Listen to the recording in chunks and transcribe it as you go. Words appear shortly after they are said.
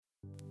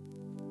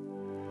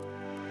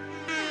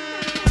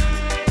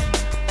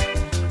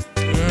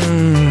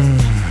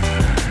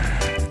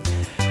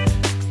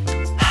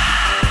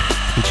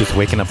just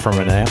waking up from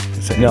a nap?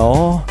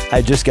 No,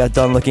 I just got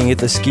done looking at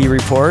the ski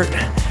report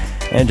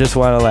and just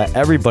want to let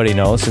everybody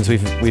know, since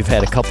we've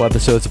had a couple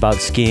episodes about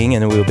skiing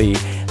and we'll be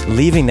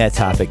leaving that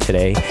topic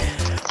today.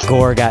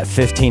 Gore got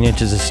 15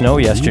 inches of snow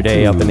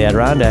yesterday up in the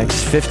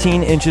Adirondacks.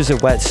 15 inches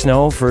of wet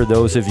snow for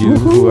those of you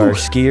who are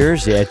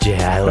skiers.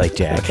 Yeah, I like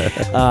Jack.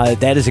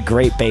 That is a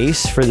great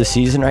base for the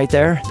season right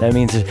there. That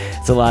means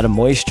it's a lot of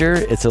moisture,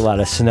 it's a lot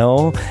of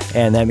snow,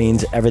 and that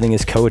means everything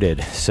is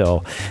coated.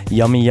 So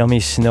yummy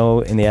snow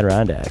in the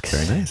Adirondacks.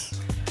 Very nice.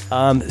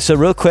 So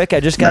real quick,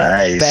 I just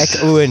got back.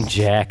 Ooh, and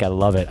Jack, I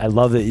love it. I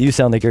love that you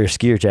sound like you're a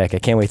skier, Jack. I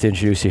can't wait to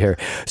introduce you here.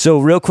 So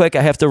real quick,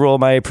 I have to roll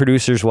my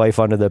producer's wife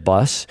under the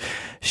bus.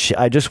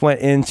 I just went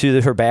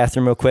into her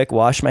bathroom real quick,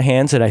 washed my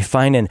hands, and I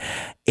find an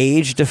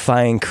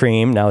age-defying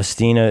cream. Now,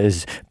 Stina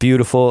is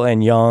beautiful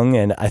and young,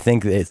 and I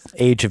think it's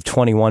age of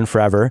 21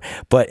 forever.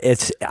 But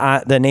it's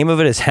the name of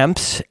it is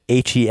Hempz,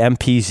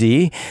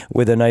 Hempz,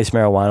 with a nice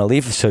marijuana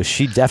leaf. So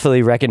she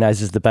definitely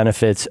recognizes the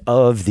benefits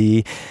of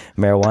the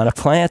marijuana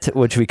plant,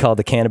 which we call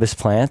the cannabis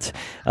plant.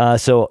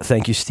 So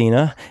thank you,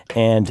 Stina.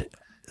 And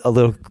a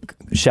little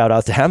shout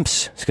out to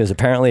Hempz, because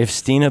apparently if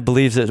Stina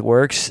believes it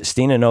works,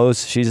 Stina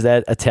knows she's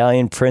that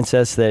Italian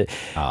princess that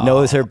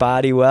knows her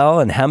body well.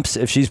 And Hempz,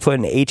 if she's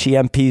putting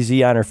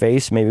Hempz on her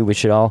face, maybe we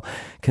should all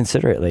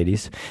consider it,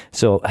 ladies.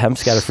 So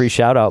Hempz got a free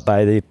shout out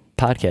by the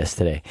podcast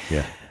today.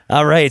 Yeah.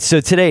 All right.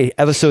 So today,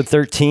 episode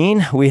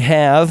 13, we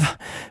have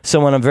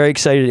someone I'm very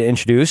excited to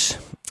introduce.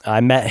 I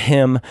met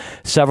him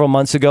several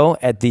months ago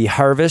at the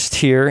Harvest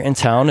here in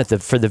town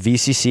for the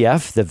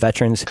VCCF, the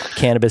Veterans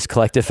Cannabis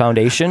Collective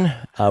Foundation.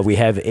 We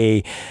have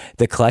the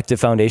Collective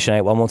Foundation.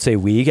 I won't say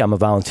we. I'm a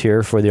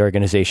volunteer for the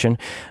organization,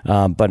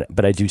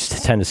 but I do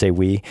tend to say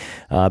we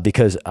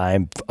because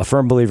I'm a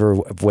firm believer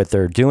of what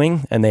they're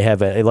doing, and they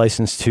have a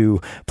license to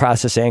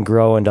process and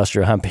grow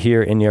industrial hemp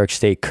here in New York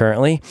State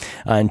currently.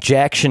 And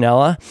Jack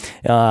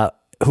Shanella,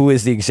 who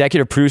is the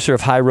executive producer of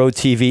High Road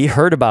TV,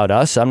 heard about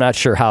us. I'm not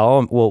sure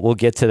how. We'll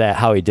get to that,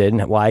 how he did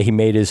and why he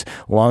made his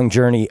long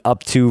journey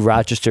up to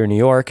Rochester, New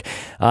York.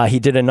 He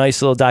did a nice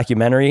little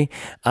documentary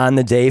on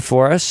the day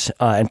for us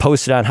and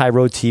posted on High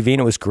Road TV, and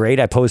it was great.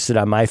 I posted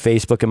on my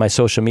Facebook and my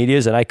social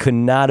medias, and I could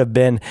not have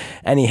been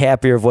any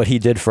happier of what he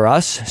did for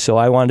us. So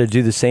I wanted to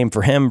do the same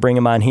for him, bring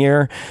him on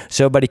here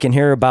so everybody can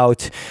hear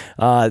about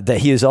that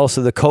he is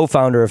also the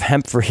co-founder of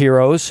Hemp for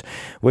Heroes,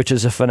 which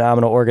is a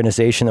phenomenal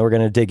organization that we're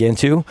going to dig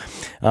into.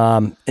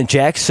 And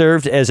Jack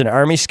served as an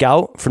Army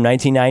Scout from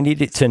 1990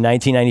 to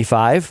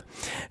 1995.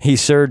 He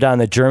served on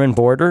the German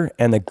border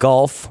and the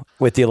Gulf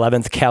with the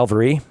 11th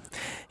Cavalry.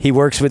 He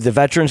works with the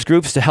veterans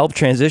groups to help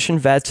transition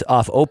vets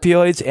off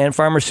opioids and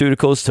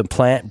pharmaceuticals to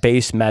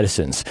plant-based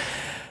medicines.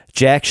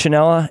 Jack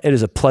Shanella, it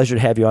is a pleasure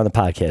to have you on the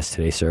podcast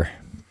today, sir.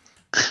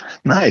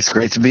 Nice.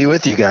 Great to be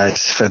with you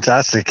guys.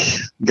 Fantastic.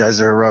 You guys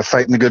are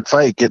fighting a good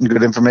fight, getting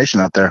good information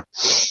out there.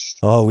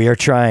 Oh, we are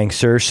trying,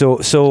 sir.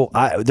 So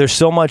there's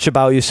so much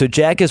about you. So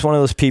Jack is one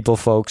of those people,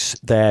 folks,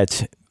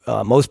 that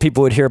most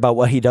people would hear about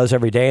what he does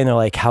every day, and they're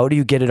like, how do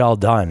you get it all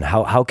done?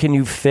 How can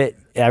you fit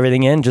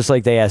everything in? Just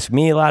like they ask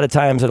me a lot of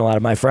times and a lot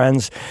of my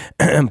friends.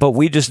 But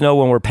we just know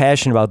when we're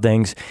passionate about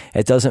things,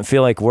 it doesn't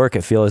feel like work.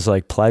 It feels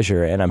like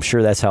pleasure. And I'm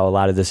sure that's how a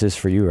lot of this is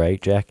for you,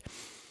 right, Jack?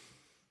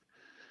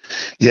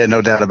 Yeah,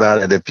 no doubt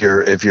about it.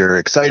 If you're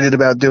excited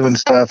about doing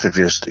stuff, if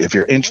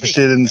you're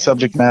interested in the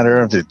subject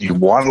matter, if you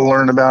want to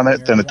learn about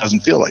it, then it doesn't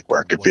feel like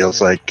work. It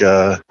feels like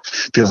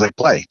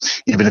play.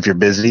 Even if you're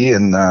busy,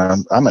 and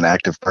I'm an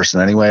active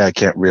person anyway. I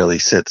can't really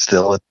sit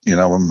still.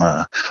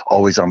 I'm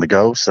always on the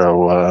go.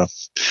 So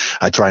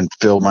I try and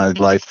fill my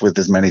life with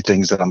as many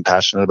things that I'm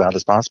passionate about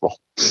as possible.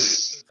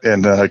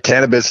 And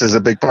cannabis is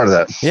a big part of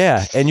that.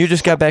 Yeah, and you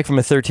just got back from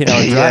a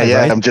 13-hour drive,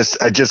 yeah. right?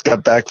 I just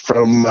got back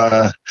from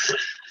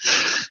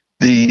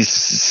the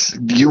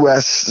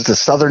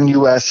Southern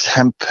U.S.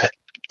 Hemp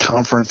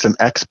Conference and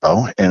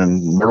Expo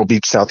in Myrtle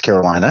Beach, South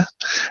Carolina.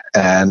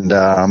 And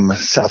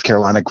South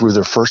Carolina grew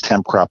their first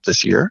hemp crop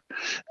this year.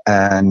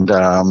 And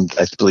I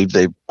believe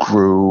they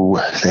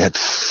had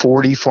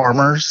 40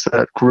 farmers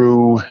that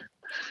grew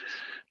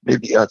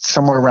maybe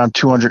somewhere around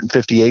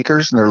 250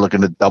 acres, and they're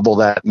looking to double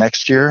that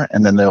next year,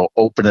 and then they'll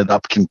open it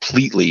up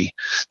completely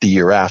the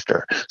year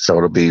after. So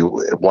it'll be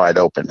wide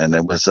open. And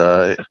it was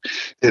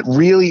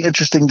really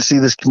interesting to see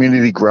this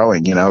community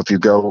growing.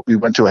 We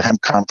went to a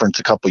hemp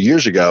conference a couple of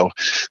years ago,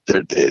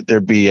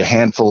 there'd be a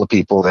handful of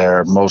people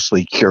there,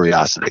 mostly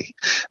curiosity.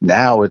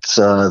 Now it's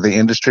the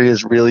industry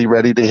is really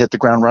ready to hit the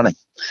ground running,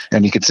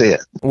 and you can see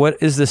it. What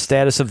is the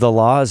status of the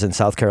laws in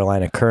South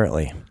Carolina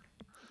currently?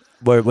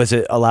 Was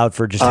it allowed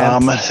for just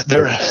hemp?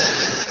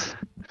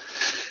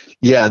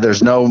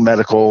 There's no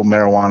medical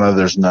marijuana.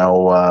 There's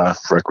no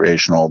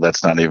recreational.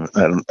 That's not even.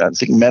 I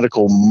think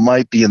medical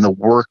might be in the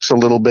works a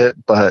little bit,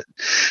 but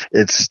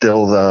it's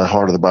still the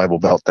heart of the Bible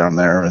Belt down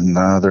there. And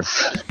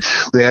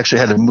they actually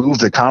had to move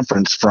the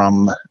conference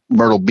from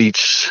Myrtle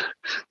Beach,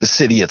 the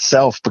city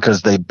itself,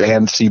 because they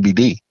banned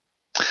CBD.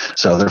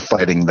 So they're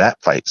fighting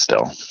that fight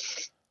still.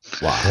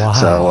 Wow.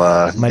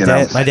 So my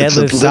dad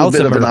lives south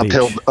of Myrtle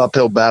Beach.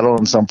 Uphill battle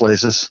in some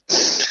places.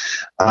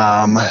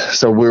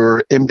 So we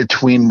were in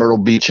between Myrtle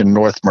Beach and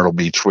North Myrtle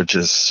Beach, which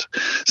is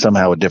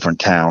somehow a different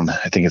town.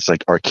 I think it's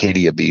like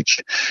Arcadia Beach,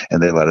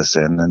 and they let us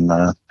in, and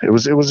it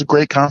was a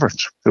great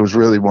conference. It was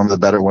really one of the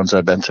better ones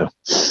I've been to.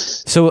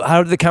 So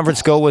how did the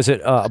conference go? Was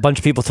it a bunch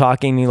of people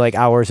talking like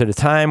hours at a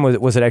time?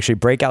 Was it actually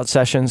breakout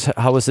sessions?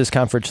 How was this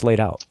conference laid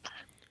out?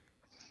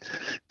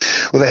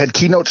 Well, they had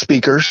keynote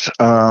speakers,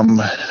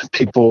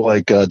 people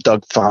like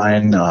Doug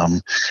Fine,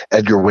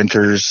 Edgar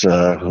Winters,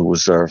 who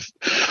was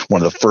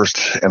one of the first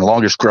and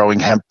longest growing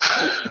hemp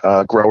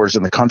growers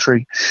in the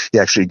country. He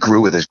actually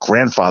grew with his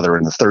grandfather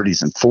in the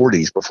 30s and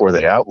 40s before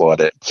they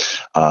outlawed it.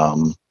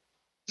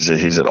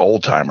 He's an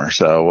old timer,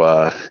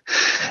 so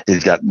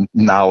he's got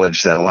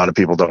knowledge that a lot of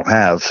people don't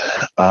have.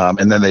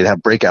 And then they'd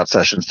have breakout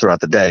sessions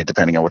throughout the day,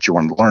 depending on what you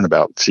wanted to learn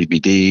about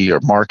CBD or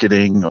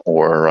marketing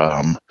or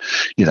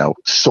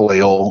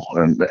soil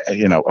and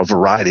a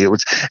variety.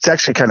 It's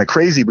actually kind of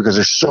crazy because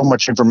there's so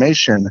much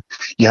information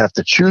you have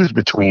to choose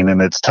between,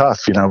 and it's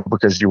tough,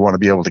 because you want to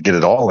be able to get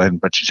it all in,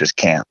 but you just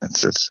can't.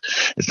 It's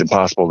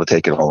impossible to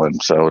take it all in.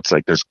 So it's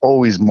like there's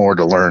always more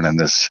to learn in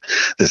this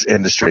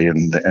industry,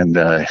 and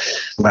no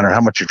matter how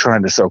much you're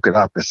trying to soak it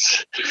up,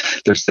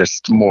 there's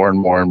just more and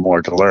more and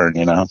more to learn,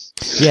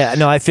 Yeah,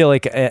 no, I feel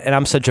like, and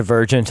I'm such a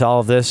virgin to all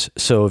of this,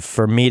 so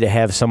for me to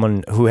have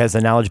someone who has the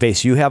knowledge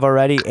base you have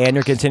already and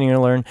you're continuing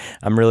to learn,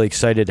 I'm really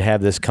excited to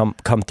have this come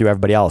through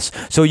everybody else.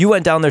 So you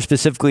went down there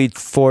specifically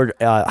for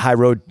High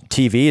Road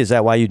TV. Is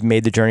that why you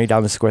made the journey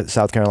down to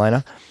South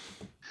Carolina?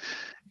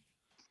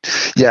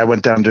 Yeah, I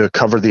went down to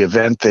cover the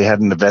event. They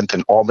had an event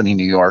in Albany,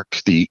 New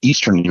York, the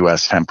Eastern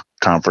U.S. Hemp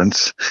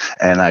Conference,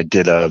 and I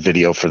did a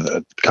video for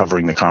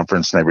covering the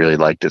conference, and they really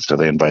liked it, so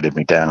they invited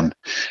me down.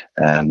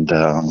 And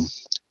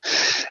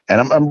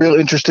I'm really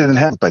interested in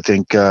hemp. I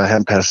think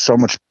hemp has so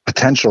much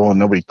potential, and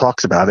nobody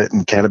talks about it.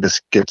 And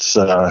cannabis gets,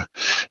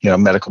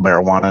 medical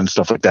marijuana and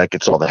stuff like that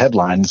gets all the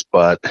headlines,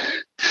 but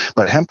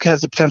hemp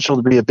has the potential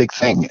to be a big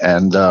thing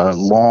and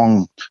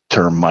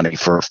long-term money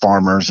for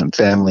farmers and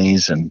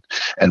families and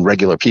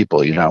regular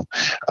people.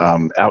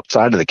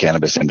 Outside of the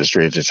cannabis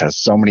industry, it just has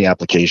so many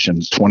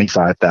applications,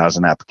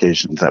 25,000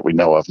 applications that we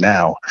know of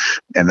now,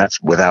 and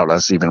that's without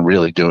us even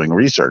really doing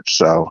research.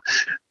 So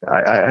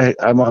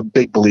I'm a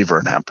big believer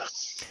in hemp.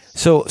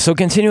 So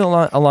continue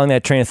along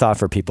that train of thought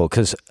for people,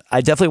 because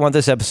I definitely want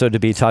this episode to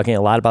be talking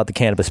a lot about the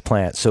cannabis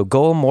plant. So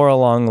go more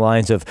along the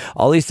lines of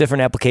all these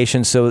different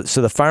applications. So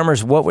the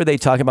farmers, what were they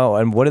talking about,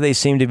 and what do they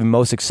seem to be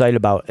most excited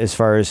about as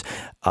far as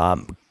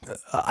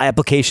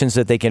applications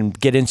that they can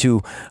get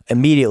into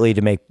immediately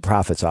to make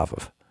profits off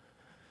of?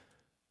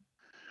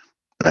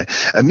 Right.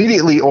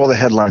 Immediately, all the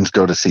headlines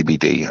go to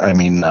CBD. I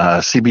mean,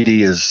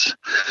 CBD is,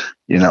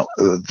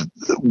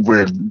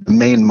 where the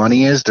main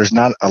money is. There's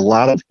not a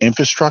lot of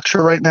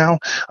infrastructure right now.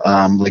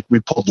 Like we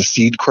pulled the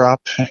seed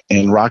crop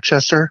in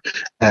Rochester,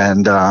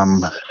 and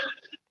a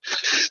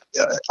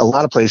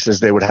lot of places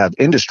they would have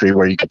industry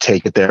where you could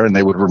take it there and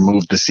they would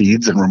remove the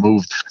seeds and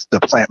remove the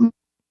plant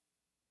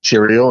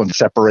material and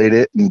separate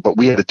it. But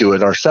we had to do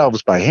it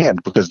ourselves by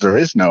hand because there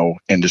is no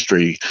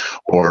industry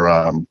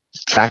or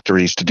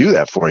factories to do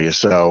that for you.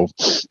 So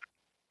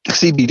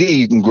CBD,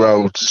 you can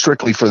grow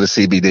strictly for the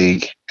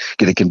CBD,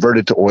 get it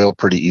converted to oil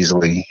pretty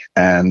easily,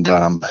 and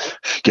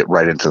get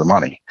right into the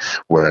money.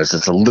 Whereas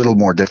it's a little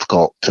more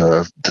difficult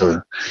to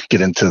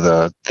get into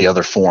the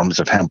other forms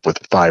of hemp with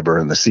the fiber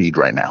and the seed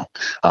right now.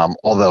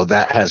 Although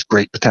that has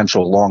great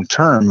potential long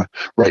term,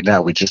 right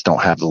now we just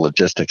don't have the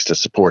logistics to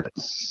support it.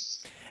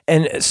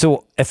 And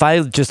so if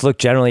I just look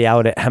generally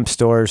out at hemp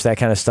stores, that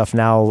kind of stuff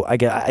now,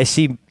 I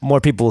see more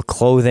people with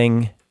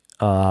clothing,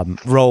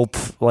 rope,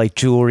 like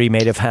jewelry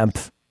made of hemp.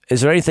 Is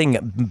there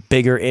anything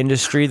bigger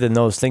industry than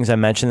those things I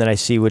mentioned that I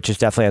see, which is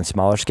definitely on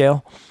smaller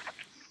scale?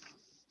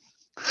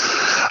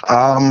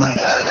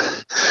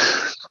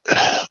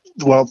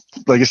 Well,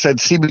 like I said,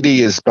 CBD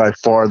is by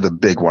far the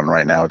big one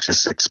right now. It's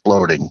just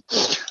exploding.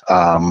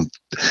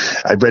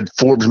 I read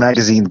Forbes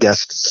magazine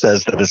guest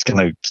says that the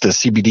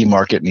CBD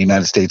market in the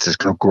United States is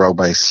going to grow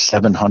by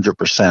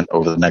 700%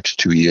 over the next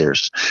 2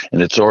 years,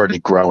 and it's already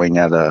growing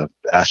at a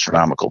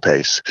astronomical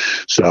pace.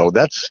 So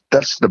that's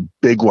the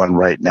big one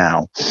right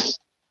now.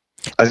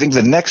 I think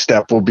the next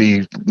step will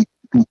be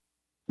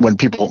when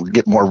people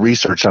get more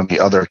research on the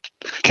other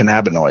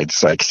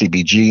cannabinoids like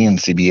CBG and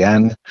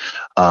CBN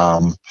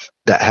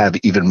that have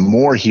even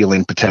more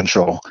healing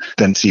potential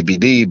than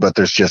CBD, but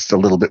there's just a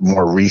little bit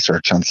more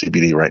research on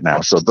CBD right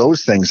now. So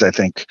those things I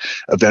think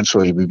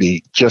eventually will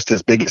be just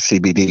as big as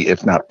CBD,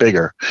 if not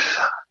bigger.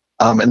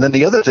 And then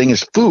the other thing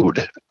is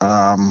food.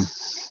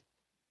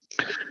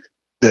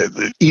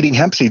 Eating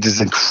hemp seeds is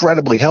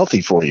incredibly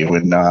healthy for you,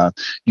 and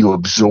you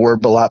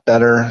absorb a lot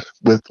better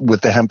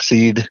with the hemp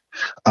seed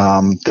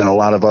than a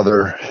lot of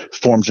other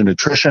forms of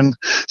nutrition.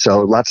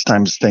 So lots of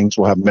times things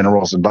will have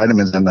minerals and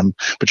vitamins in them,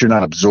 but you're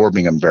not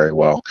absorbing them very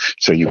well.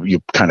 So you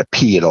kind of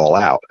pee it all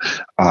out.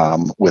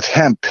 With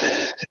hemp,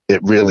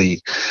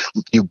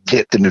 you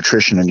get the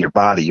nutrition in your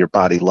body. Your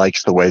body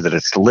likes the way that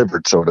it's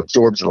delivered, so it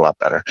absorbs it a lot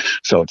better.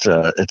 So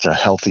it's a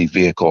healthy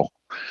vehicle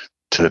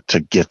to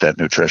get that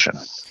nutrition.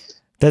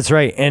 That's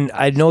right. And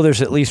I know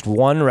there's at least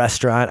one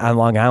restaurant on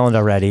Long Island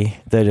already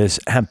that is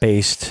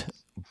hemp-based,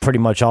 pretty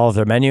much all of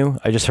their menu.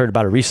 I just heard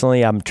about it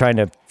recently. I'm trying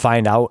to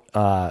find out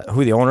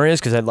who the owner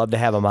is because I'd love to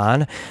have him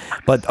on.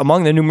 But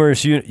among the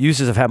numerous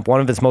uses of hemp, one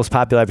of its most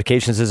popular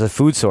applications is a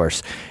food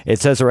source. It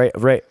says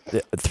right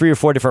 3 or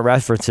 4 different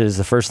references,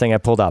 the first thing I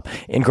pulled up.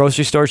 In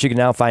grocery stores, you can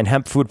now find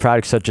hemp food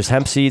products such as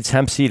hemp seeds,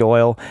 hemp seed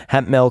oil,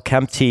 hemp milk,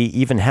 hemp tea,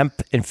 even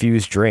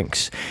hemp-infused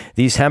drinks.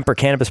 These hemp or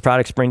cannabis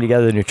products bring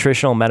together the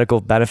nutritional medical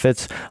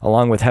benefits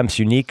along with hemp's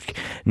unique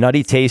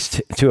nutty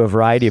taste to a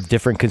variety of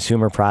different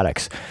consumer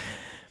products.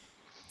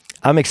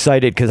 I'm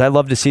excited because I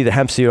love to see the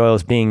hemp seed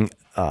oils being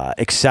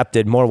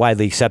accepted, more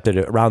widely accepted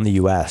around the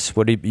U.S.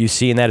 What are you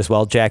seeing that as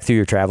well, Jack, through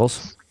your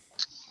travels?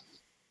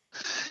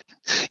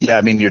 Yeah,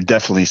 I mean, you're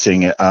definitely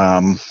seeing it.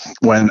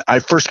 When I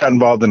first got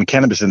involved in the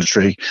cannabis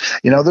industry,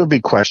 there'd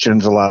be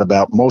questions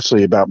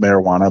mostly about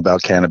marijuana,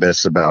 about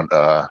cannabis, about,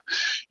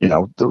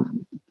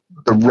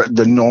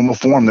 the normal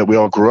form that we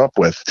all grew up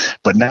with.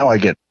 But now I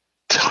get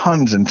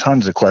tons and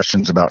tons of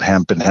questions about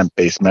hemp and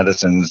hemp-based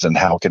medicines and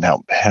how can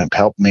hemp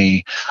help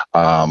me.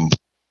 Not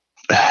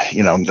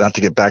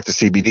to get back to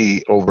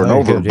CBD over and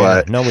over,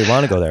 but no, we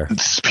want to go there.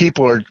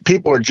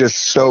 People are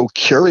just so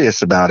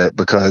curious about it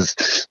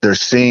because they're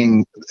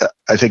seeing.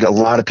 I think a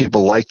lot of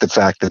people like the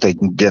fact that they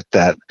can get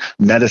that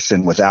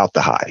medicine without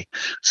the high.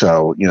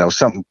 So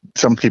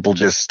some people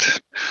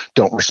just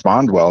don't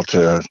respond well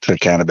to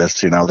cannabis.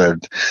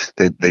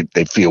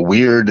 They feel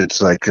weird. It's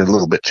like a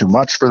little bit too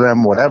much for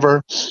them,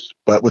 whatever.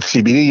 But with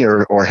CBD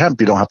or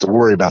hemp, you don't have to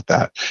worry about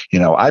that.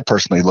 I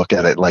personally look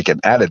at it like an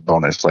added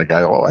bonus. Like,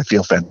 I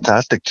feel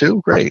fantastic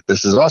too. Great.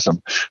 This is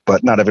awesome.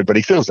 But not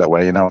everybody feels that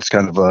way. It's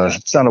kind of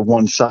it's not a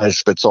one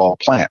size fits all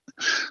plant.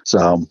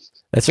 So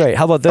that's right.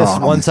 How about this?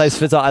 One size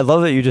fits all. I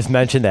love that you just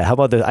mentioned that. How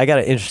about this? I got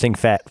an interesting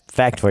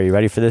fact for you.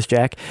 Ready for this,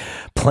 Jack?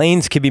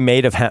 Planes can be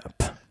made of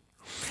hemp.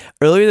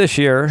 Earlier this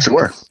year,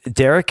 sure,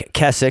 Derek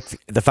Kessick,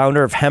 the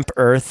founder of Hemp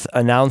Earth,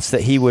 announced that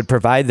he would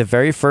provide the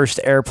very first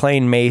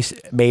airplane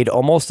made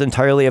almost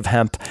entirely of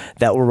hemp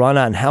that will run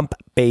on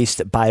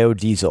hemp-based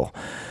biodiesel.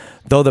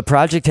 Though the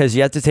project has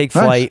yet to take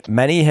flight,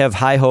 many have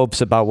high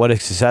hopes about what a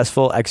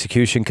successful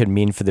execution could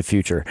mean for the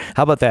future.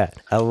 How about that?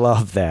 I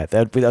love that.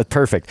 That'd be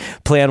perfect.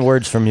 Play on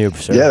words from you,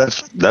 sir. Yeah,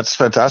 that's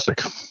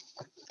fantastic.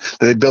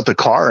 They built a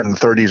car in the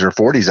 30s or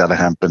 40s out of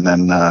hemp, and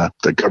then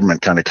the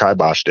government kind of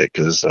kiboshed it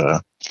because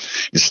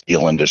the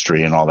steel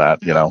industry and all that.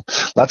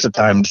 Lots of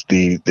times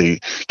the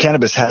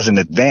cannabis hasn't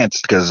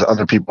advanced because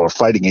other people are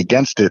fighting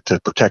against it to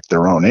protect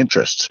their own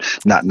interests,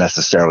 not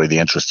necessarily the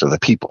interests of the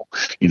people.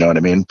 You know what I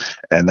mean?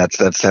 And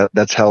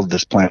that's held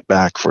this plant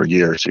back for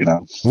years.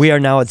 We are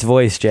now its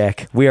voice,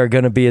 Jack. We are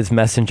going to be its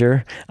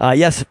messenger.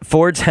 Yes,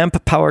 Ford's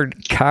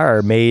hemp-powered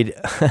car made.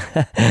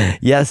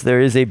 Yes,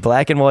 there is a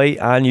black and white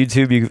on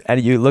YouTube.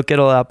 You look it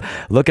up.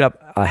 Look it up.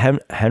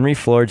 Henry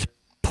Ford's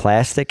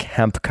plastic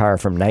hemp car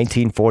from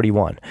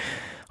 1941.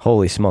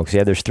 Holy smokes.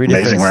 Yeah, there's 3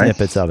 different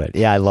snippets of it.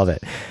 Yeah, I love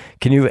it.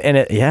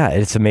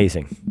 It's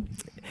amazing.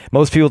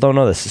 Most people don't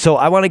know this. So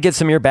I want to get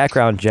some of your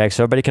background, Jack,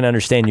 so everybody can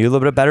understand you a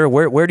little bit better.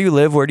 Where do you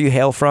live? Where do you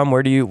hail from?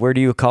 Where do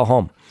you call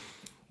home?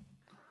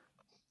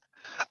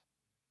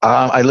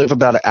 I live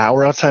about an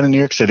hour outside of New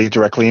York City,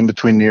 directly in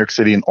between New York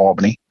City and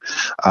Albany,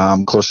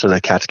 close to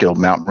the Catskill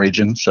Mountain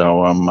region.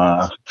 So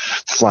I'm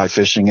fly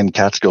fishing in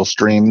Catskill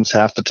streams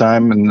half the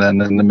time, and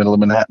then in the middle of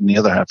Manhattan the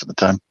other half of the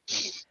time.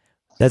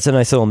 That's a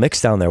nice little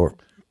mix down there.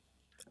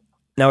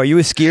 Now, are you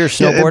a skier,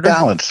 snowboarder?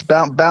 Yeah,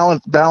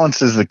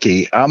 balance is the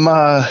key.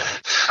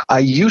 I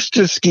used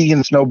to ski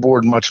and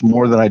snowboard much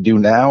more than I do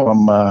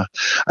now.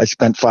 I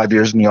spent 5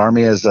 years in the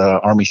Army as an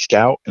Army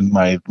Scout, and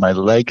my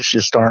legs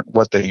just aren't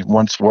what they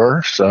once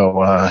were.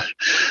 So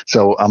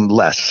I'm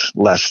less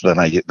than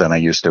I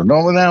used to.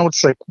 Normally now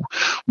it's like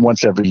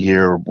once every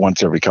year,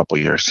 once every couple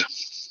of years.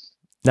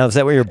 Now, is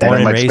that where you're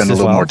born and raised as well? I might spend a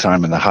little more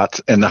time in the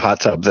hot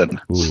tub than.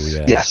 Ooh,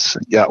 yeah. Yes,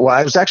 yeah. Well,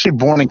 I was actually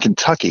born in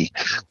Kentucky,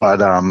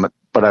 but I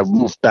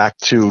moved back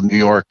to New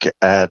York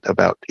at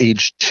about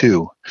age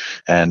 2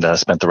 and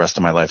spent the rest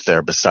of my life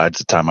there besides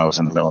the time I was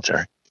in the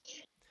military.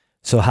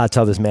 So hot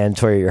tub is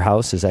mandatory at your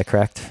house, is that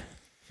correct?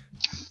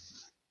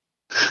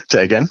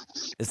 Say again?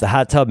 Is the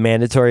hot tub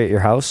mandatory at your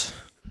house?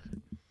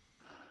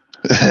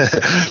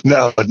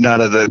 No,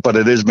 but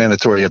it is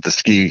mandatory at the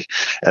ski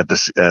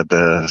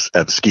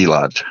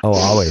lodge. Oh,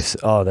 always.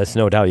 Oh, that's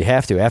no doubt. You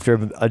have to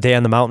after a day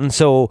on the mountain.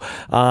 So,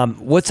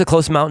 what's the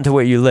closest mountain to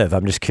where you live?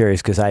 I'm just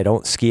curious because I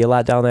don't ski a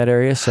lot down that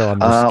area. So I'm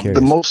just curious.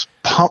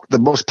 The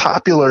most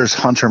popular is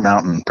Hunter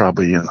Mountain,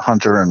 probably in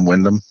Hunter and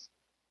Windham.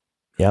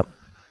 Yep.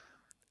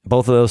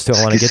 Both of those two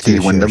I want to get to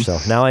this year. So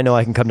now I know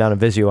I can come down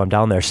and visit you. I'm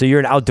down there. So you're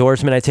an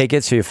outdoorsman, I take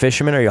it. So you're a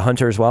fisherman or you're a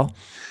hunter as well?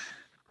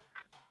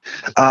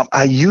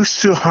 I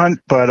used to hunt,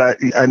 but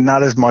I'm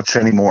not as much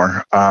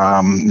anymore.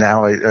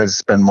 Now I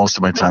spend most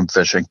of my time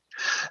fishing.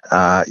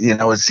 You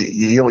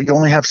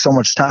only have so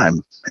much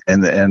time,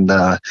 and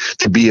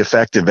to be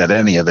effective at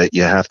any of it,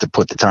 you have to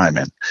put the time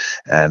in,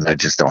 and I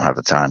just don't have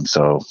the time.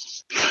 So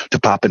to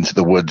pop into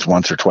the woods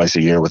once or twice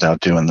a year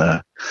without doing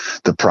the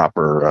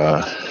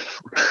proper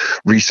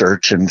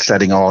research and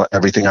setting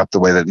everything up the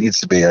way that it needs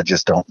to be. I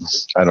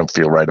don't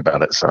feel right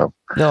about it. So,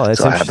 no, that's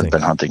so I interesting. haven't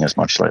been hunting as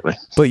much lately.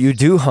 But you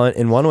do hunt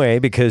in one way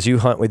because you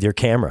hunt with your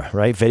camera,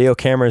 right? Video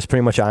camera is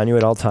pretty much on you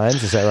at all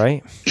times. Is that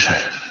right?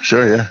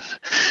 Sure. Yeah.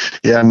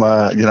 Yeah. I'm,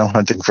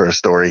 hunting for a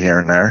story here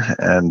and there.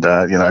 And,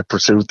 I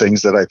pursue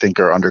things that I think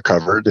are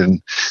undercovered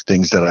and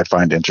things that I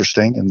find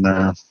interesting. And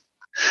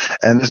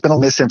there's been a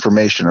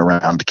misinformation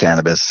around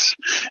cannabis.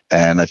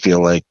 And I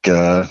feel like,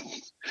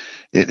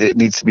 it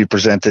needs to be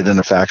presented in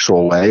a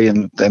factual way,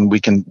 and then we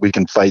can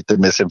fight the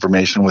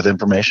misinformation with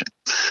information.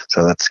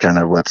 So that's kind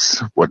of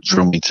what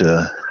drew me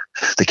to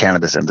the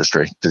cannabis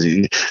industry,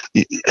 because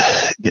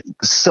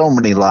so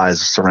many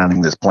lies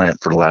surrounding this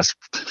plant for the last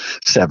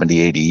 70,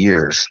 80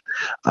 years.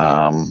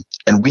 And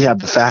we have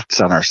the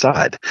facts on our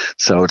side.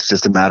 So it's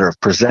just a matter of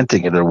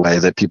presenting it in a way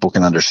that people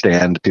can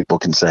understand. People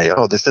can say,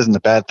 oh, this isn't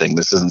a bad thing.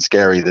 This isn't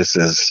scary. This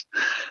is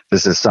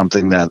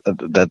something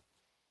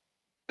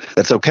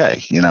that's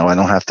okay. I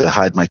don't have to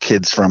hide my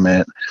kids from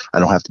it. I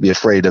don't have to be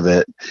afraid of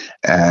it.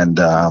 And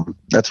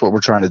that's what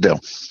we're trying to do.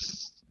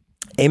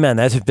 Amen.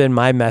 That's been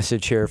my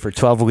message here for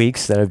 12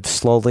 weeks that I'm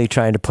slowly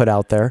trying to put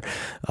out there.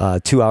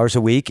 2 hours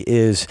a week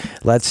is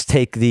let's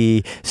take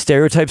the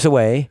stereotypes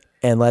away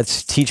and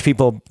let's teach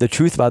people the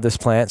truth about this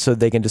plant so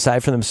they can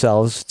decide for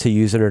themselves to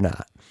use it or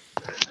not.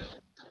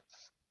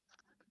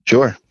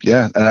 Sure.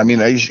 Yeah. And I mean,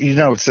 there's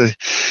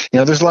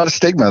a lot of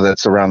stigma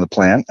that's around the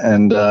plant,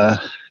 and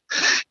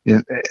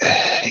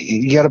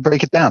you got to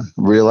break it down.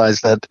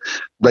 Realize that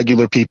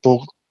regular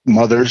people,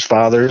 mothers,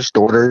 fathers,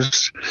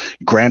 daughters,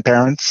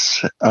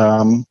 grandparents,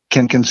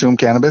 can consume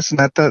cannabis, and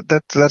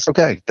that's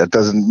okay. That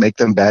doesn't make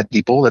them bad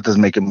people. That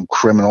doesn't make them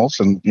criminals.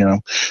 And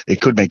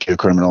it could make you a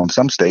criminal in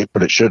some state,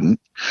 but it shouldn't.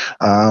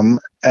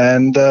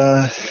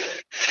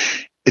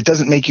 It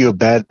doesn't make you a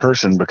bad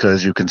person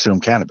because you consume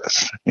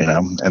cannabis.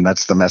 And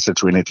that's the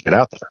message we need to get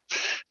out there.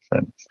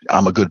 And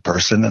I'm a good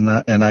person,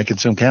 and I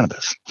consume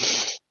cannabis.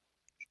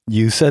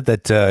 You said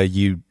that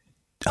you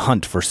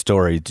hunt for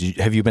story.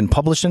 Have you been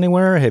published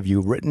anywhere? Have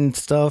you written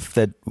stuff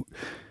that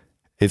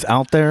is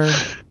out there?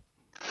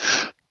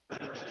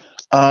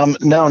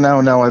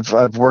 No.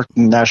 I've worked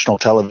in national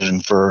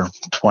television for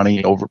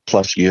 20 over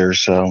plus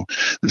years, so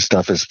the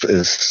stuff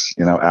is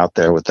out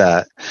there with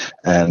that.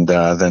 And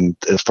then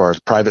as far as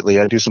privately,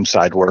 I do some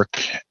side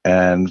work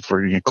and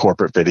for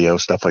corporate video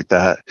stuff like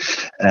that.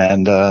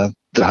 And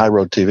the High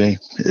Road TV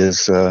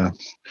is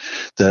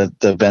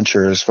the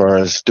venture as far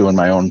as doing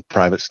my own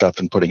private stuff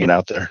and putting it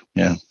out there.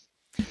 Yeah.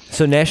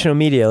 So national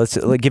media, let's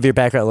give your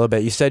background a little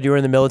bit. You said you were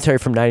in the military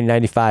from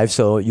 1995,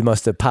 so you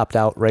must have popped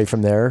out right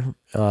from there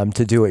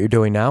to do what you're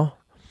doing now.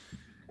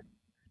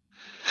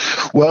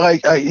 Well,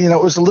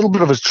 it was a little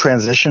bit of a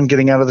transition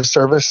getting out of the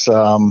service.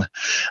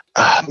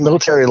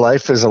 Military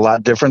life is a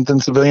lot different than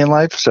civilian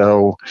life.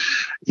 So,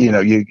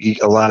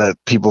 a lot of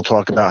people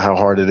talk about how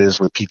hard it is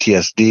with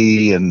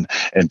PTSD and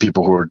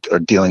people who are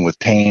dealing with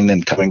pain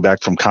and coming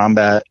back from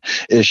combat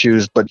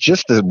issues. But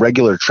just the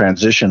regular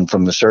transition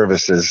from the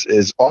service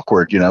is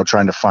awkward.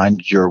 Trying to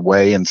find your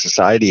way in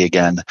society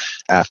again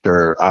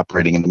after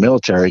operating in the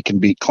military can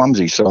be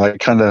clumsy. So I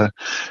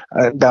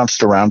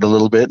bounced around a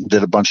little bit and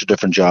did a bunch of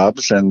different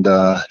jobs. And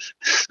I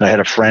had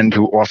a friend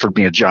who offered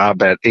me a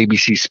job at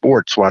ABC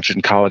Sports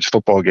watching college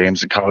football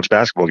games and college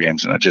basketball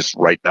games. And I just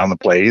write down the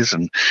plays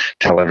and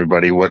tell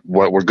everybody what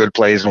were good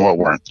plays and what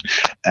weren't.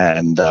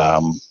 And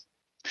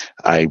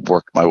I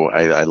worked my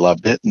way. I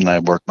loved it, and I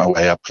worked my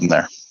way up from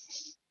there.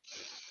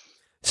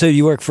 So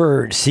you work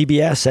for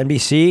CBS,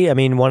 NBC? I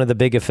mean, one of the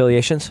big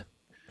affiliations?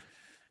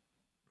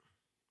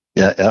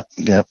 Yeah,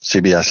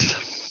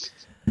 CBS.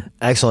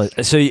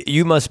 Excellent. So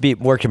you must be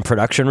working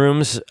production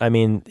rooms. I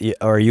mean,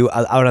 are you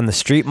out on the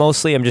street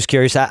mostly? I'm just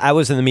curious. I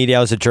was in the media.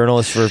 I was a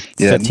journalist for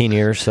 15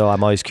 years, so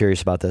I'm always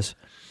curious about this.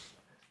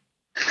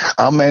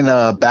 I'm in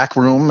a back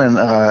room and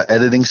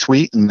editing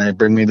suite, and they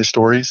bring me the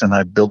stories, and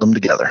I build them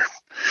together.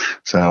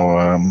 So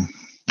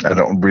I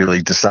don't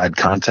really decide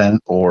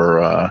content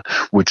or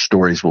which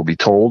stories will be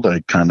told.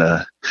 I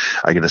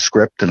get a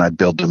script and I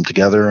build them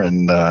together.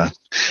 And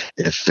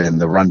if in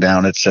the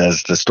rundown it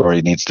says the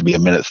story needs to be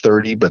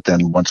 1:30, but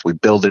then once we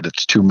build it,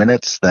 it's 2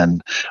 minutes, then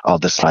I'll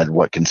decide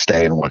what can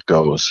stay and what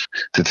goes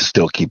to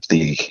still keep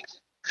the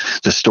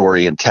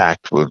story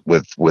intact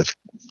with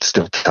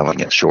still telling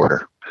it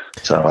shorter.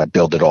 So I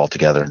build it all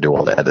together and do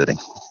all the editing.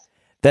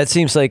 That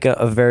seems like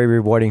a very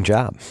rewarding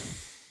job.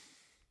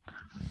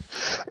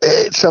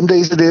 Some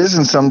days it is,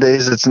 and some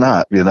days it's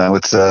not.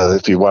 It's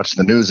if you watch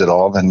the news at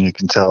all, then you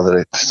can tell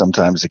that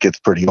sometimes it gets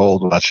pretty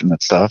old watching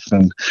that stuff,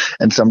 and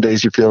some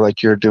days you feel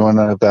like you're doing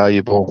a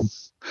valuable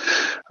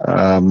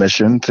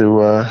mission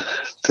to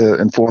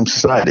inform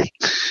society.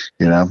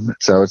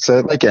 So it's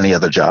like any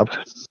other job.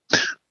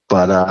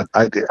 But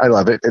I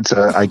love it.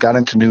 I got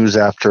into news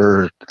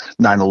after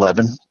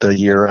 9/11. The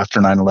year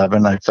after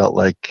 9/11, I felt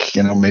like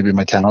maybe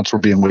my talents were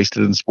being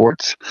wasted in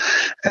sports,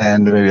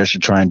 and maybe I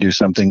should try and do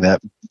something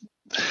that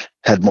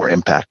had more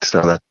impact.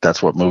 So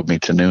that's what moved me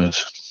to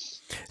news.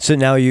 So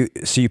now you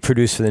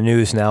produce for the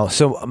news now.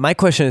 So my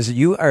question is,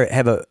 you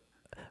have a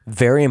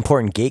very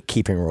important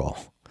gatekeeping role.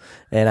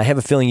 And I have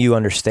a feeling you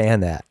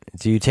understand that.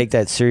 Do you take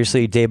that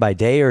seriously day by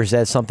day, or is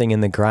that something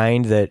in the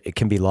grind that it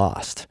can be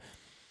lost?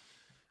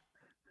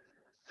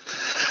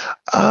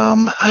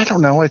 I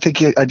don't know. I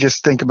think I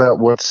just think about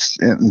what's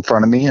in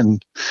front of me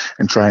and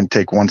try and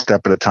take one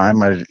step at a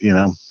time.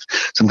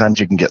 Sometimes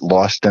you can get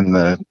lost in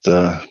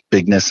the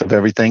bigness of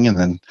everything, and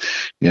then,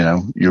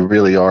 you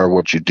really are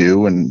what you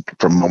do, and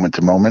from moment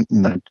to moment.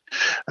 And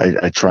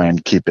I try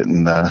and keep it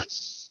in the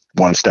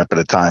one step at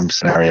a time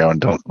scenario, and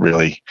don't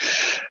really.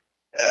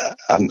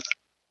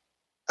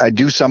 I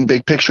do some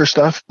big picture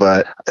stuff,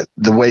 but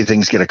the way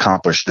things get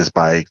accomplished is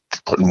by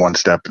putting one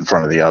step in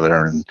front of the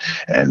other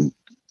and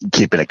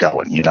keeping it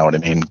going. You know what I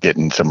mean?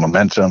 Getting some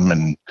momentum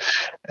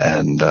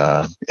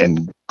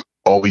and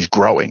always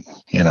growing,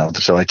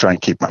 so I try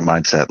and keep my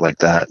mindset like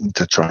that,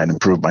 to try and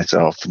improve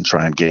myself and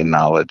try and gain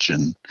knowledge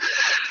and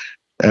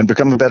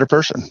become a better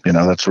person.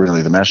 That's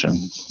really the mission.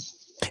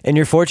 And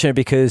you're fortunate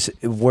because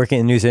working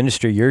in the news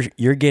industry,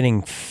 you're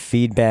getting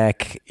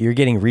feedback, you're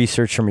getting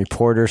research from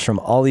reporters from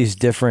all these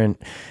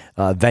different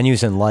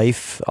venues in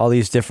life, all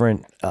these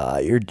different,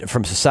 you're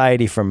from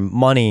society, from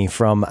money,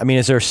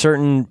 is there a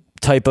certain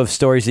type of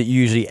stories that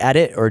you usually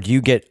edit, or do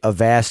you get a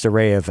vast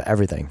array of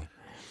everything?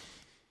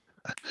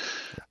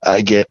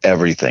 I get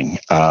everything.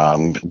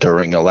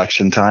 During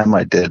election time,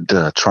 I did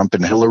Trump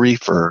and Hillary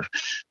for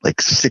like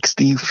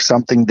 60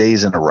 something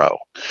days in a row.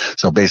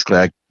 So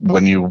basically,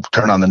 when you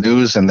turn on the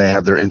news and they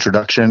have their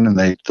introduction and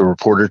the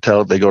reporter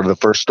they go to the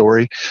first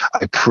story,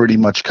 I pretty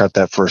much cut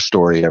that first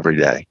story every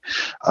day.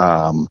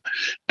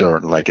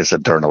 Like I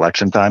said, during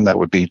election time, that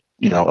would be,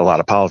 a lot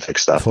of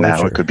politics stuff.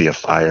 Now it could be a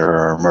fire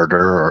or a murder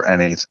or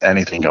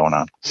anything going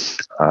on.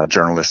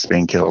 Journalists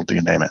being killed,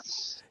 you name it.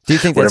 Do you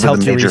think that's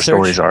helped your research?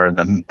 Whatever the major stories are,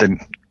 and then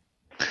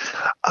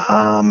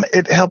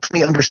it helps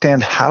me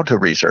understand how to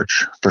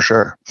research, for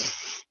sure.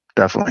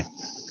 Definitely.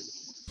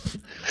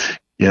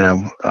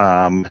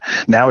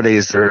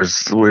 Nowadays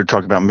we're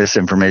talking about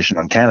misinformation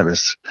on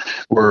cannabis.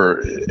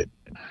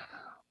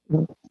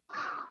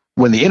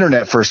 When the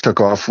internet first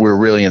took off, we're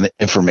really in the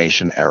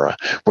information era,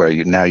 where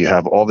now you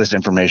have all this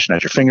information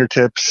at your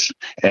fingertips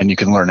and you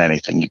can learn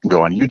anything. You can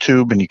go on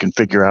YouTube and you can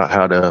figure out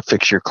how to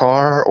fix your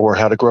car or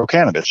how to grow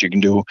cannabis. You can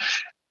do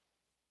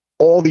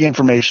all the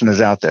information is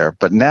out there,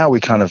 but now we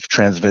kind of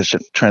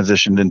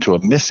transitioned into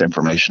a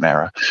misinformation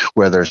era,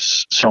 where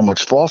there's so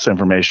much false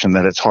information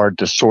that it's hard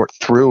to sort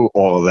through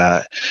all of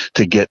that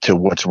to get to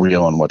what's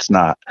real and what's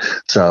not.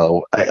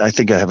 So I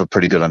think I have a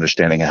pretty good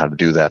understanding of how to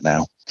do that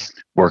now,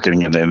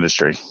 working in the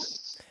industry.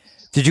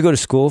 Did you go to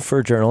school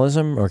for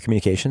journalism or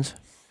communications?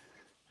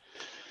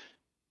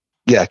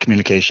 Yeah,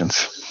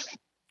 communications.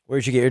 Where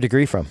did you get your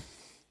degree from?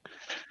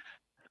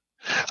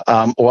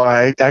 Well,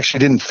 I actually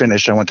didn't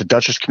finish. I went to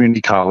Dutchess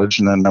Community College,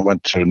 and then I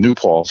went to New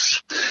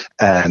Paltz,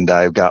 and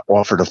I got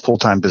offered a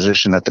full-time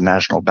position at the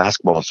National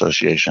Basketball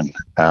Association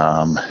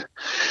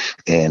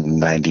in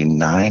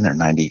 99 or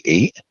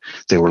 98.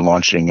 They were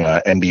launching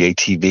NBA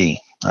TV.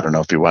 I don't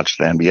know if you watched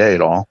the NBA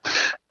at all.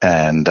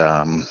 And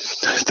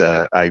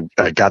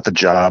I got the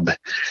job,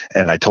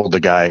 and I told the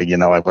guy,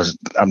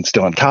 I'm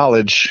still in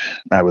college.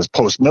 I was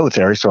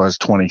post-military, so I was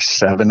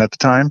 27 at the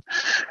time.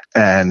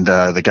 And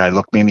the guy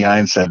looked me in the eye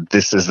and said,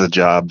 "This is the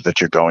job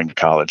that you're going to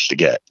college to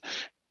get."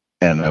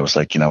 And I was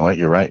like, you know what,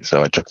 you're right.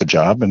 So I took the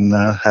job and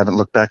haven't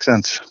looked back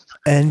since.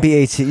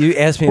 NBA TV. You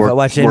asked me if I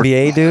watch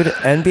NBA, dude.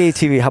 NBA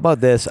TV. How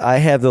about this? I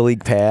have the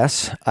league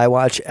pass. I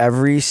watch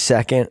every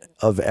second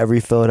of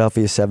every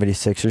Philadelphia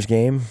 76ers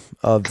game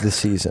of the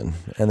season.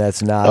 And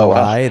that's not a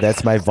lie.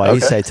 That's my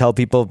vice. Okay. I tell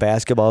people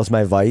basketball is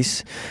my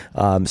vice.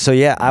 So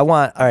yeah, all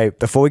right,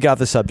 before we get off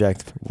the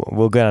subject,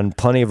 we'll get on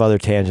plenty of other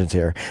tangents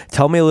here.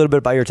 Tell me a little bit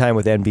about your time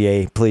with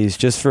NBA, please,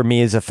 just for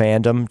me as a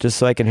fandom, just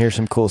so I can hear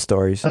some cool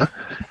stories.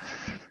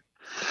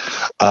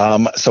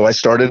 So I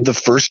started the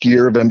first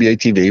year of NBA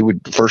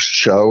TV, the first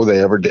show they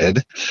ever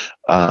did.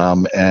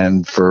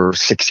 And for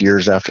 6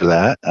 years after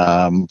that,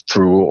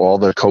 through all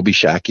the Kobe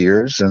Shaq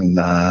years and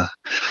a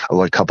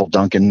couple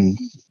Duncan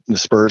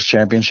Spurs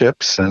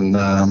championships. And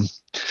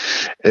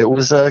it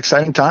was an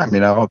exciting time,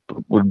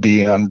 would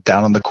be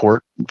down on the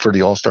court for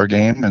the All-Star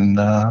game. And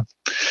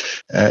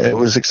it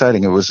was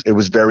exciting. It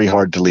was very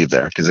hard to leave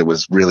there because it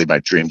was really my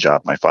dream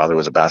job. My father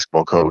was a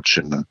basketball coach,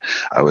 and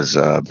I was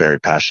very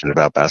passionate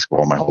about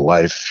basketball my whole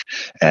life.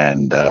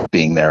 And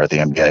being there at the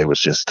NBA was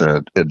just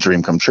a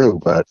dream come true.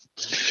 But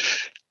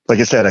like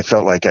I said, I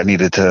felt like I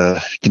needed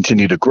to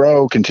continue to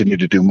grow, continue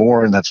to do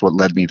more, and that's what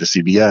led me to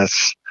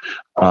CBS.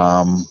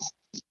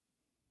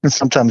 And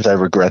sometimes I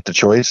regret the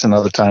choice, and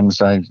other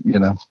times I,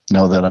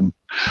 know that I'm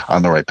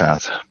on the right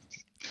path.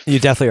 You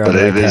definitely are. But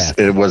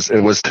it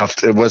was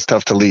tough. It was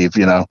tough to leave.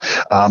 The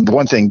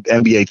one thing,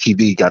 NBA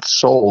TV got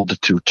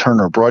sold to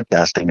Turner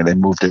Broadcasting, and they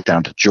moved it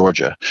down to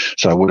Georgia.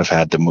 So I would have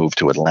had to move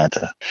to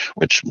Atlanta,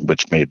 which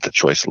made the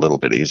choice a little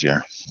bit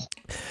easier.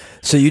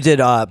 So you did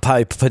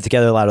probably put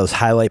together a lot of those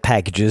highlight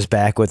packages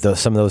back with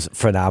some of those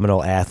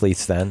phenomenal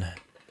athletes then.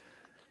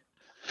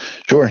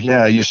 Sure.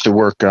 Yeah, I used to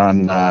work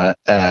on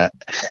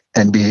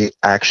NBA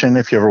Action.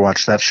 If you ever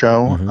watched that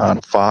show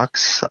on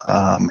Fox,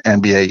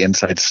 NBA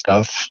Inside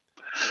Stuff.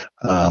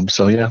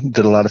 So yeah,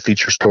 did a lot of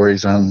feature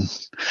stories on.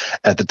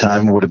 At the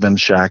time, it would have been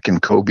Shaq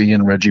and Kobe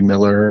and Reggie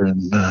Miller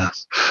and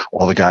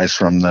all the guys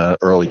from the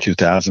early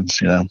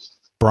 2000s. You know,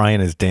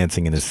 Brian is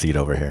dancing in his seat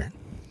over here.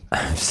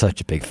 I'm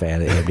such a big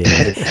fan of the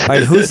NBA. All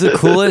right, who's the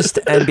coolest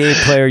NBA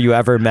player you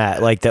ever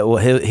met? Like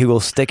that he will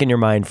stick in your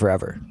mind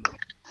forever.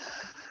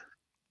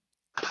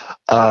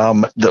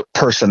 The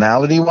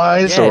personality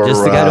wise, yeah, or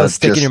just the guy that'll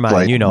stick in your mind.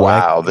 Like, you know,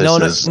 wow,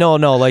 like, this no,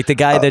 like the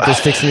guy that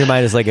just sticks in your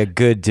mind is like a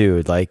good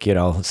dude, like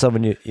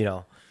someone you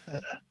know.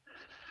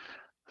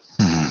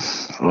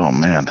 Oh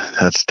man,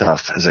 that's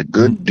tough. As a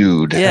good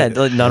dude, yeah,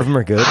 none of them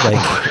are good. Like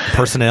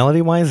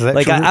personality wise, is that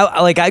like true?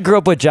 I grew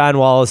up with John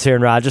Wallace here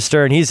in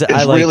Rochester, and it's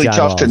I like really John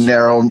tough Wallace. to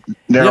narrow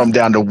him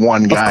down to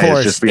one guy. Of course,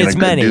 as just being it's a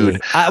good many.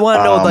 dude. I want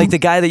to know like the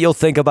guy that you'll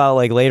think about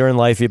like later in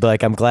life. You'd be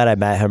like, I'm glad I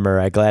met him,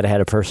 or I'm glad I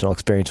had a personal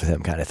experience with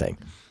him, kind of thing.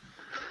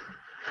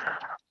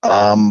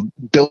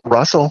 Bill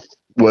Russell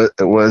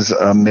was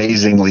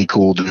amazingly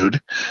cool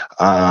dude.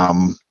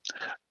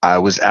 I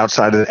was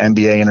outside of the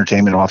NBA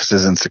entertainment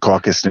offices in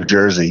Secaucus, New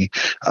Jersey.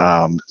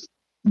 I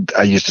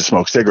used to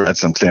smoke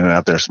cigarettes. I'm standing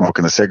out there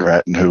smoking a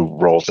cigarette, and who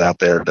rolls out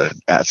there to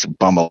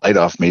bum a light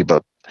off me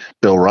but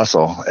Bill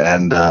Russell.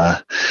 And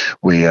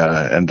we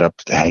end up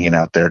hanging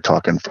out there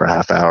talking for a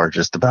half hour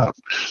just about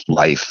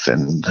life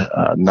and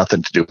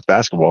nothing to do with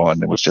basketball.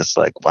 And it was just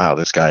like, wow,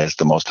 this guy is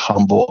the most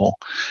humble,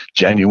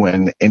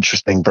 genuine,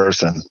 interesting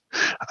person.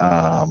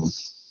 I'm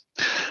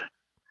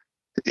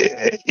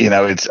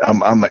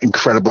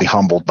incredibly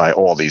humbled by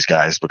all these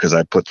guys because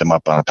I put them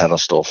up on a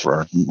pedestal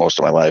for most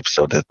of my life.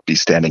 So to be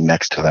standing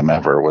next to them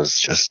ever was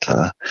just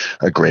a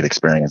great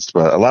experience.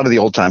 But a lot of the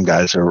old time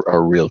guys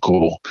are real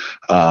cool.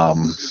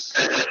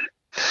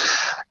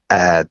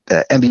 At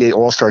the NBA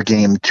All-Star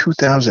Game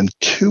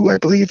 2002, I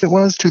believe it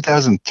was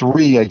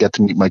 2003, I got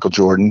to meet Michael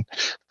Jordan,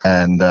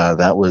 and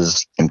that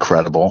was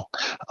incredible.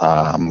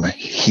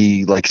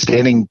 He like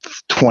standing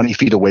 20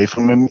 feet away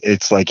from him,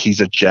 it's like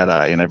he's a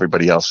Jedi and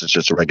everybody else is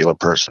just a regular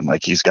person.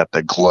 Like he's got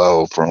the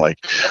glow from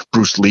like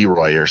Bruce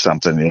Leroy or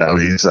something. You know,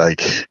 he's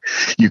like,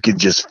 you can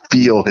just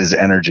feel his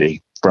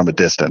energy from a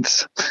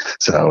distance.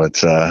 So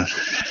it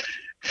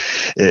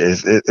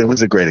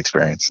was a great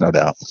experience, no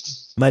doubt.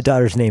 My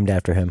daughter's named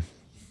after him.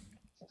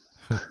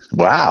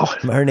 Wow.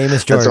 Her name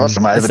is Jordan. That's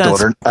awesome. I have a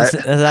daughter.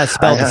 It's not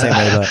spelled the same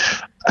way, but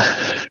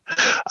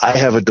I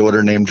have a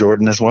daughter named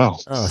Jordan as well.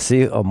 Oh,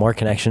 see, more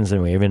connections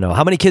than we even know.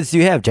 How many kids do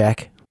you have,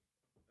 Jack?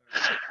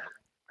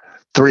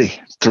 Three,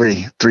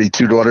 2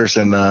 daughters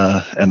and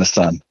a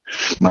son.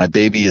 My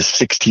baby is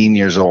 16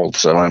 years old,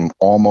 so I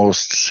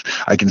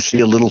can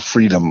see a little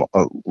freedom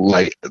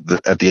light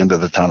at the end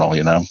of the tunnel,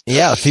 you know?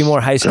 Yeah, a few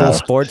more high school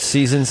sports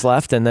seasons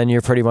left, and then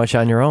you're pretty much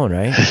on your own,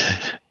 right?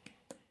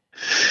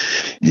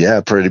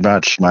 Yeah, pretty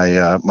much.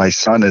 My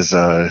son is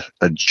a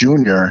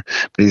junior,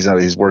 but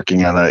he's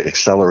working on an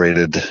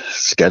accelerated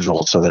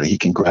schedule so that he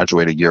can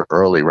graduate a year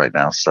early right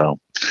now. So,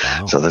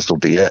 So this will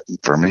be it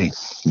for me.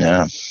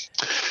 Yeah,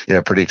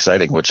 pretty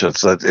exciting. Which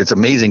it's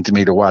amazing to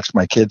me to watch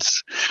my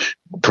kids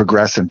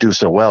progress and do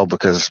so well,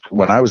 because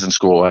when I was in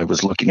school, I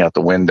was looking out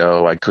the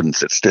window. I couldn't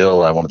sit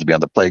still. I wanted to be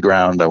on the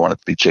playground. I wanted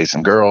to be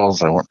chasing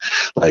girls.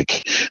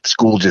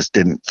 School just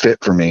didn't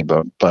fit for me,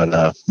 but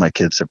my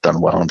kids have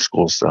done well in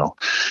school. So,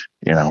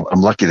 you know,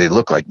 I'm lucky they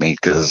look like me,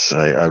 because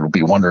I would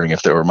be wondering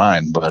if they were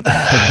mine, but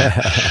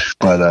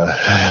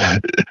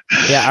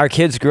yeah, our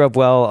kids grew up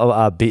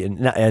well,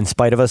 in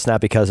spite of us,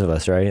 not because of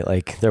us, right?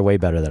 Like they're way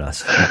better than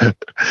us.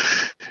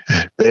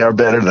 They are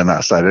better than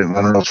us. I don't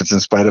know if it's in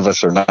spite of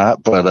us or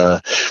not, but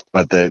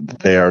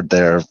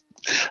they're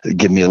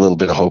give me a little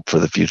bit of hope for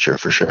the future,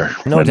 for sure.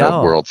 No doubt. In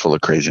a world full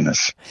of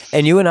craziness.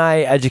 And you and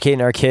I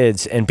educating our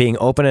kids and being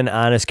open and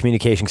honest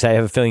communication, because I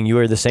have a feeling you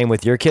are the same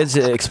with your kids.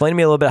 Explain to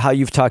me a little bit how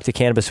you've talked to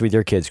cannabis with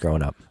your kids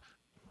growing up.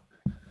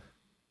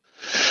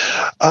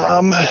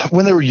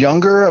 When they were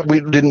younger, we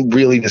didn't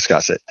really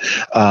discuss it.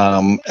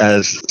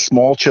 As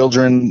small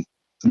children,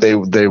 they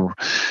you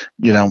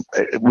know,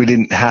 we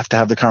didn't have to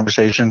have the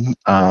conversation.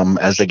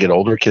 As they get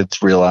older,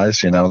 kids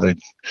realize, you know, the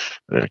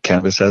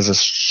cannabis has a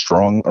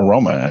strong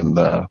aroma, and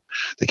the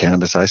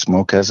cannabis I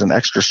smoke has an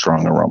extra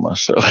strong aroma.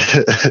 So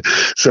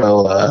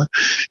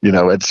you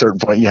know, at a certain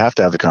point you have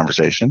to have the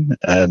conversation.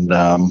 And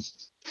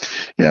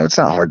you know, it's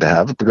not hard to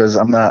have, because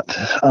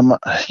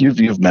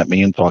you've met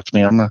me and talked to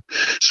me. I'm a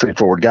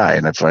straightforward guy.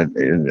 And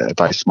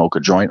if I smoke a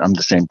joint, I'm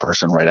the same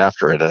person right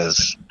after it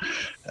as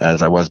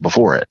I was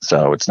before it.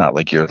 So it's not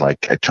like I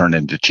turn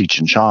into Cheech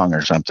and Chong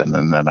or something,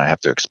 and then I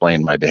have to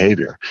explain my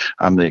behavior.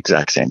 I'm the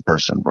exact same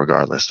person,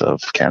 regardless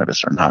of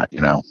cannabis or not,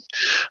 you know?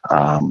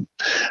 And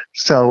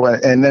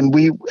then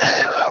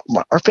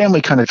our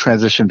family kind of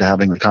transitioned to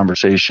having the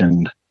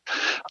conversation.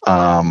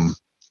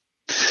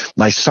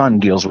 My son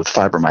deals with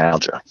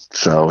fibromyalgia,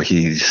 so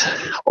he's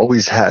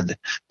always had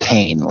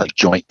pain, like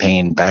joint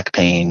pain, back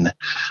pain,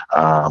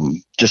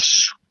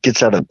 just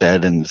gets out of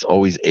bed and is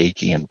always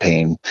achy and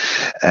pain.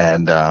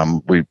 And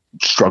we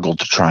struggled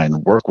to try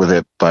and work with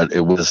it, but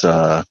it was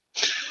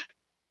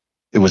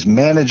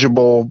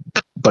manageable,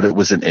 but it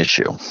was an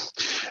issue.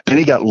 Then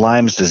he got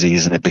Lyme's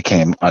disease and it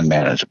became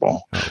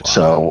unmanageable. Oh, wow.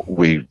 So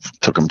we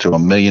took him to a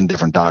million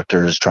different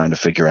doctors trying to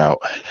figure out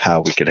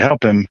how we could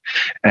help him.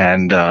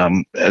 And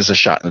as a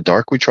shot in the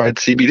dark, we tried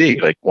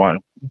CBD, like, well,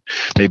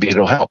 maybe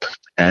it'll help.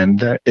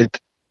 And it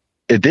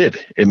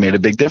did. It made a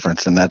big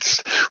difference. And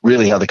that's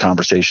really how the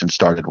conversation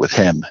started with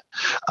him.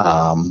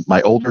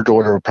 My older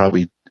daughter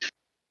probably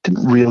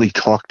didn't really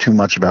talk too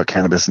much about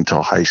cannabis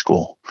until high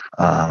school.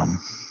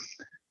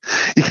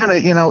 You kind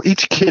of,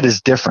 each kid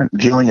is different.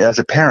 Dealing as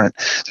a parent,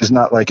 there's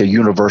not like a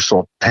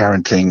universal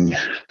parenting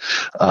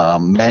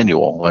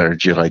manual where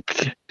you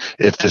like,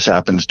 if this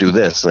happens, do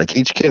this. Like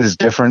each kid is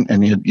different,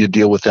 and you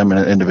deal with them in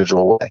an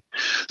individual way.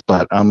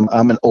 But I'm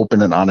an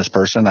open and honest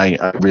person. I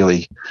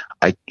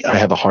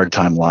have a hard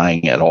time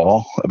lying at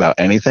all about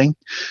anything.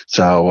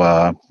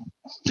 So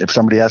if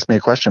somebody asks me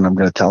a question, I'm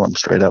going to tell them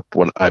straight up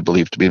what I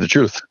believe to be the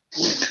truth.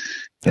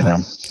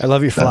 I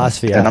love your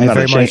philosophy. And I'm not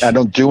ashamed. I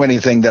don't do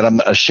anything that I'm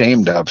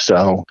ashamed of.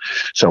 So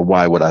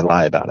why would I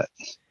lie about it?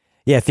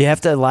 Yeah. If you have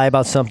to lie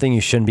about something,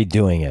 you shouldn't be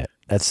doing it.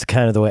 That's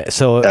kind of the way.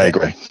 So I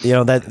agree.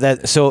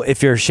 So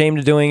if you're ashamed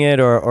of doing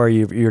it or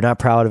you're not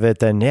proud of it,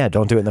 then yeah,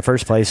 don't do it in the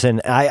first place.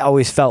 And I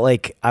always felt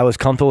like I was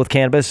comfortable with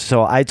cannabis.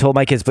 So I told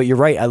my kids, but you're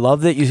right. I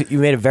love that you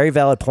made a very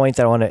valid point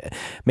that I want to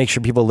make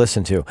sure people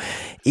listen to.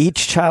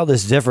 Each child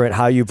is different,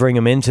 how you bring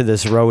them into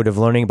this road of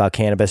learning about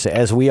cannabis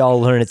as we all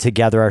learn it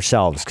together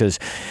ourselves. Because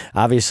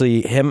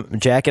obviously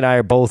Jack and I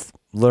are both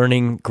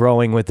learning,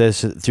 growing with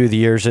this through the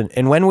years.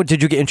 And when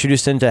did you get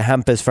introduced into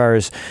hemp as far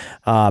as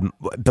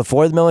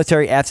before the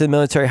military, after the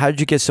military? How did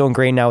you get so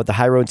ingrained now with the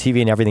High Road TV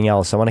and everything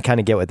else? I want to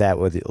kind of get with that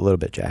with you a little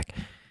bit, Jack.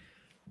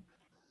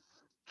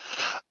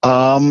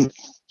 Well,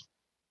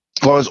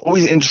 I was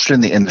always interested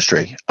in the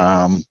industry.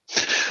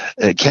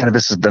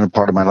 Cannabis has been a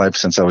part of my life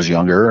since I was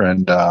younger.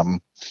 And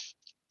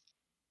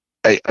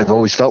I've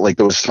always felt like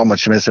there was so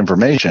much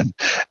misinformation.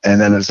 And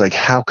then it's like,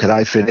 how could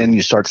I fit in?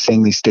 You start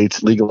seeing these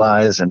states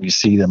legalize and you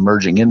see the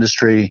emerging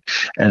industry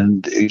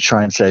and you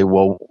try and say,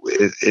 well,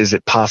 is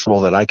it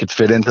possible that I could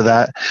fit into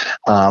that?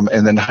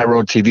 And then High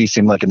Road TV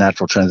seemed like a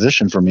natural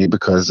transition for me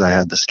because I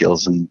had the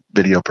skills in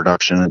video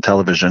production and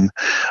television.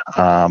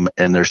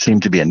 And there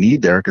seemed to be a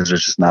need there because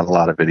there's just not a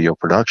lot of video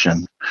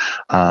production.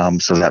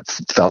 So that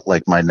felt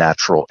like my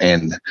natural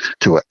end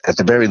to, at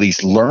the very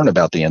least, learn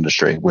about the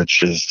industry,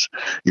 which is,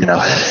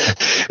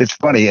 it's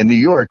funny in New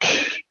York,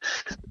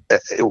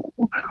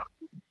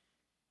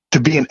 to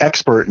be an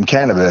expert in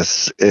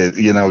cannabis,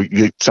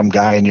 some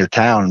guy in your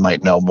town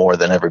might know more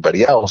than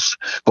everybody else.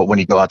 But when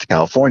you go out to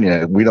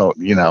California, we don't,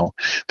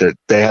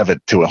 they have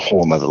it to a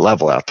whole nother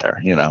level out there.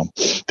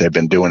 They've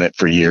been doing it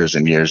for years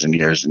and years and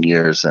years and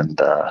years. And,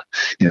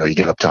 you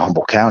get up to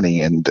Humboldt County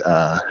and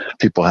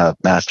people have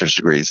master's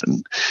degrees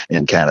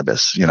in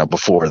cannabis,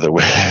 before there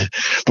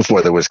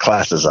was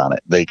classes on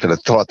it. They could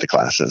have taught the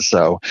classes.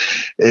 So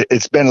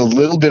it's been a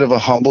little bit of a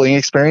humbling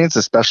experience,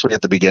 especially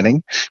at the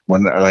beginning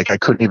when I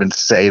couldn't even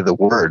say the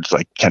words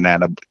like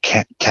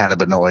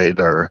cannabinoid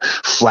or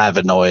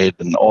flavonoid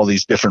and all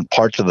these different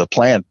parts of the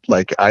plant.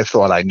 Like I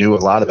thought I knew a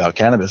lot about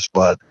cannabis,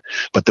 but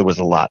there was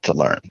a lot to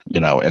learn,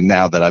 and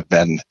now that I've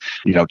been,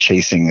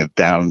 chasing it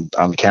down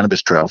on the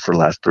cannabis trail for the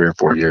last 3 or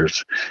 4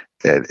 years,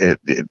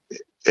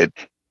 it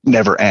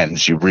never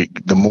ends.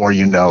 The more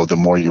you know, the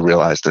more you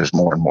realize there's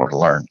more and more to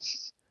learn.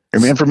 I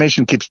mean,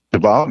 information keeps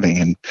evolving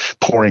and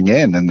pouring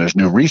in, and there's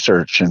new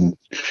research, and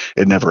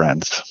it never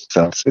ends.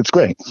 So it's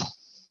great.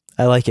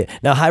 I like it.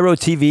 Now, High Road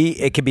TV,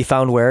 it can be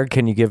found where?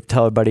 Can you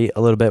tell everybody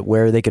a little bit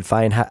where they could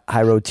find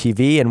High Road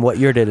TV and what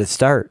year did it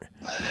start?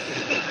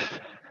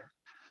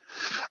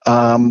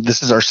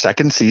 This is our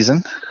second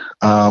season.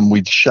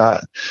 We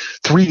shot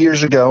 3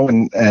 years ago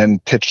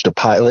and pitched a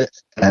pilot,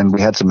 and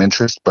we had some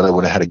interest, but I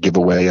would have had to give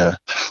away a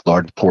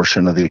large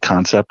portion of the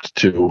concept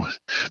to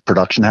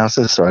production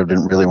houses. So I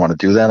didn't really want to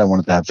do that. I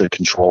wanted to have the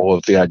control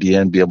of the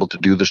idea and be able to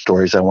do the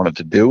stories I wanted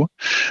to do.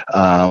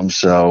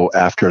 So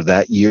after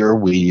that year,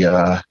 we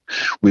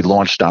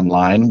launched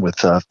online with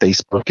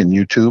Facebook and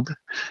YouTube,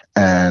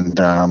 and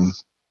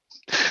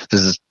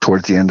this is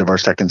towards the end of our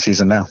second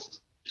season now.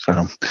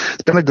 So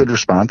it's been a good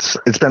response.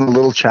 It's been a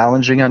little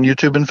challenging on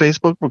YouTube and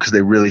Facebook because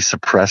they really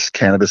suppress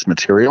cannabis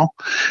material.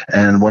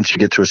 And once you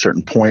get to a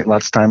certain point,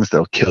 lots of times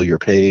they'll kill your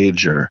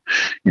page, or,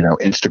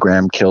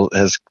 Instagram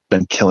has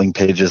been killing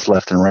pages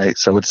left and right.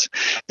 So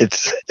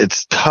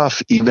it's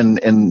tough even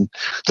in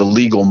the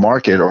legal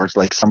market, or it's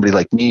like somebody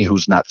like me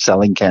who's not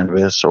selling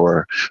cannabis,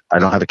 or I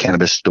don't have a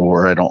cannabis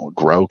store. I don't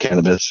grow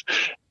cannabis.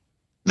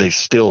 They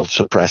still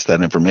suppress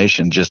that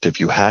information just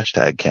if you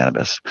hashtag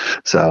cannabis.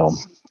 So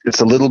it's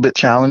a little bit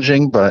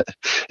challenging, but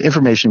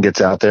information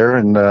gets out there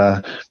and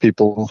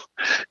people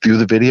view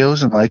the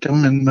videos and like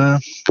them,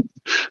 and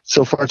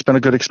so far it's been a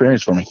good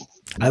experience for me.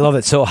 I love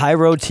it. So High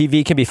Road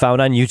TV can be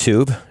found on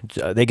YouTube.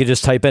 They could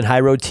just type in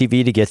High Road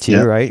TV to get to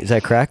you, right? Is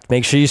that correct?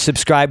 Make sure you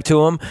subscribe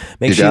to them.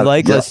 Make sure you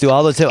like. Let's do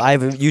all the I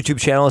have a YouTube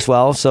channel as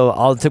well, so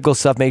all the typical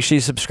stuff. Make sure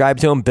you subscribe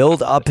to him.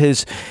 Build up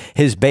his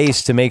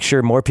base to make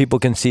sure more people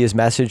can see his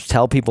message.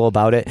 Tell people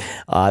about it.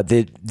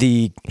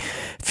 The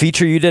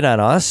feature you did on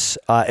us.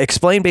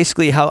 Explain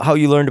basically how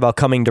you learned about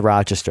coming to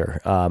Rochester.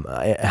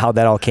 How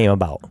that all came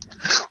about.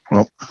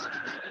 Well,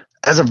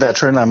 as a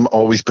veteran, I'm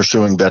always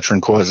pursuing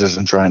veteran causes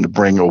and trying to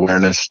bring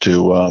awareness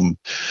to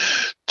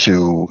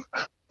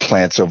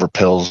plants over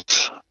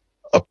pills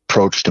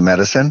approach to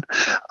medicine.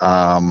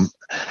 I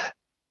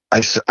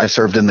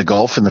served in the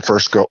Gulf in the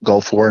first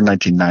Gulf War in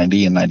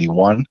 1990 and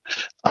 91.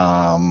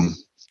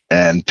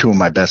 And two of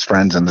my best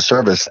friends in the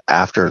service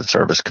after the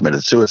service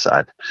committed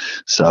suicide.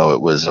 So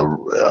it was a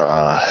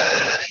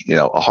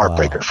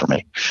heartbreaker for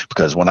me,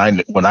 because when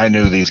I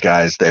knew these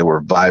guys, they were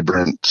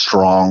vibrant,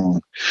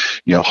 strong,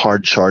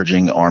 hard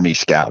charging Army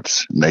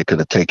scouts, and they could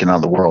have taken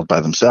on the world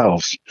by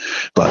themselves.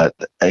 But,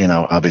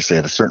 obviously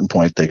at a certain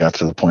point, they got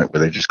to the point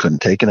where they just couldn't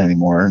take it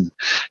anymore.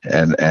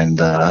 And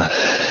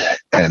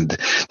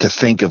to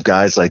think of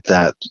guys like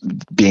that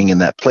being in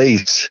that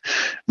place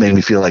made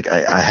me feel like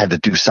I had to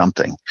do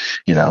something,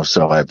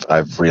 so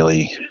I've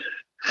really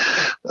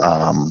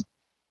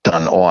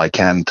done all I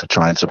can to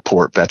try and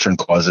support veteran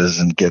causes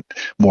and get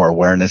more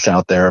awareness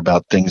out there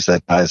about things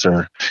that guys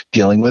are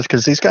dealing with,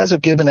 because these guys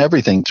have given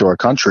everything to our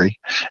country.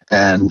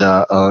 And,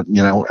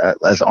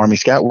 as Army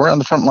Scout, we're on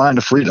the front line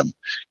of freedom.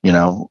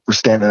 We're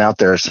standing out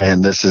there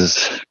saying this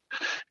is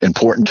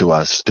important to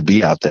us to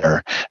be out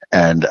there.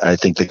 And I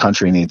think the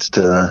country needs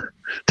to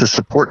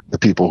support the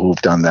people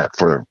who've done that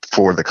for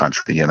the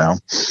country,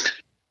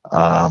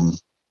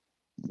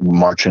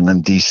 marching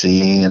in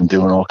DC and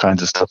doing all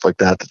kinds of stuff like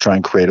that to try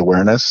and create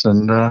awareness.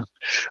 And I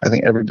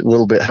think every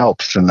little bit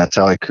helps. And that's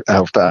how I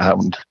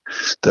found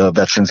the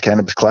Veterans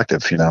Cannabis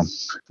Collective,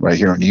 right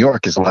here in New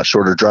York is a lot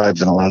shorter drive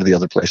than a lot of the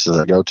other places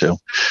I go to.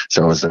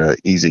 So it was an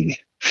easy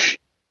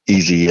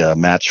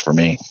match for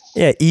me.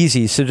 Yeah,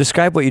 easy. So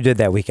describe what you did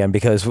that weekend,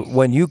 because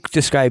when you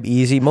describe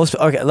easy,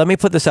 let me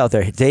put this out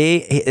there.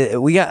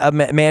 We got a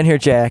man here,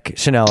 Jack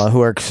Chanella, who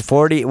works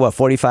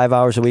 45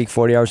 hours a week,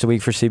 40 hours a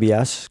week for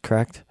CBS,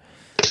 correct?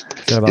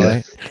 Is that about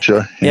right?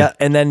 Sure. Yeah.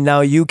 And then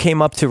now you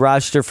came up to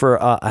Rochester for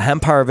a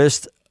hemp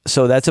harvest.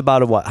 So that's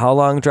about how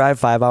long drive?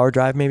 5-hour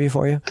drive maybe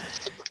for you?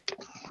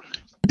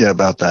 Yeah,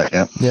 about that.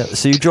 Yeah. Yeah.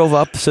 So you drove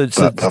up. So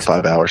about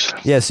 5 hours.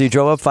 Yeah. So you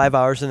drove up 5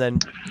 hours and then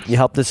you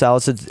helped us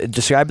out. So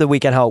describe the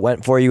weekend, how it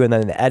went for you, and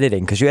then the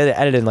editing, because you had to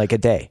edit in like a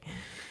day.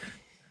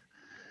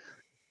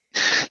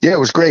 Yeah, it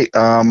was great.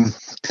 Spending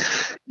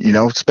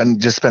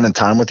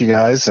time with you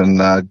guys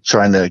and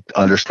trying to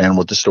understand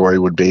what the story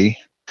would be.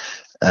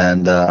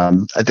 And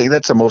I think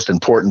that's the most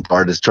important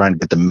part, is trying to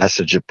get the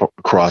message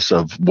across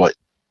of what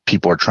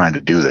people are trying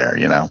to do there,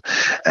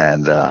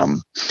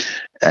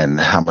 and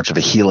how much of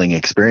a healing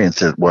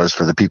experience it was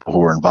for the people who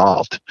were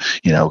involved,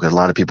 because a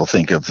lot of people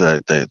think of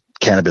the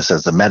cannabis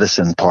as the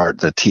medicine part,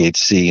 the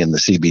THC and the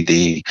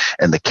CBD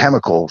and the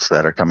chemicals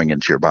that are coming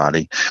into your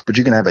body. But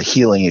you can have a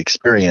healing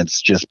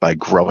experience just by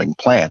growing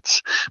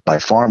plants, by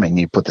farming.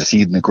 You put the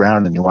seed in the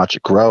ground and you watch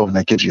it grow, and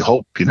that gives you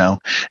hope,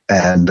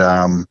 And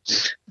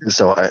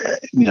so,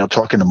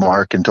 talking to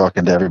Mark and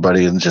talking to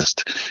everybody, and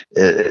just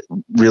it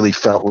really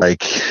felt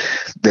like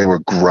they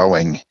were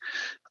growing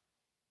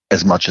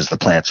as much as the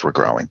plants were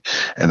growing.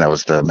 And that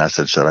was the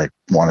message that I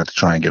wanted to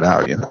try and get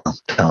out,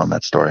 telling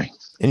that story.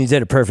 And you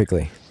did it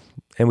perfectly.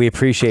 And we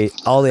appreciate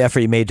all the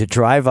effort you made to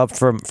drive up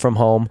from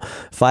home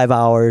 5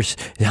 hours.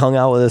 You hung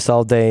out with us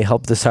all day,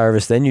 helped us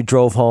harvest. Then you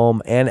drove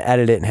home and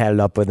edited it and had it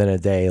up within a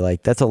day.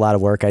 Like, that's a lot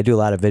of work. I do a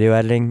lot of video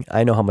editing.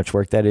 I know how much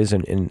work that is,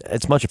 and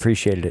it's much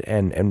appreciated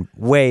and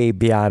way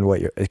beyond what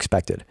you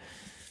expected.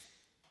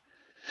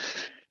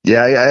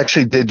 Yeah, I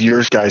actually did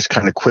yours guys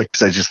kind of quick,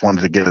 because I just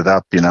wanted to get it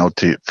up,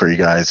 for you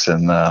guys.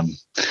 And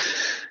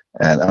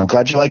I'm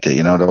glad you liked it.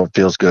 It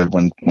feels good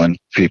when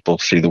people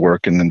see the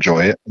work and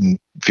enjoy it and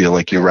feel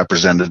like you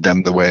represented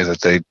them the way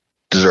that they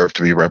deserve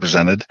to be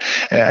represented.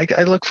 And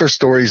I look for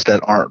stories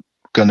that aren't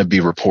going to be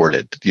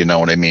reported, you know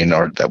what I mean,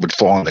 or that would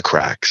fall in the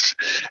cracks,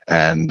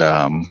 and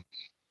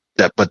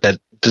that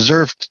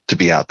deserve to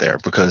be out there,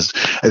 because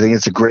I think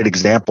it's a great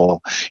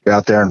example. You're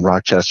out there in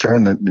Rochester,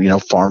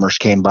 and farmers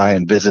came by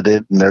and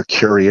visited, and they're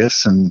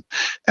curious, and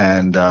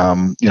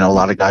a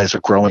lot of guys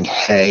are growing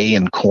hay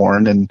and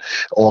corn and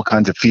all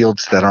kinds of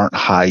fields that aren't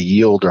high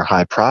yield or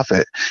high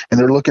profit, and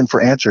they're looking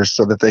for answers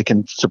so that they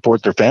can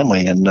support their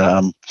family.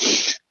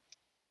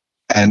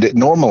 And it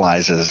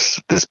normalizes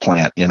this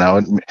plant,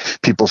 and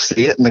people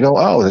see it and they go,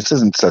 oh, this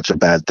isn't such a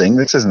bad thing.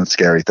 This isn't a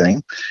scary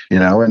thing,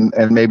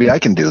 and maybe I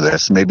can do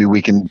this. Maybe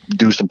we can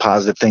do some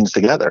positive things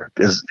together,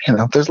 because,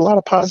 there's a lot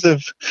of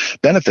positive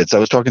benefits. I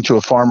was talking to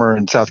a farmer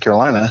in South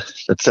Carolina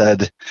that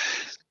said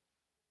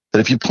that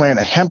if you plant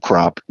a hemp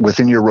crop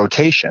within your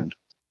rotation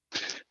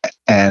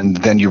and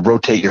then you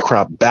rotate your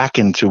crop back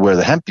into where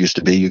the hemp used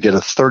to be, you get a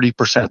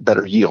 30%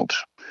 better yield,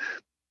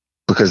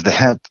 because the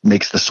hemp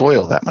makes the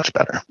soil that much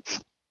better.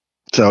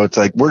 So it's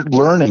like we're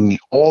learning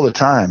all the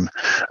time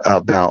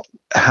about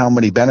how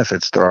many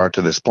benefits there are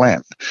to this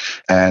plant,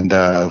 and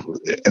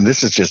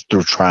this is just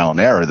through trial and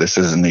error. This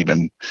isn't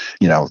even,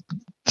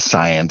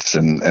 science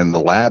and the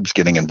labs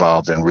getting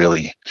involved and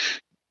really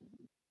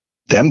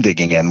them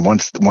digging in.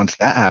 Once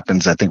that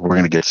happens, I think we're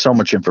going to get so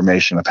much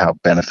information of how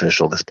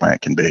beneficial this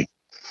plant can be.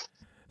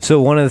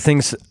 So one of the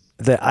things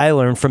that I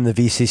learned from the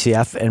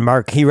VCCF, and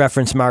Mark, he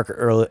referenced Mark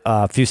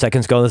a few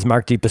seconds ago. This is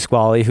Mark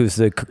DePasquale, who's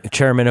the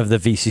chairman of the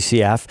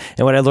VCCF.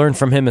 And what I learned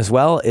from him as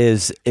well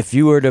is if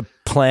you were to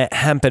plant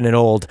hemp in an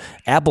old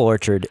apple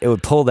orchard, it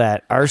would pull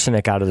that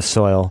arsenic out of the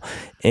soil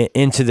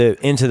into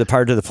the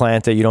part of the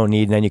plant that you don't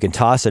need, and then you can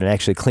toss it and it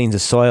actually cleans the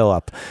soil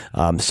up.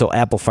 So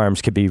apple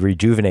farms could be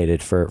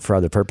rejuvenated for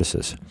other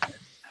purposes.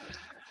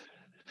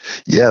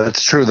 Yeah,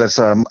 that's true. That's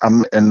I'm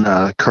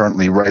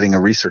currently writing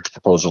a research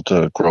proposal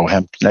to grow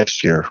hemp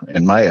next year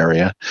in my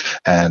area,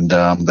 and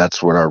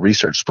that's what our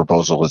research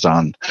proposal is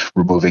on: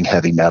 removing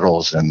heavy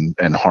metals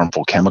and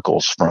harmful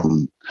chemicals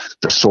from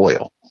the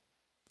soil.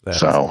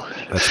 That's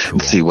cool.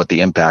 See what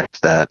the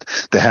impact that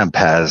the hemp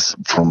has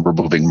from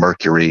removing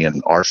mercury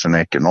and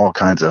arsenic and all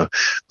kinds of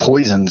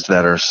poisons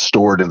that are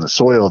stored in the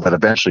soil that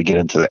eventually get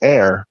into the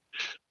air.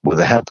 Well,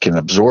 the hemp can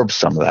absorb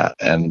some of that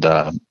and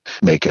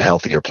make a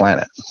healthier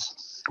planet,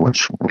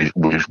 which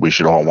we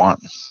should all want.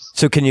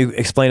 So can you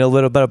explain a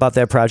little bit about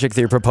that project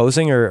that you're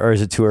proposing, or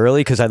is it too early?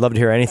 Because I'd love to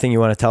hear anything you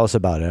want to tell us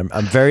about it.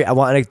 I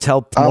want to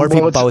tell more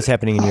people about what's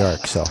happening in New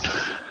York. So.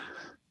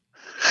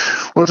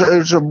 Well,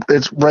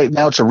 it's right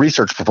now it's a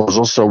research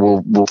proposal, so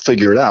we'll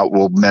figure it out.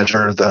 We'll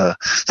measure the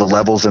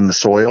levels in the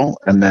soil,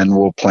 and then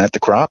we'll plant the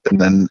crop,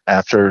 and then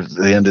after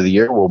the end of the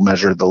year, we'll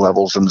measure the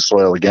levels in the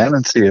soil again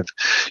and see if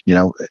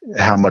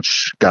how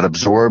much got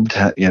absorbed.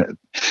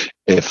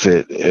 If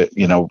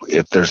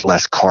if there's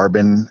less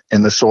carbon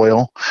in the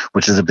soil,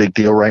 which is a big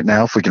deal right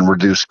now, if we can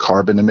reduce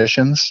carbon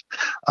emissions.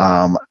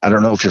 I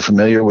don't know if you're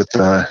familiar with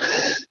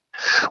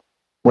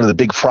one of the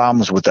big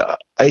problems with the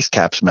ice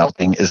caps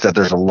melting is that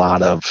there's a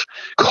lot of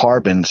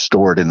carbon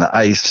stored in the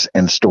ice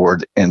and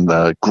stored in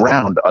the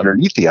ground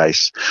underneath the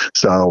ice.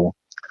 So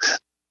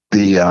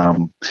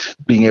the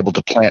being able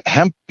to plant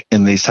hemp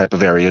in these type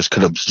of areas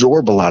could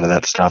absorb a lot of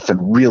that stuff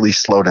and really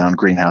slow down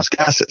greenhouse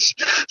gases.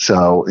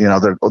 So,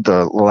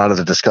 a lot of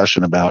the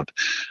discussion about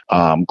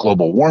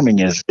global warming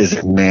is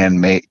it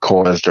man-made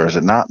caused or is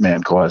it not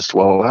man-caused?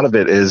 Well, a lot of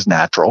it is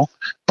natural,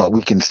 but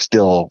we can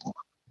still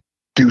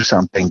do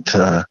something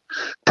to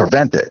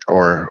prevent it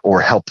or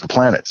help the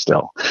planet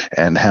still.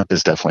 And hemp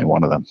is definitely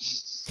one of them.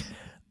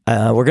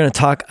 We're going to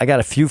talk. I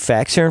got a few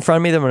facts here in front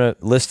of me that I'm going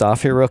to list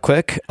off here real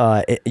quick.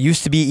 It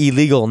used to be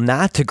illegal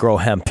not to grow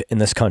hemp in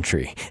this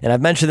country. And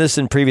I've mentioned this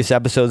in previous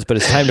episodes, but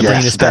it's time to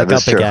bring this back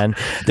up again.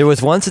 There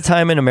was once a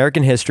time in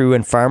American history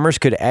when farmers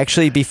could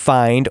actually be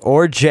fined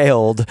or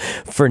jailed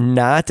for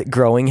not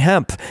growing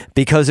hemp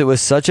because it was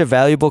such a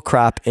valuable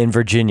crop in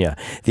Virginia.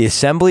 The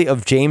Assembly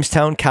of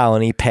Jamestown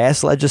Colony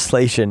passed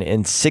legislation in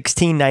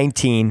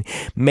 1619,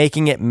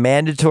 making it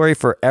mandatory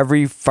for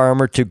every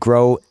farmer to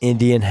grow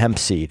Indian hemp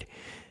seed.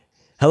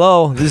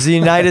 Hello, this is the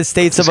United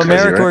States of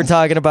America, right? We're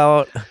talking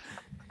about.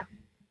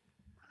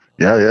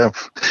 Yeah.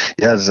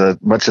 As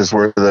much as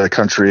we're the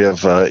country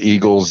of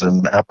eagles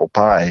and apple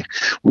pie,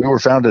 we were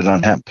founded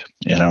on hemp.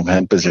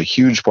 Hemp is a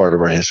huge part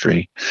of our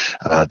history.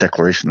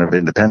 Declaration of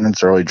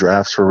Independence, early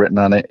drafts were written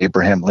on it.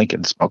 Abraham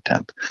Lincoln smoked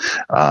hemp.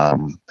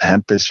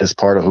 Hemp is just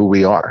part of who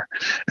we are.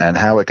 And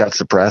how it got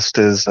suppressed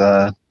is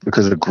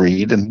because of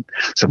greed and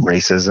some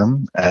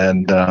racism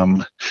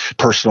and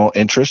personal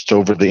interest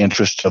over the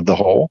interest of the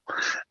whole.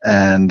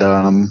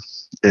 And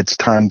it's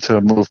time to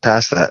move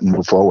past that and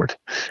move forward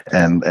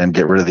and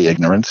get rid of the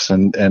ignorance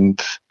and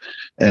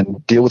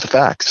deal with the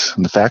facts.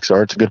 And the facts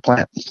are it's a good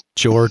plant.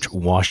 George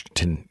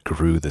Washington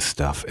grew this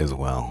stuff as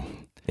well.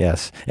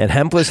 Yes. And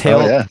hemp was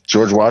hailed. Oh, yeah.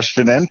 George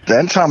Washington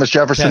and Thomas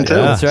Jefferson, too.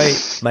 That's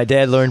right. My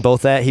dad learned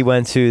both that. He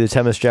went to the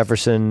Thomas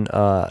Jefferson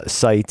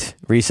site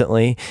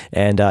recently.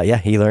 And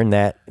he learned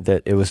that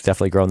it was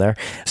definitely grown there.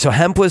 So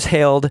hemp was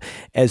hailed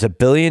as $1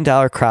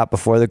 billion crop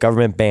before the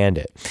government banned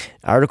it.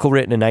 Article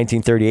written in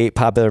 1938,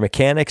 Popular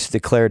Mechanics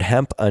declared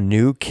hemp a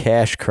new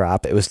cash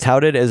crop. It was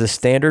touted as a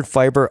standard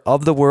fiber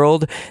of the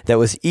world that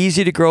was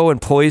easy to grow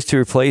and poised to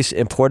replace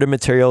imported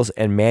materials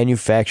and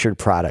manufactured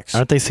products.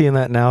 Aren't they seeing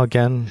that now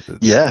again?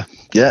 Yeah.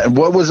 And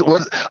what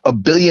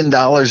 $1 billion in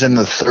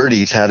the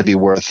 30s had to be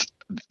worth,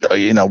 what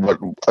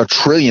 $1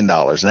 trillion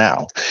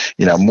now,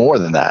 more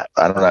than that.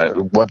 I don't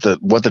know what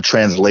the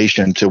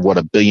translation to what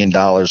 $1 billion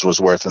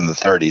was worth in the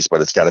 30s, but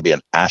it's got to be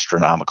an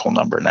astronomical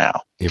number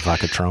now.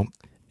 Ivanka Trump.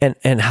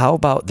 And how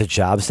about the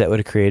jobs that would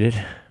have created?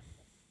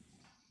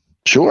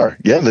 Sure.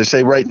 Yeah, they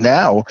say right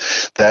now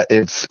that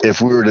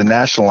if we were to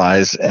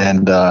nationalize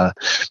and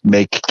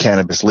make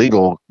cannabis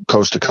legal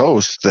coast to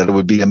coast, that it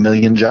would be 1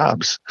 million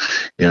jobs.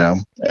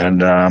 And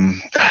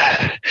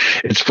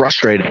it's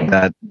frustrating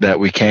that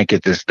we can't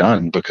get this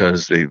done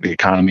because the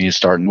economy is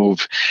starting to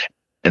move.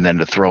 And then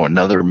to throw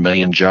another 1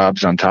 million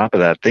jobs on top of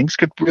that, this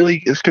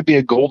could be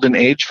a golden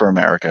age for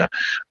America.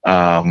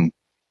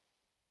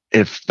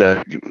 if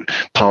the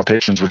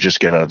politicians would just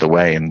get out of the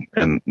way and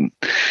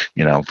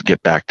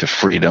get back to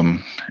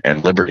freedom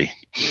and liberty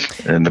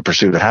and the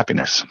pursuit of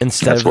happiness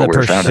instead of the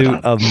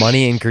pursuit of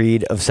money and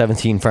greed of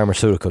 17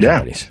 pharmaceutical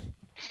companies.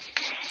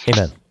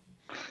 Amen.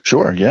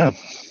 Sure. Yeah.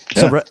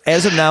 So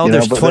as of now,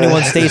 there's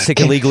 21 states that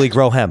can legally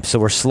grow hemp. So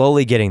we're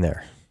slowly getting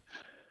there.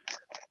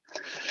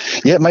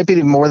 Yeah, it might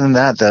be more than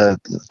that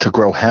to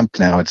grow hemp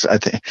now. I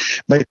think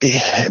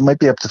it might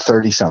be up to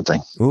 30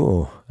 something.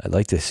 Ooh, I'd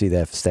like to see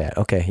that stat.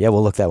 Okay, yeah,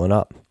 we'll look that one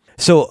up.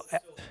 So,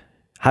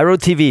 High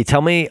Road TV,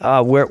 tell me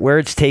where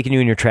it's taken you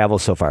in your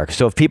travels so far.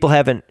 So, if people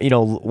haven't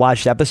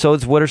watched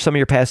episodes, what are some of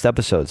your past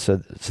episodes so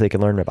they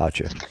can learn about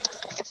you?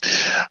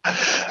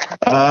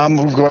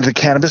 We're going to the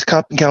Cannabis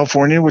Cup in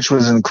California, which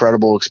was an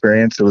incredible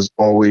experience. It was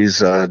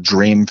always a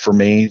dream for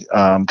me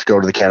to go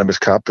to the Cannabis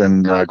Cup.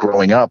 And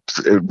growing up,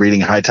 reading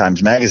High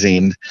Times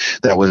magazine,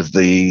 that was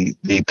the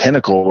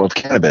pinnacle of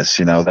cannabis.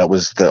 That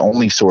was the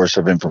only source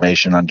of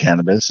information on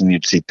cannabis. And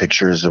you'd see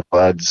pictures of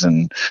buds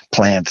and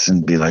plants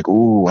and be like,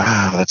 "Ooh,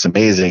 wow, that's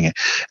amazing."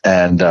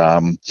 And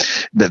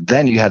but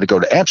then you had to go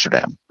to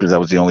Amsterdam because that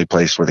was the only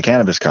place where the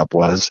Cannabis Cup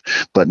was.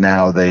 But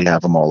now they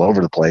have them all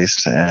over the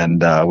place.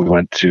 And we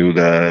went to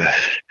the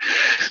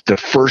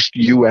first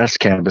U.S.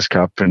 Cannabis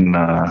Cup in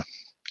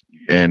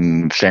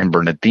San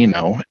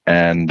Bernardino,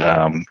 and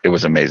it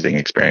was an amazing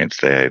experience.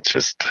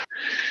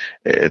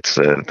 It's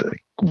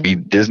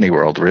Disney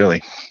World,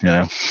 really.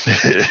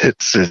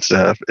 It's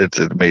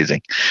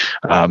amazing.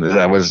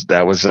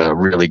 That was a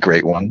really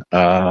great one.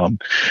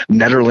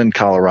 Nederland,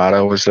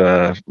 Colorado was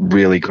a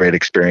really great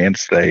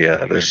experience.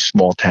 There's a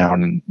small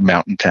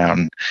mountain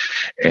town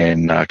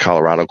in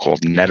Colorado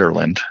called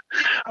Nederland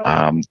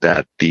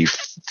that the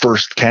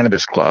first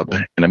cannabis club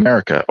in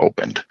America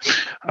opened.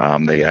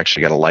 They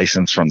actually got a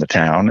license from the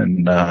town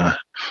and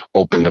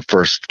opened the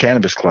first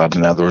cannabis club.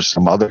 Now there were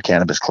some other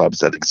cannabis clubs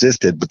that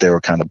existed, but they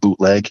were kind of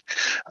bootleg.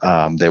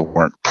 They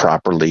weren't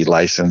properly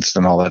licensed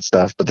and all that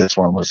stuff, but this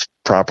one was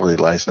properly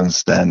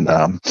licensed, and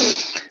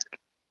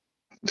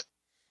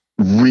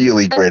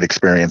really great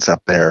experience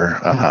up there.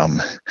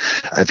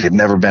 If you've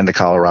never been to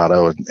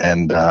Colorado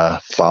and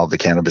followed the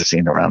cannabis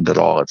scene around at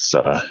all,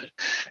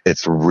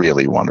 it's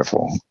really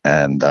wonderful,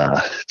 and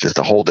just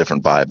a whole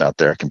different vibe out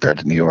there compared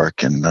to New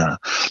York, and a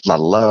lot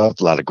of love,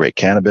 a lot of great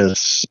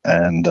cannabis,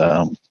 and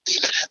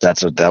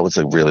that was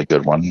a really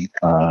good one.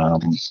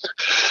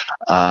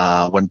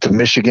 Went to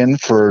Michigan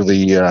for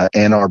the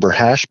Ann Arbor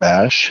Hash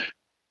Bash.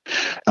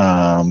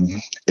 I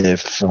don't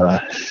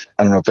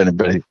know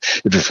if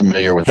you're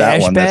familiar with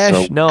Hash that one.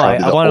 Bash? No,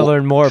 I want to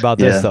learn more about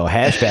this though.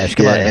 Hash Bash,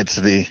 come on. It's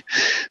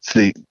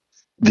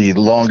the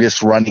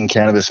longest running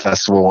cannabis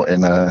festival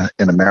in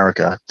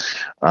America.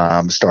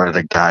 Started,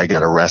 a guy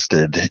got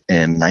arrested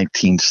in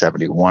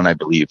 1971, I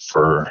believe,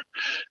 for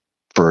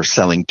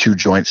selling 2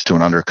 joints to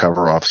an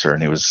undercover officer,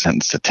 and he was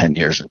sentenced to 10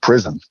 years in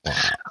prison.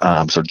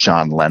 So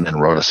John Lennon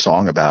wrote a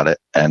song about it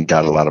and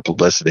got a lot of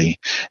publicity,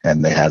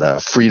 and they had a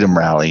freedom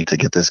rally to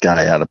get this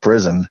guy out of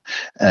prison,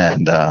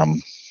 and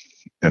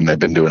they've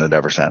been doing it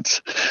ever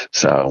since.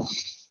 So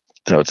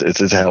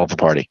it's a hell of a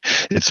party.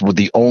 It's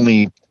the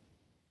only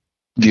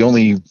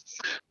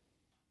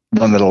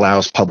one that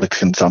allows public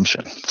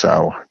consumption.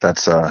 So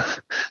that's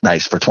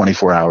nice. For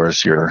 24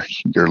 hours, you're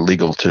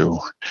legal to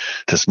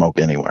smoke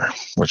anywhere,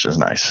 which is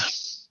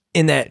nice.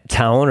 In that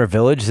town or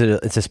village,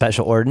 it's a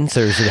special ordinance,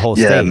 or is it the whole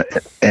state?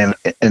 Yeah,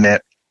 in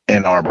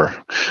Ann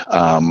Arbor,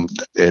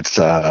 it's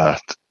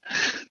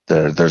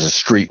there's a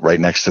street right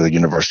next to the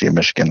University of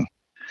Michigan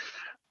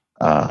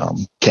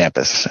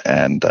campus,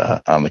 and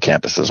on the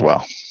campus as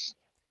well.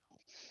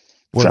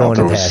 We're going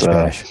to the Hash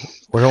Bash.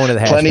 We're going to the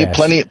Hash Bash.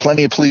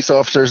 Plenty of police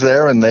officers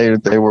there, and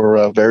they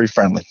were very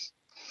friendly.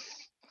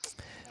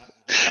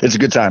 It's a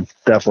good time,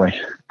 definitely.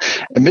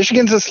 And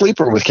Michigan's a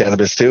sleeper with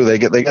cannabis too. They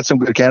got some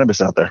good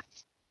cannabis out there.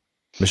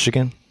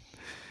 Michigan.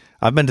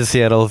 I've been to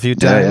Seattle a few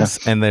times,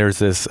 and there's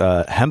this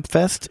Hemp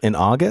Fest in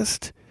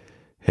August.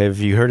 Have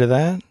you heard of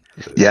that?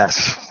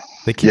 Yes.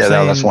 They keep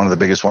saying, that's one of the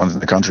biggest ones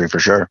in the country for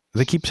sure.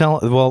 They keep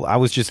telling. Well, I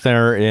was just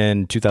there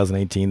in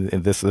 2018,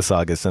 in this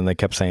August, and they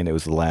kept saying it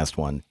was the last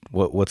one.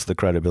 What's the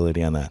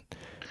credibility on that?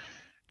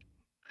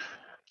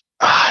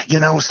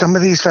 Some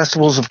of these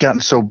festivals have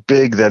gotten so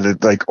big that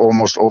it like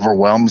almost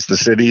overwhelms the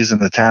cities and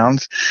the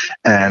towns.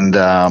 And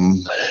I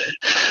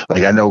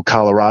know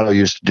Colorado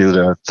used to do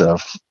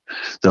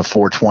the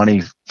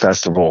 420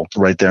 festival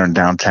right there in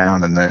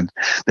downtown, and then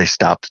they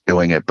stopped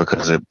doing it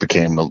because it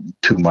became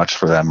too much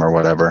for them or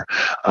whatever.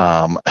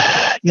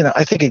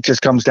 I think it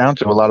just comes down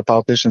to a lot of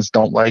politicians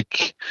don't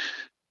like.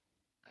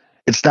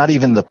 It's not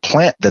even the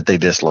plant that they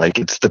dislike;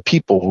 it's the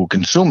people who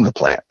consume the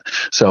plant.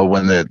 So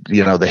when the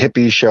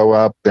hippies show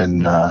up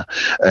and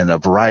a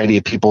variety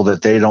of people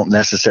that they don't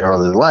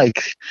necessarily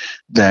like,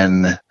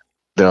 then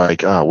they're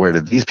like, "Oh, where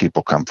did these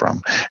people come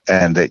from?"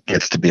 And it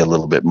gets to be a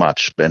little bit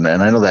much. And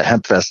I know that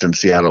Hemp Fest in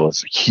Seattle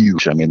is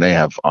huge. I mean, they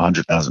have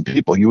 100,000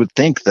 people. You would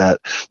think that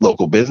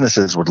local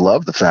businesses would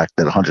love the fact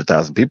that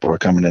 100,000 people are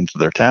coming into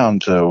their town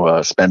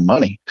to spend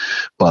money,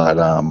 but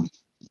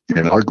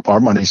our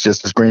money's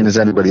just as green as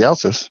anybody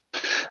else's.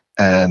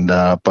 And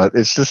but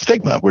it's the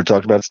stigma. We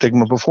talked about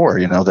stigma before,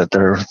 that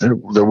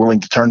they're willing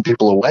to turn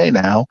people away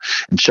now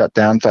and shut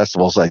down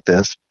festivals like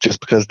this just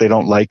because they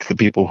don't like the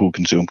people who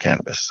consume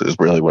cannabis, is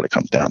really what it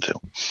comes down to.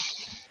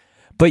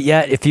 But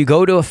yet, if you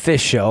go to a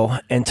fish show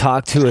and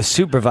talk to a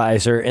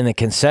supervisor in the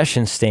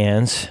concession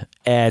stands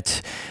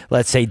at,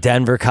 let's say,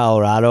 Denver,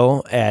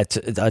 Colorado, at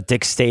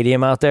Dick's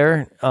Stadium out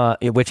there,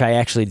 which I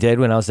actually did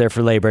when I was there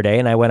for Labor Day,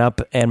 and I went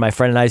up and my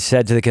friend and I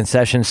said to the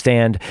concession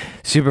stand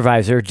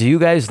supervisor, do you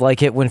guys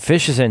like it when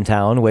Fish is in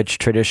town, which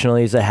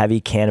traditionally is a heavy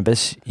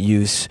cannabis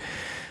use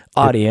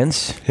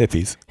audience,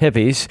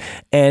 hippies,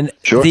 and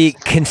sure. The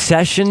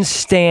concession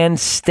stand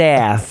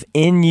staff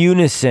in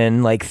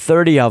unison, like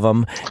 30 of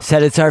them,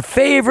 said it's our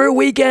favorite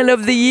weekend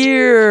of the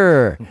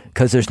year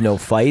because there's no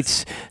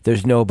fights,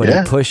 there's nobody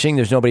pushing,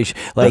 there's nobody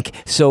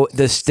so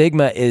the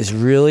stigma is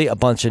really a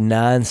bunch of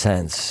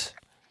nonsense.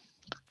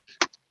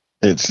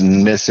 It's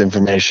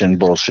misinformation,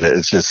 bullshit.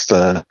 It's just,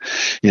 you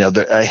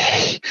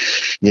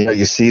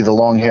see the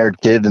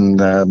long-haired kid, and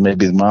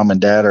maybe the mom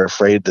and dad are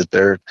afraid that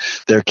their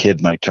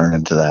kid might turn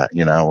into that,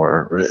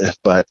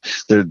 but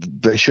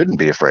they shouldn't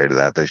be afraid of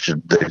that. They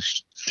should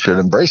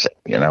embrace it.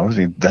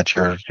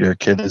 That your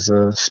kid is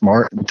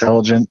smart,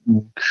 intelligent,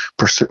 and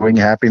pursuing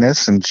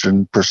happiness and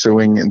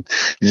pursuing, and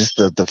just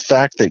the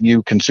fact that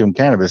you consume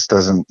cannabis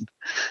doesn't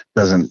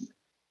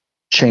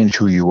change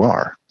who you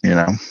are. You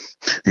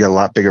got a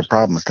lot bigger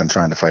problems than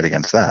trying to fight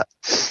against that.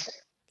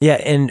 Yeah.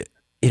 And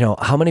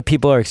how many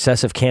people are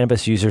excessive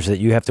cannabis users that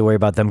you have to worry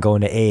about them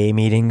going to AA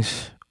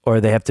meetings, or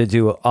they have to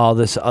do all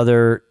this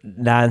other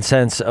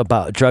nonsense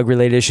about drug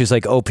related issues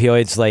like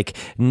opioids, like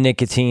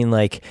nicotine,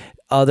 like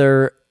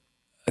other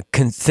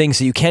things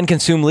that you can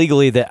consume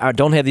legally that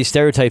don't have these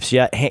stereotypes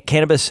yet.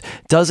 Cannabis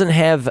doesn't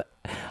have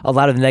a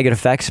lot of negative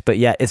effects, but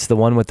yet it's the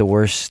one with the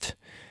worst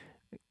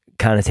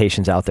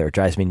connotations out there. It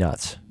drives me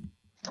nuts.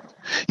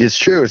 It's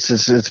true.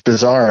 It's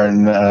bizarre.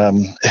 And,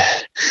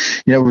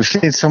 we've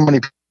seen so many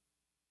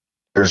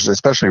people,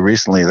 especially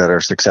recently, that are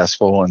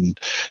successful and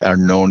are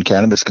known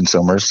cannabis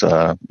consumers,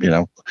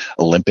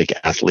 Olympic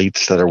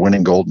athletes that are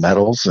winning gold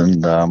medals.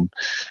 And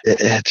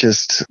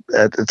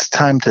it's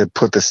time to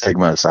put the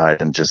stigma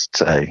aside and just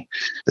say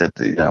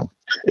that,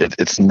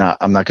 it's not,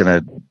 I'm not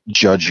going to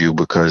judge you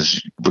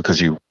because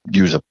you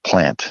use a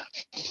plant.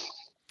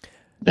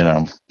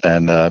 And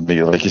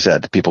like you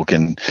said, people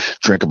can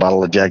drink a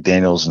bottle of Jack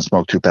Daniels and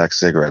smoke 2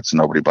 packs of cigarettes and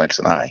nobody blinks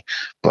an eye.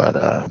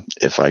 But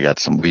if I got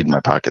some weed in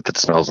my pocket that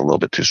smells a little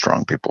bit too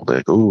strong, people will be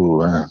like,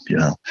 ooh,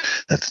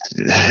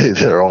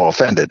 they're all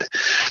offended.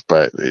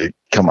 But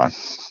come on,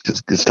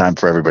 it's time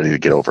for everybody to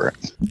get over it.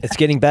 It's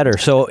getting better.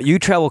 So you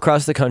travel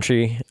across the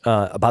country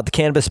about the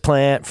cannabis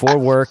plant for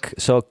work.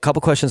 So a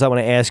couple questions I want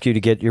to ask you to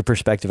get your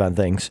perspective on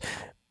things.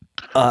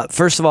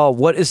 First of all,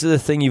 what is the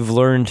thing you've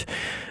learned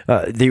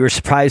that you were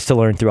surprised to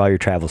learn through all your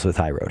travels with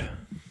High Road?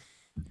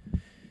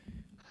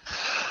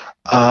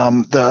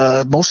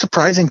 The most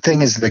surprising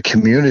thing is the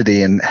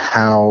community and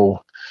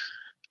how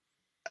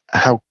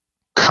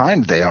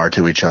kind they are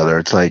to each other.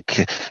 It's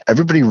like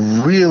everybody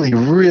really,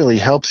 really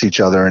helps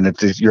each other. And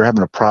if you're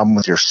having a problem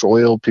with your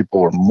soil,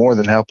 people are more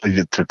than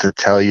happy to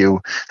tell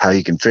you how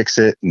you can fix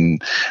it.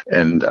 And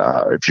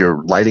if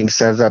your lighting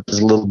setup is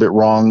a little bit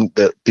wrong,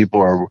 that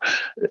people are,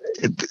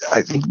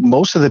 I think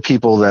most of the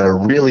people that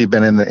have really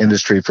been in the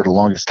industry for the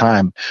longest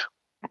time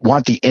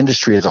want the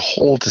industry as a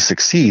whole to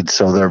succeed,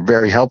 so they're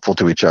very helpful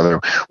to each other,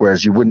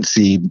 whereas you wouldn't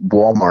see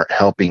Walmart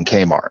helping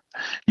Kmart.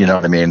 You know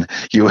what I mean?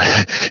 You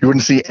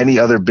wouldn't see any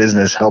other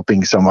business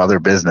helping some other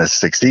business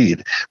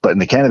succeed, but in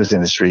the cannabis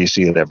industry you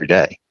see it every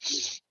day.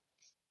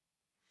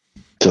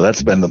 So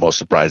that's been the most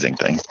surprising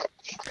thing.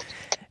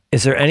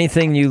 Is there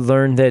anything you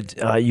learned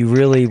that you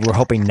really were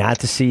hoping not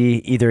to see,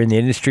 either in the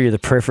industry or the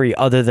periphery,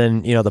 other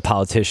than the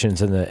politicians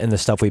and the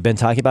stuff we've been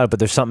talking about? But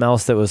there's something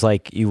else that was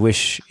like you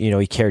wish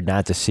you cared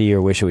not to see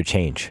or wish it would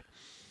change.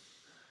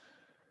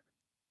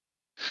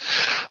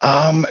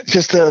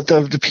 Just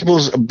the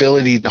people's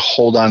ability to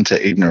hold on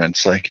to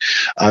ignorance. Like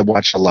I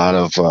watch a lot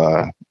of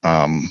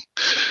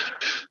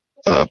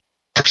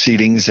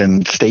proceedings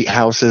in state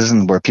houses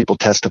and where people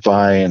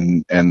testify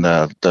and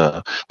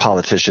the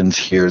politicians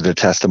hear the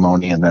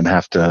testimony and then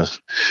have to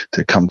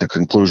come to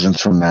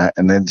conclusions from that.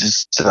 And then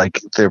just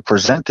like they're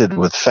presented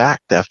with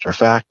fact after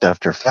fact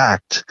after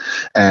fact,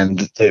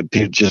 and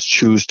they just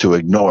choose to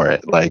ignore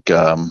it. Like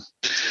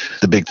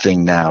the big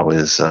thing now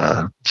is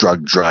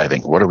drug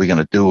driving. What are we going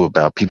to do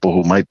about people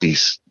who might be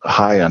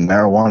high on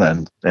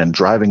marijuana and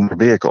driving their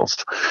vehicles?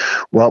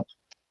 Well,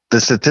 the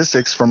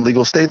statistics from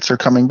legal states are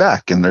coming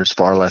back, and there's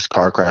far less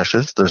car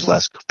crashes. There's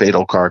less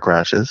fatal car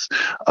crashes.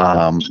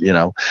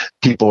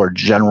 People are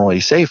generally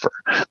safer.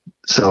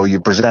 So you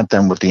present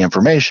them with the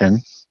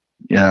information,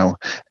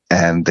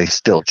 and they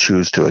still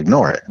choose to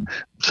ignore it.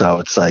 So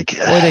it's like,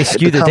 or they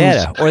skew the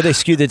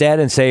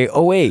data, and say,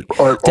 "Oh wait,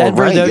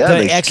 Denver,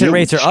 the accident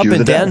rates are up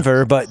in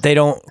Denver, but they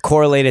don't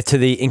correlate it to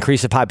the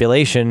increase of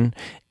population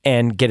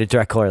and get a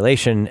direct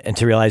correlation, and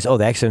to realize, oh,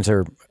 the accidents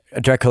are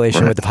a direct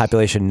correlation with the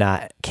population,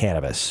 not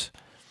cannabis."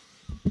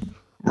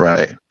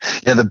 Right.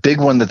 Yeah, the big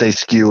one that they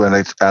skew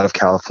out of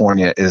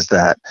California is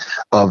that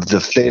of the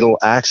fatal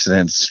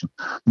accidents,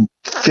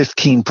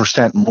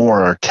 15%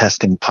 more are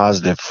testing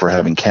positive for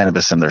having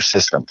cannabis in their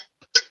system.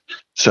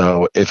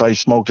 So if I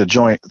smoked a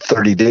joint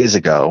 30 days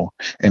ago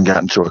and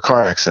got into a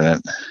car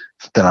accident,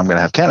 then I'm going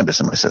to have cannabis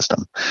in my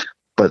system.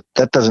 But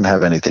that doesn't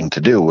have anything to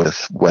do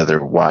with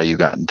why you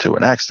got into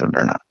an accident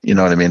or not. You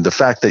know what I mean? The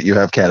fact that you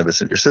have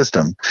cannabis in your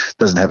system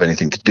doesn't have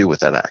anything to do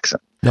with that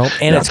accident. Nope.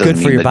 And it's good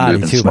for your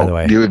body too, by the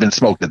way. You even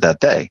smoked it that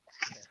day.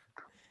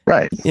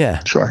 Right.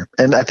 Yeah. Sure.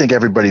 And I think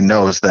everybody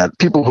knows that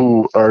people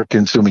who are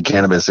consuming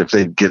cannabis, if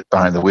they get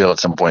behind the wheel at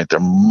some point, they're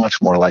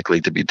much more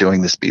likely to be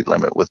doing the speed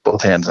limit with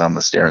both hands on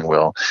the steering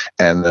wheel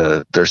and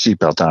their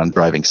seatbelt on,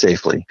 driving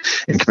safely,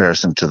 in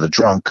comparison to the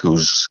drunk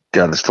who's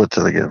got his foot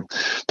to the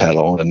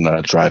pedal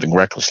and driving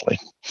recklessly.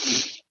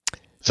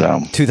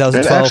 So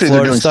 2012 actually, Florida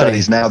they're doing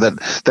study. studies now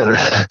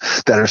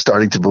that are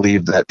starting to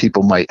believe that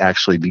people might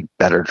actually be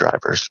better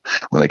drivers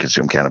when they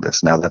consume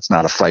cannabis. Now, that's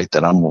not a fight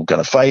that I'm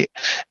going to fight,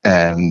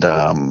 and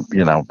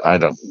I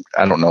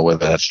don't know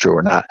whether that's true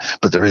or not.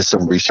 But there is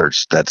some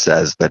research that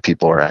says that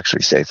people are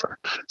actually safer.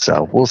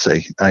 So we'll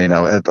see. A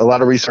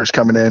lot of research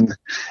coming in,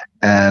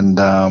 and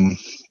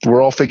we're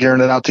all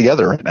figuring it out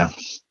together right now.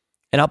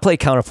 And I'll play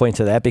counterpoint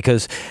to that,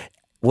 because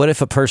what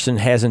if a person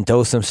hasn't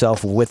dosed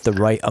themselves with the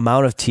right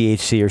amount of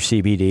THC or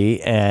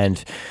CBD,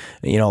 and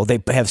they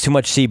have too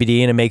much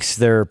CBD and it makes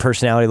their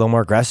personality a little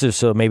more aggressive,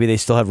 so maybe they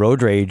still have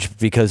road rage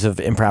because of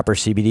improper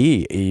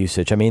CBD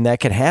usage? I mean, that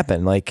can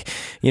happen.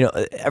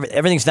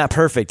 Everything's not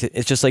perfect.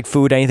 It's just like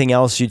food, anything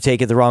else, you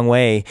take it the wrong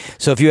way.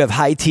 So if you have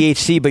high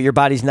THC but your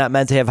body's not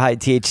meant to have high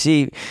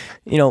THC,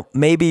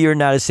 maybe you're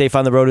not as safe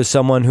on the road as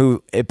someone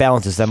who it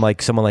balances them,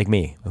 like someone like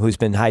me who's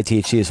been high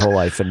THC his whole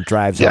life and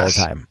drives all the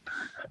time.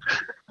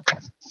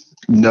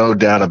 No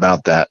doubt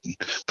about that.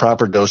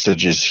 Proper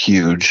dosage is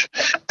huge.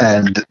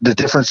 And the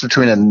difference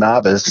between a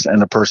novice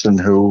and a person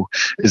who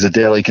is a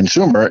daily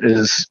consumer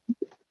is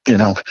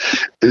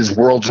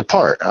worlds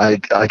apart.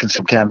 I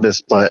consume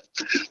cannabis, but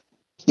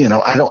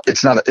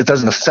it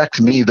doesn't affect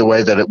me the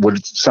way that it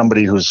would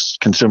somebody who's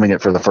consuming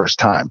it for the first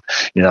time.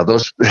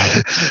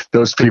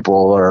 Those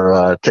people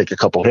are take a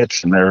couple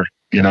hits and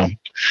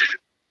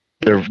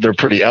they're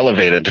pretty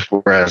elevated,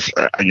 whereas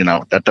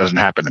that doesn't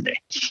happen to me.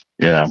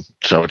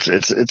 So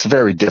it's a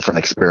very different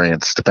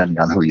experience depending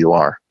on who you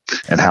are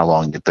and how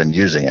long you've been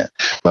using it.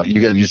 But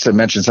you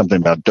mentioned something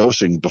about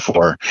dosing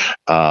before.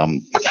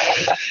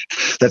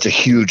 That's a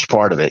huge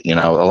part of it.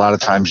 A lot of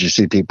times you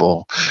see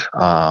people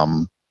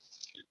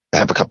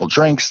have a couple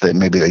drinks.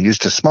 Maybe they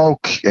used to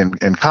smoke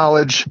in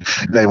college.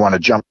 They want to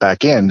jump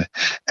back in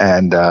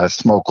and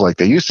smoke like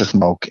they used to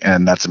smoke,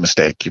 and that's a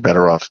mistake. You're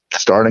better off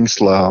starting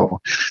slow,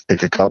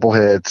 take a couple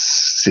hits,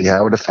 see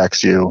how it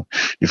affects you.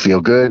 You feel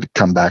good,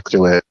 come back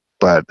to it,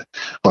 but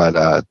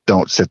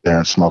don't sit there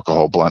and smoke a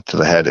whole blunt to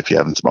the head if you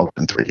haven't smoked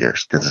in 3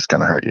 years, because it's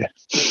going to hurt you.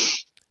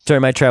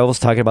 During my travels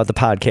talking about the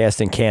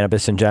podcast and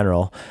cannabis in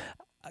general,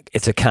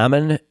 it's a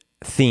common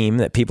theme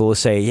that people will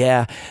say,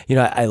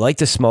 I like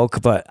to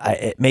smoke, but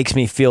it makes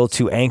me feel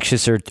too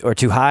anxious or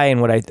too high.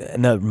 And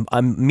I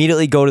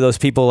immediately go to those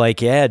people like,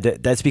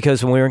 that's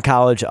because when we were in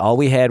college, all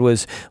we had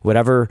was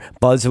whatever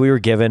buzz we were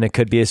given. It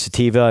could be a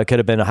sativa, it could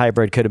have been a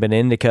hybrid, could have been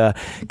indica,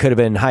 could have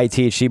been high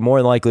THC. More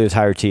than likely it was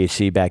higher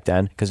THC back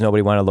then because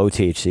nobody wanted low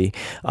THC.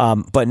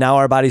 But now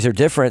our bodies are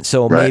different,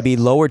 so maybe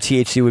lower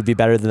THC would be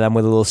better than them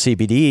with a little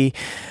CBD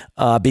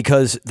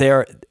because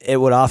it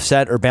would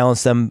offset or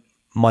balance them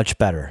much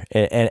better.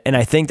 And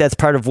I think that's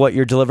part of what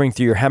you're delivering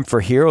through your Hemp for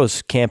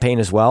Heroes campaign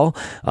as well.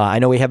 I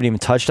know we haven't even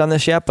touched on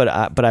this yet, but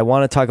I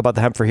want to talk about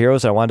the Hemp for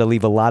Heroes. I wanted to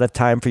leave a lot of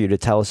time for you to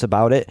tell us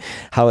about it,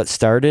 how it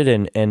started,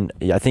 and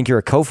I think you're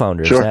a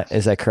co-founder. Sure.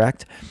 Is that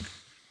correct?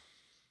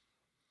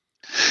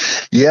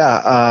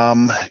 Yeah.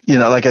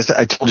 Like I said,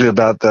 I told you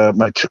about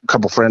my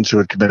couple friends who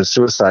had committed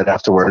suicide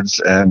afterwards,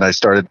 and I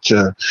started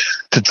to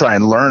try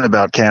and learn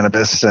about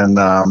cannabis, and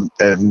I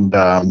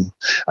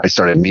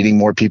started meeting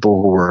more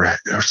people who were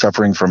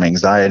suffering from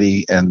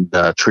anxiety and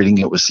treating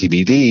it with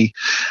CBD,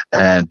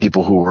 and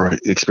people who were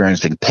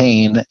experiencing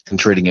pain and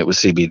treating it with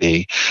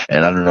CBD.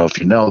 And I don't know if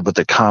you know, but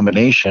the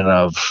combination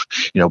of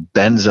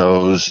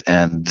benzos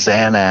and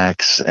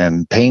Xanax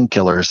and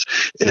painkillers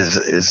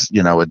is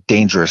a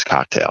dangerous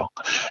cocktail.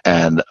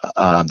 And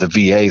the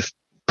VA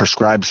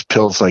prescribes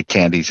pills like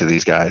candy to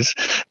these guys,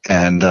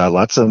 and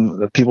lots of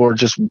people are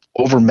just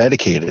over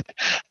medicated.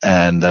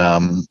 And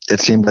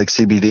it seemed like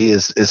CBD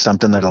is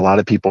something that a lot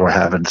of people are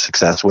having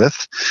success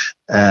with,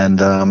 and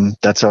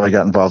that's how I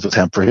got involved with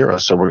Hemp for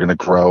Heroes. So we're going to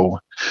grow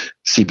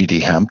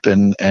CBD hemp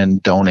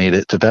and donate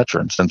it to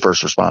veterans and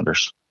first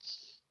responders.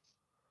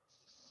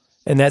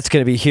 And that's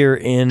going to be here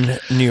in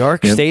New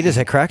York State, is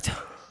that correct?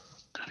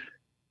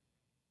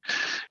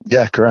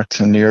 Yeah,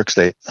 correct. In New York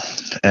State,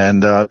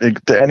 and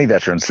to any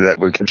veterans that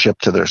we can ship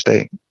to their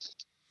state.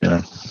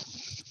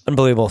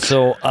 Unbelievable.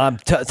 So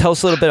tell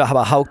us a little bit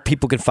about how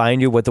people can find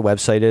you, what the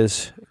website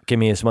is. Give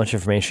me as much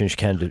information as you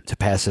can to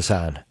pass this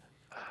on.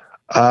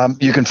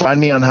 You can find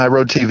me on High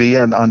Road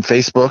TV and on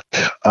Facebook.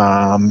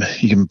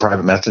 You can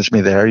private message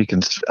me there. You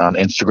can on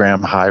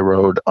Instagram, High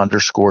Road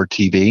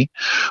 _TV,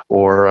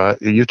 or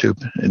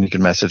YouTube, and you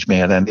can message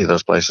me at any of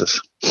those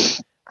places.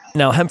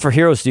 Now, Hemp for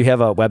Heroes, do you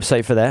have a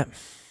website for that?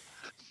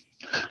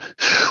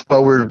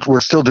 Well,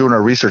 we're still doing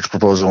our research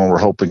proposal, and we're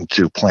hoping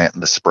to plant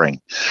in the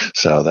spring.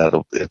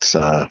 So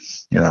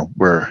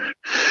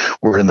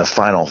we're in the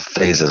final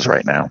phases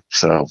right now.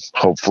 So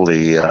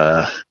hopefully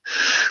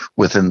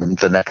within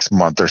the next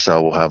month or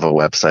so, we'll have a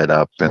website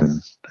up,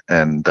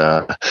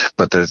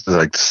 but there's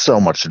like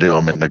so much to do.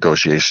 I'm in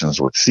negotiations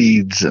with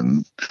seeds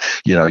and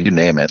you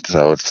name it.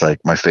 So it's like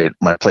my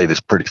plate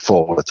is pretty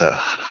full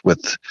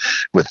with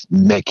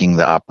making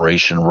the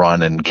operation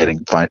run and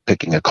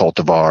picking a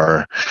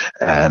cultivar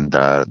and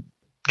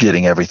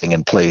getting everything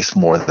in place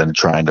more than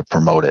trying to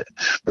promote it,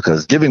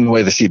 because giving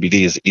away the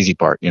CBD is the easy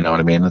part. You know what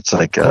I mean? It's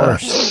like,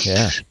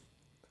 yeah.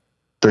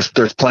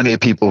 There's plenty of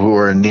people who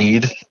are in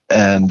need,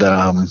 and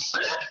I'm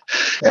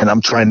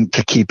trying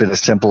to keep it as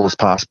simple as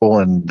possible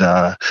and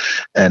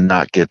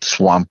not get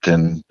swamped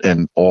in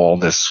all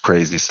this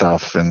crazy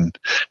stuff and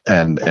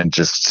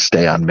just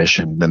stay on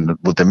mission. And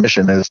what the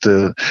mission is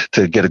to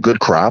get a good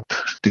crop,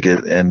 to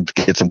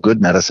get some good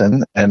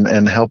medicine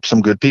and help some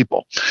good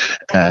people.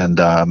 And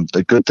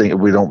the good thing,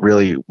 we don't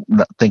really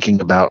not thinking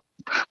about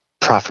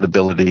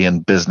profitability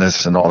and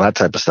business and all that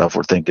type of stuff.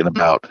 We're thinking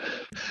about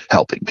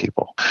helping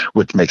people,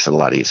 which makes it a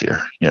lot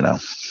easier.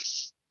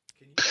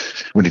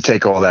 When you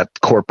take all that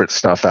corporate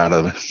stuff out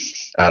of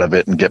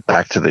it and get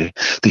back to the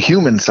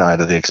human side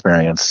of the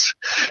experience,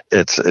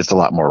 it's a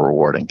lot more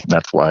rewarding.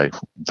 That's why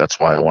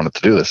I wanted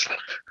to do this.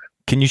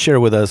 Can you share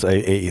with us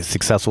a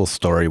successful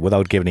story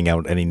without giving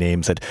out any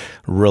names that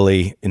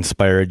really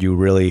inspired you,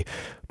 really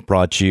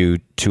brought you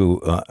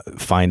to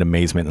find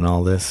amazement in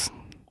all this?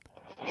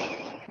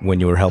 When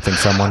you were helping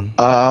someone?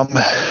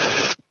 The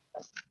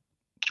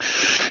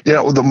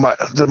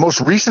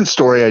most recent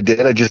story I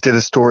just did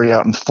a story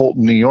out in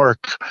Fulton, New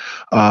York.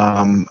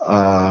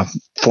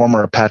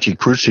 Former Apache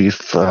crew chief,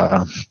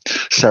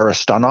 Sarah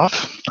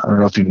Stunoff. I don't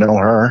know if you know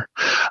her.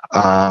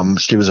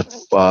 She was a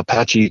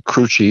Apache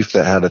crew chief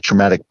that had a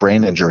traumatic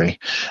brain injury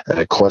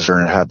that caused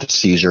her to have the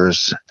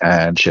seizures,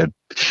 and she had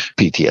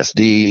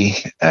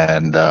PTSD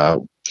and,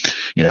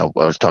 I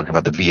was talking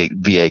about the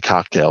VA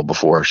cocktail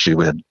before. She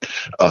had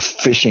a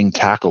fishing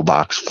tackle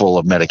box full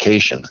of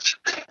medications,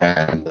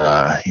 and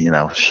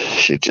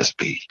she'd just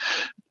be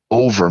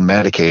over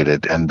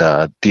medicated and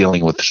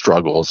dealing with the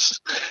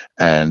struggles.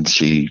 And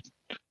she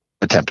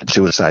attempted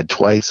suicide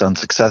twice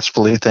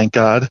unsuccessfully, thank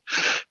God,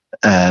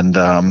 and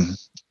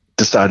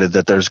decided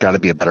that there's got to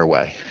be a better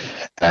way.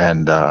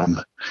 And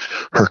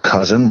her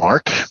cousin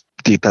Mark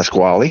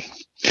DePasquale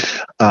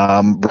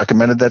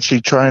recommended that she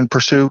try and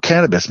pursue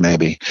cannabis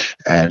maybe,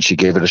 and she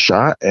gave it a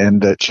shot,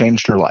 and it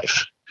changed her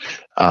life.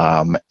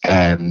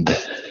 And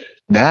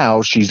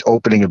now she's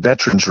opening a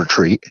veterans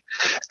retreat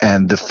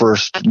and the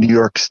first New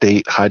York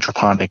State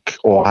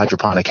all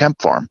hydroponic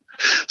hemp farm.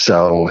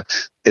 So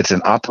it's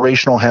an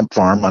operational hemp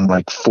farm on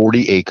like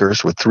 40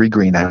 acres with 3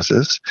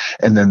 greenhouses,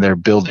 and then they're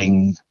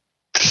building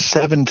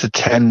 7 to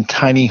 10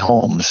 tiny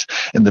homes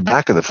in the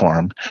back of the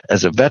farm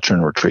as a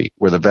veteran retreat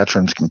where the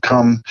veterans can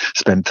come,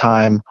 spend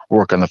time,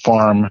 work on the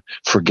farm,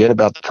 forget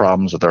about the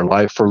problems of their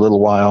life for a little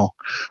while,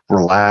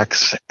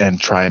 relax,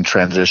 and try and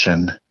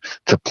transition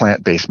to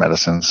plant-based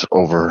medicines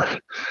over,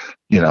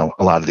 a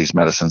lot of these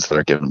medicines that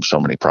are giving them so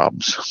many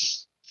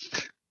problems.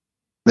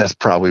 That's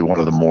probably one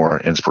of the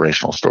more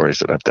inspirational stories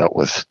that I've dealt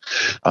with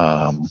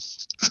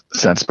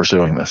since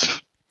pursuing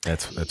this.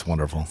 That's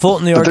wonderful.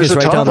 Fulton, New York is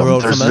right down the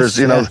road from us.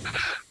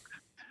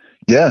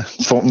 Yeah,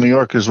 Fulton, New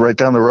York is right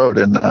down the road,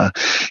 and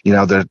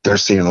they're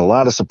seeing a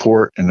lot of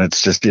support. And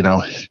it's just to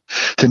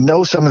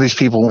know some of these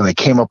people when they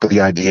came up with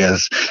the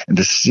ideas and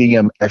to see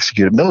them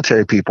execute.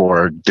 Military people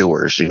are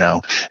doers.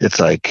 It's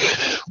like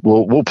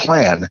we'll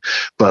plan,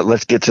 but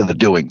let's get to the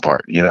doing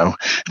part.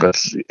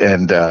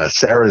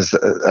 Sarah's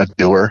a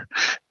doer.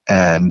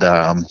 And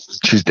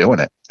she's doing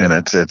it, and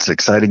it's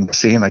exciting to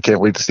see, and I can't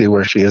wait to see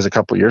where she is a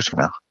couple of years from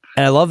now.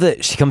 And I love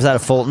that she comes out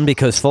of Fulton,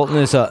 because Fulton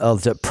is a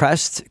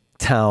depressed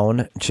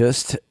town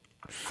just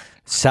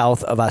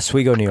south of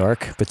Oswego, New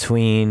York,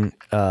 between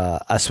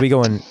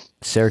Oswego and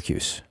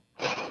Syracuse,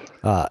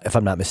 if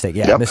I'm not mistaken.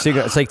 Yeah, yep.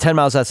 Oswego, it's like 10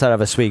 miles outside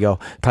of Oswego,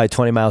 probably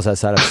 20 miles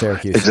outside of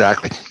Syracuse.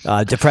 Exactly.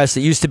 Depressed.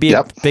 It used to be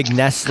a big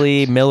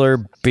Nestle,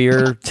 Miller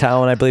beer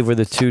town, I believe, were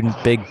the 2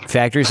 big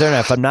factories there. And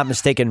if I'm not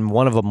mistaken,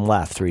 one of them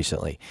left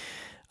recently.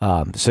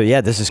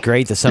 This is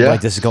great that something like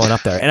this is going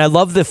up there. And I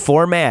love the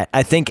format.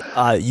 I think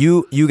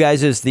you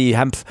guys as the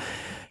Hemp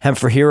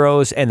for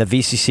Heroes and the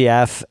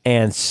VCCF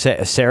and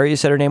Sarah, you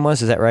said her name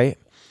was, is that right?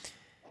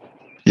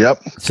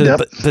 Yep. So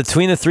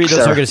between the 3 of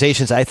those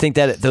organizations, I think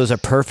that those are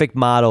perfect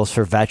models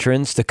for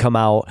veterans to come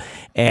out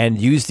and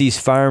use these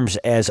farms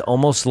as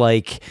almost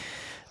like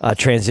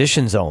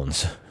transition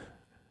zones.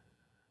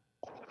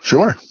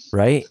 Sure.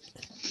 Right?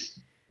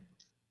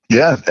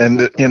 Yeah,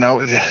 and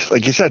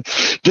like you said,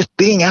 just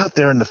being out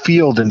there in the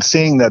field and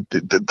seeing that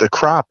the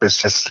crop is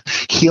just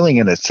healing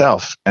in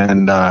itself,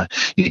 and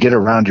you get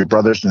around your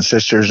brothers and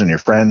sisters and your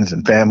friends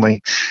and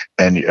family,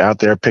 and you're out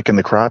there picking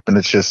the crop, and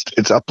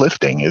it's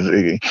uplifting.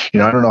 I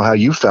don't know how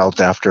you felt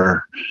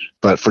after,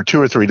 but for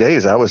 2 or 3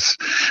 days, I was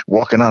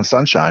walking on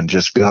sunshine,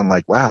 just feeling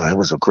like, wow, that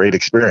was a great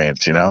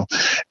experience,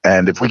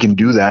 And if we can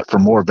do that for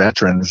more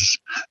veterans,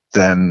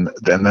 then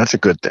that's a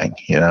good thing,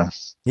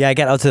 Yeah, I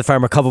got out to the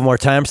farm a couple more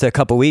times in a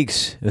couple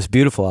weeks. It was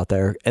beautiful out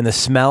there. And the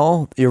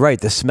smell, you're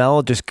right, the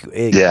smell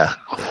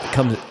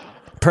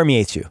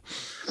permeates you.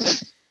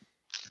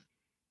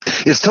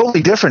 It's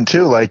totally different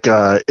too. Like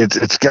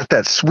it's got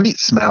that sweet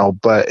smell,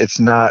 but it's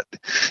not,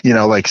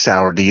 like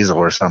sour diesel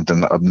or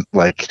something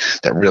like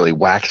that really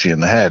whacks you in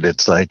the head.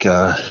 It's like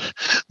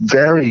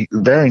very,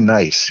 very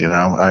nice.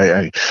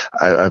 I'm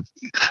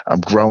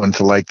growing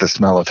to like the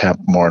smell of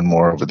hemp more and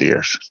more over the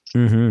years.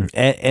 Mm-hmm.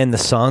 And the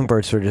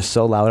songbirds were just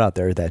so loud out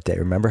there that day.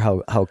 Remember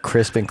how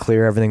crisp and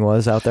clear everything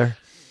was out there?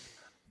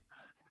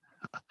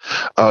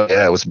 Oh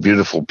yeah, it was a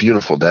beautiful,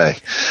 beautiful day.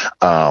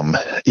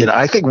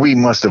 I think we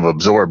must have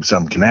absorbed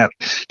some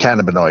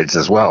cannabinoids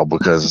as well,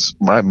 because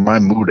my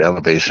mood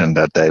elevation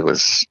that day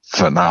was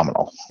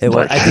phenomenal.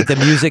 I think the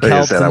music like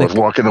helped. I was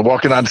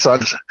walking on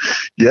suns.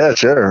 Yeah,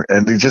 sure,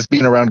 and just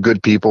being around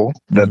good people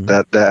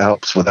that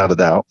helps without a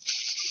doubt.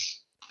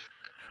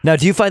 Now,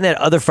 do you find that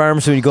other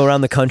farms, when you go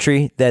around the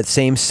country, that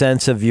same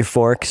sense of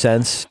euphoric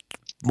sense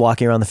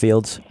walking around the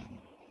fields?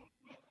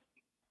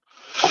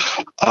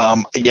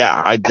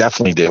 Yeah, I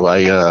definitely do.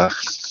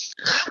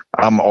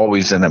 I'm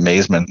always in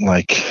amazement,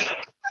 like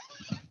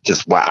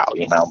just wow,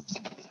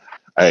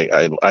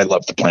 I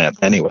love the plant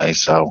anyway,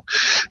 so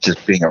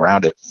just being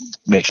around it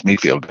makes me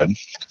feel good.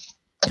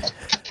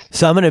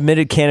 So I'm an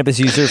admitted cannabis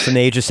user from the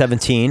age of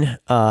 17.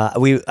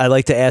 I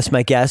like to ask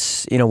my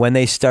guests, when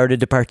they started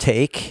to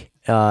partake,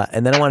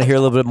 and then I want to hear a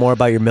little bit more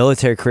about your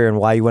military career and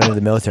why you went into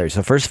the military.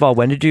 So first of all,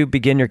 when did you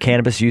begin your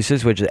cannabis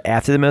uses? Which is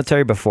after the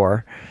military,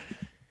 before?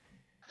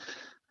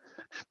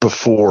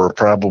 Before,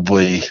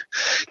 probably,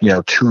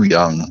 too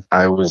young.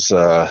 I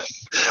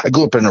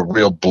grew up in a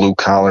real blue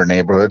collar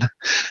neighborhood,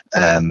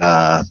 and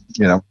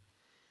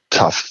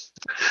tough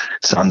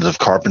sons of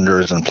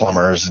carpenters and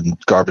plumbers and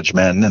garbage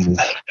men and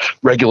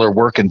regular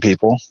working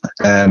people.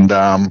 And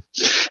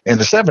in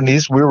the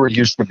 70s, we were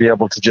used to be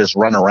able to just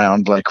run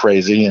around like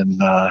crazy, and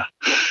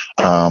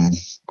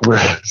we're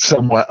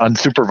somewhat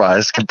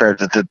unsupervised compared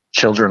to the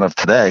children of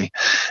today.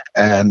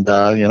 And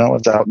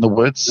it's out in the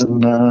woods,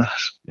 and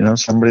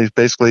somebody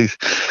basically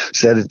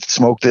said,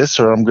 "Smoke this,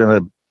 or I'm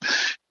gonna,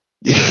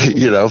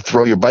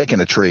 throw your bike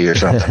in a tree or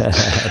something."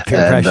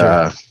 Peer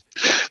pressure.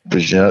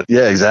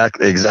 Yeah,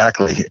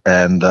 exactly.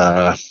 And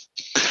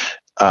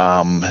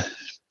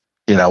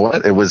you know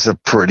what? It was a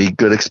pretty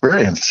good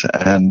experience,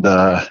 and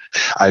I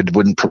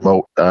wouldn't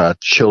promote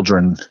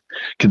children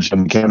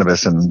consuming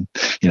cannabis, and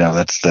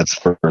that's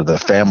for the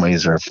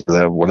families or for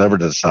the whatever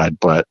to decide.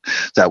 But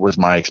that was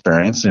my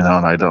experience, and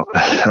I don't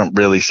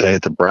really say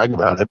it to brag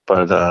about it,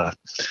 but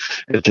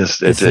it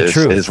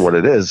is what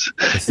it is.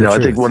 I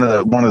think one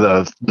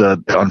of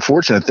the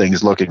unfortunate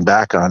things looking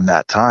back on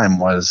that time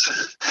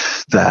was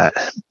that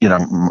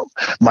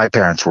my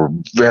parents were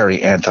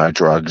very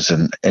anti-drugs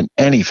in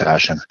any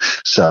fashion,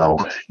 so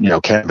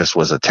cannabis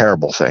was a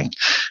terrible thing,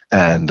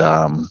 and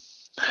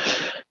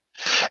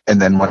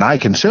then when I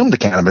consumed the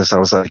cannabis, I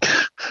was like,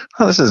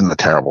 oh, this isn't a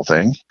terrible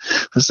thing.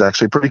 This is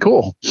actually pretty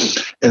cool.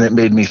 And it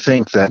made me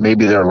think that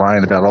maybe they're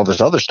lying about all this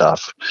other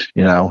stuff,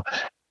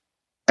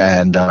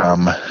 and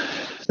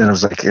then I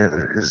was like,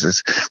 is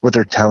this what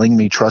they're telling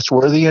me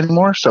trustworthy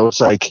anymore? So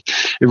it's like,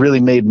 it really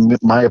made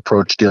my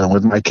approach dealing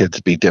with my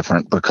kids be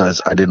different,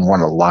 because I didn't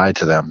want to lie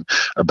to them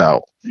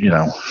about,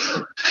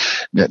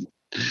 that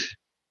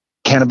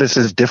cannabis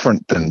is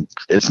different than,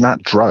 it's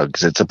not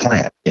drugs. It's a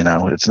plant,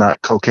 it's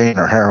not cocaine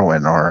or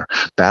heroin or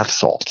bath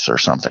salts or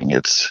something.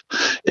 It's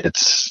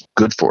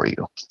good for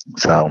you.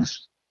 So,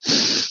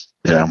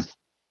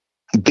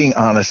 being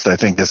honest, I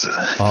think is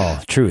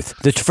truth.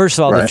 First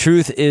of all, right? The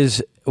truth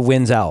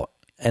wins out.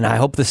 And I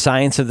hope the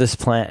science of this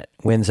plant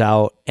wins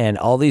out. And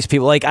all these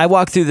people, like I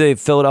walked through the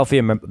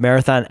Philadelphia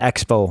Marathon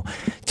Expo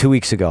 2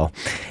 weeks ago,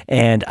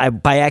 and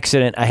by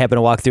accident, I happened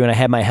to walk through and I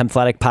had my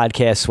Hemphatic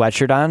podcast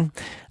sweatshirt on.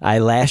 I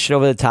lashed it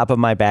over the top of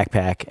my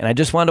backpack, and I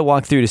just wanted to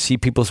walk through to see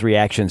people's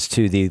reactions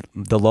to the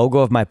logo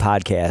of my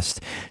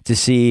podcast, to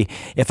see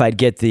if I'd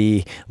get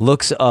the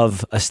looks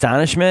of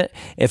astonishment,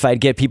 if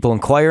I'd get people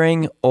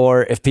inquiring,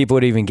 or if people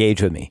would even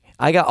engage with me.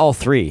 I got all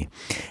three.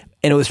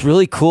 And it was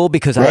really cool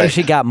because I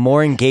actually got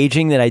more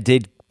engaging than I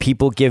did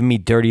people giving me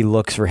dirty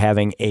looks for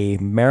having a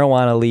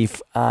marijuana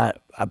leaf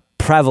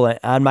prevalent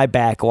on my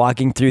back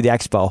walking through the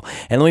expo.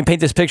 And let me paint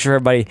this picture for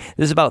everybody.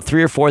 This is about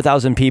 3,000 or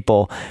 4,000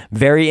 people,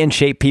 very in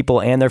shape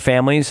people and their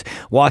families,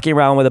 walking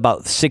around with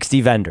about 60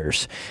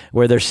 vendors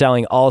where they're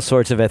selling all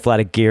sorts of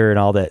athletic gear and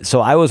all that. So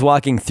I was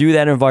walking through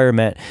that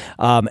environment,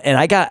 and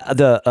I got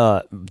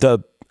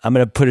I'm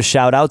going to put a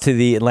shout out to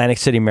the Atlantic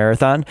City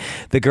Marathon.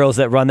 The girls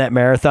that run that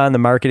marathon, the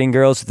marketing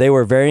girls, they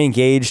were very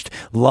engaged,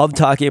 loved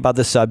talking about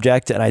the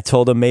subject. And I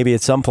told them maybe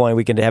at some point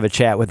we can have a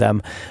chat with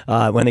them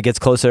when it gets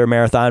closer to a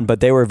marathon. But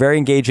they were very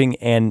engaging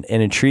and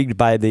intrigued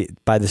by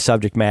the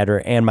subject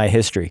matter and my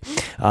history.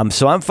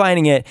 So I'm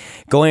finding it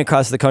going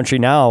across the country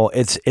now,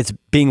 it's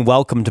being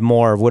welcomed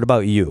more. What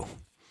about you?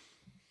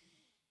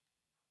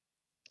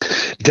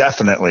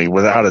 Definitely,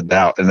 without a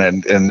doubt. And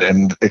then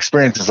and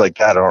experiences like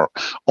that are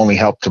only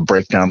help to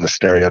break down the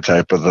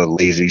stereotype of the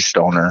lazy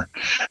stoner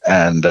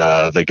and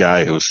the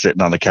guy who's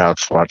sitting on the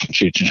couch watching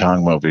Cheech and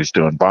Chong movies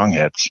doing bong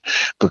hits,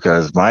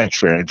 because my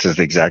experience is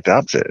the exact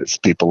opposite. It's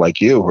people like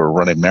you who are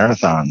running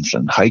marathons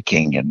and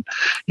hiking and,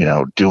 you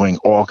know, doing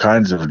all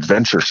kinds of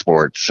adventure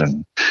sports,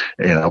 and,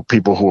 you know,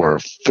 people who are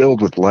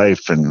filled with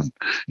life and,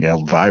 you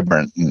know,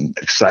 vibrant and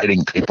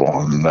exciting people.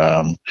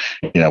 And,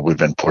 you know, we've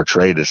been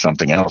portrayed as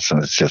something else,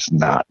 and it's just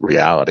not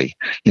reality.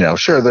 You know,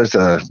 sure, there's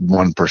a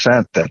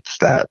 1% that's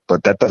that,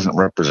 but that doesn't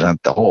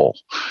represent the whole.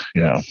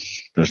 You know,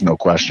 there's no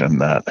question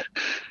that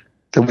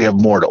we have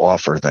more to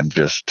offer than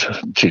just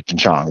Cheech and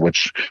Chong,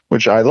 which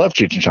I love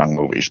Cheech and Chong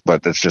movies,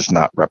 but it's just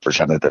not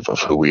representative of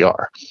who we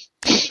are.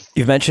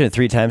 You've mentioned it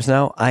 3 times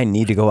now. I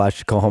need to go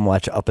home and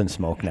watch Up in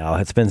Smoke now.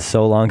 It's been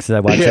so long since I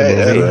watched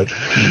that movie.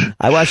 Yeah.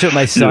 I watched it with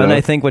my son,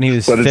 I think, when he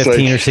was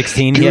 15 or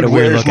 16. Dude, he had a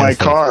weird look. Where's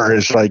my car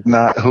is like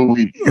not who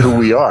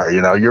we are.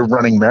 You know, you're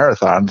running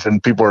marathons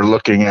and people are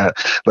looking at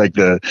like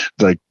the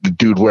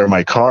dude where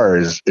my car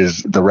is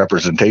the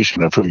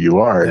representation of who you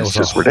are. It's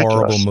just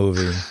ridiculous. Horrible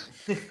movie.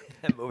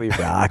 That movie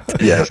rocked.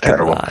 Yeah, it's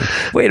terrible.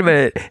 Wait a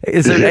minute.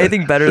 Is there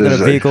anything better than a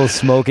vehicle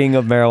smoking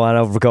of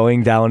marijuana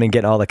going down and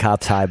getting all the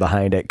cops high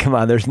behind it? Come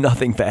on, there's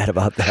nothing bad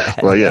about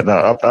that. Well, yeah, no,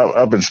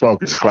 Up in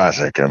Smoke is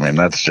classic. I mean,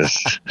 that's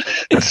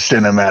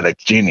cinematic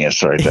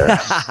genius right there.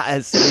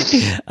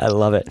 I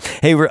love it.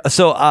 Hey,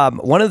 so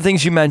one of the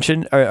things you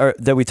mentioned or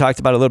that we talked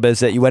about a little bit is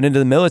that you went into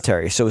the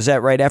military. So was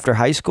that right after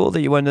high school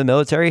that you went into the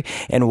military?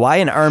 And why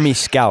an Army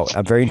Scout?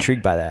 I'm very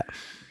intrigued by that.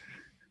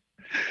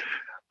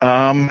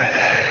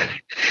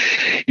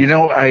 You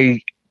know,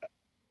 I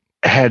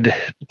had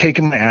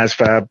taken my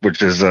ASVAB,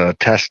 which is a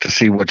test to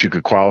see what you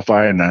could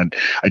qualify, and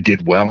I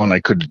did well, and I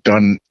could have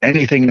done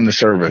anything in the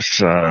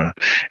service.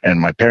 And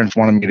my parents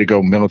wanted me to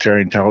go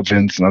military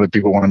intelligence, and other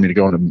people wanted me to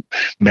go into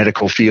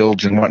medical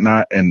fields and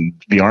whatnot. And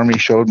the Army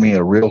showed me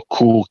a real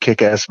cool,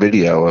 kick-ass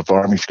video of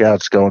Army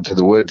Scouts going to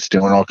the woods,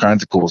 doing all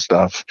kinds of cool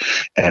stuff.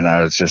 And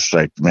I was just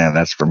like, man,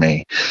 that's for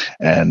me.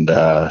 And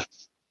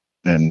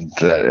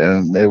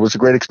it was a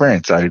great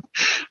experience.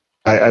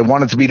 I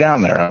wanted to be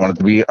down there. I wanted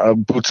to be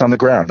boots on the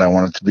ground. I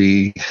wanted to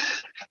be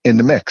in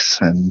the mix,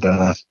 and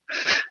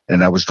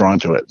I was drawn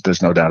to it.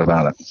 There's no doubt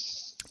about it.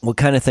 What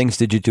kind of things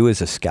did you do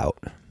as a scout?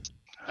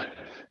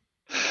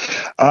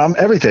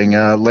 Everything.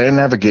 Land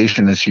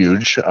navigation is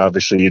huge.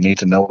 Obviously, you need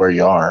to know where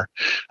you are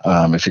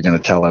if you're going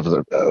to tell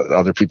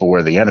other people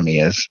where the enemy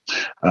is.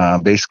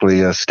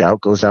 Basically, a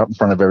scout goes out in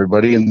front of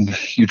everybody, and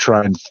you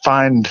try and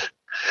find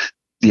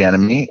the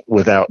enemy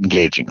without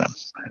engaging them.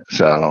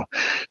 So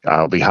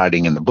I'll be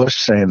hiding in the bush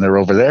saying they're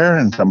over there,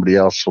 and somebody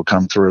else will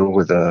come through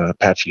with a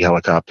Apache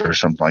helicopter or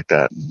something like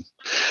that and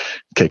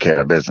take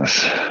care of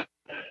business.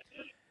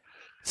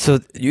 So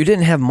you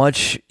didn't have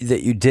much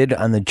that you did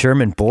on the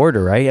German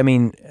border, right? I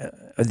mean,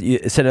 you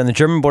said on the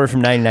German border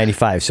from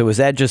 1995. So was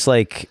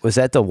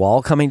that the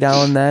wall coming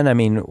down then? I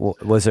mean,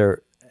 was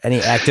there any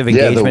active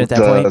engagement at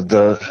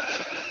that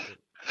point?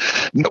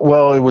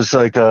 Well, it was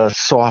like a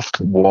soft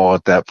wall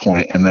at that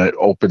point, and then it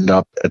opened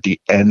up at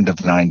the end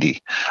of 90.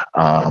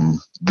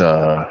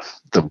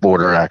 The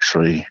border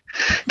actually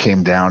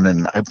came down,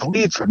 and I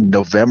believe in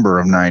November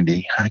of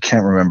 90. I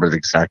can't remember the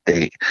exact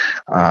date.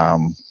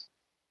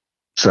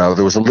 So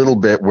there was a little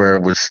bit where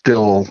it was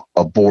still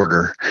a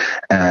border,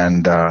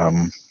 and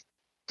then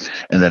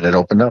it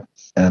opened up.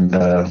 And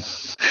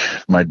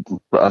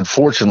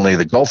unfortunately,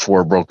 the Gulf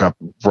War broke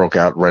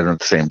out right at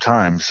the same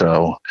time.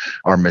 So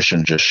our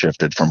mission just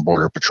shifted from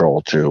Border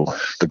Patrol to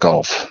the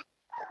Gulf.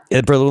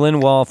 The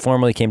Berlin Wall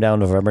formally came down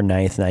November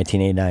 9th,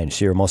 1989.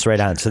 So you're almost right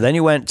on. So then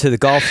you went to the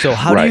Gulf. So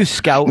how do you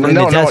scout in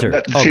the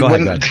desert? Go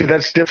ahead. See,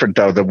 that's different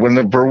though. When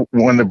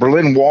the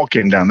Berlin Wall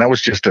came down, that was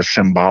just a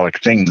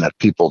symbolic thing that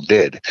people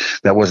did.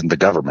 That wasn't the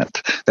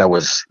government. That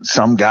was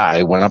some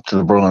guy went up to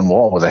the Berlin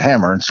Wall with a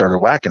hammer and started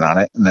whacking on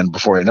it. And then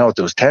before you know it,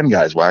 there was 10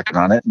 guys whacking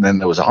on it. And then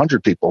there was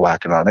 100 people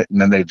whacking on it. And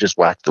then they just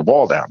whacked the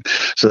wall down.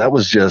 So that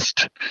was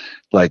just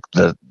like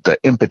the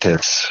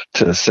impetus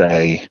to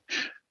say,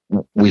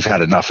 we've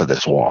had enough of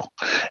this wall.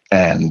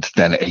 And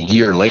then a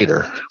year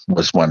later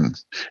was when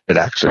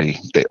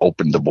they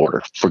opened the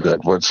border for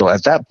good. So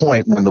at that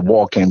point, when the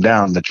wall came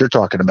down that you're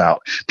talking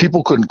about,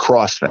 people couldn't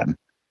cross then.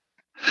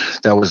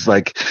 That was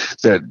like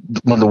that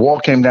when the wall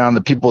came down,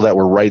 the people that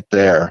were right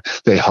there,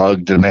 they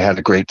hugged and they had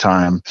a great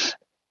time,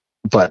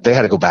 but they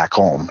had to go back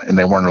home and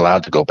they weren't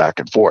allowed to go back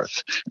and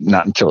forth.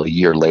 Not until a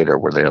year later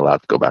were they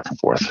allowed to go back and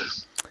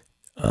forth.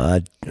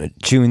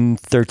 June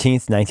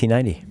 13th,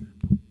 1990.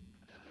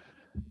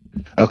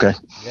 Okay.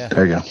 Yeah.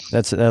 There you go.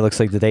 That looks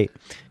like the date.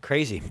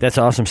 Crazy. That's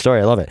an awesome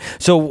story. I love it.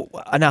 So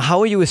now, how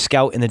are you a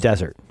scout in the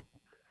desert?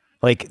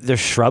 Like, there's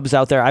shrubs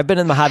out there. I've been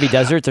in the Mojave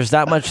Desert. There's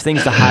not much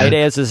things to hide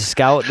as a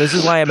scout. This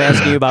is why I'm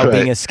asking you about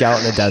being a scout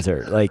in the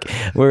desert. Like,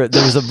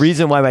 there's a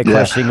reason why my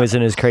questioning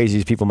wasn't as crazy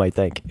as people might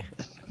think.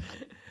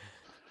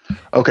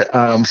 Okay.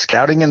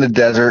 Scouting in the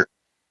desert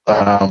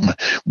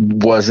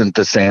wasn't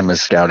the same as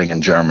scouting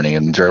in Germany.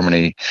 In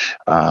Germany,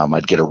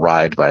 I'd get a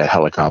ride by a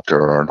helicopter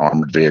or an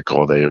armored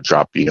vehicle. They would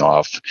drop me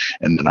off,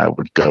 and then I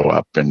would go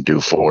up and do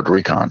forward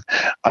recon.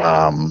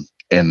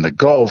 In the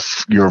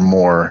Gulf, you're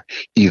more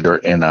either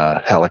in a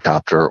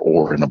helicopter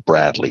or in a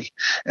Bradley,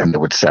 and they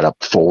would set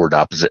up forward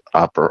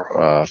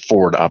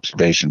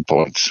observation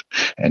points,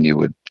 and you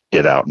would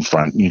get out in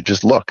front and you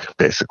just look,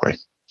 basically,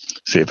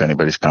 see if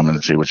anybody's coming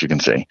and see what you can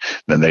see.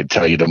 Then they'd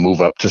tell you to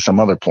move up to some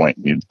other point.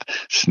 You'd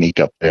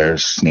sneak up there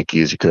as sneaky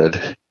as you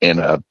could in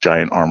a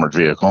giant armored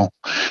vehicle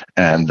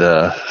and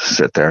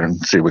sit there and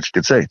see what you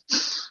could see.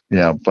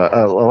 But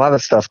a lot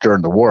of stuff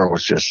during the war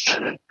was just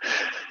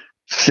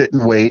sit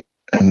and wait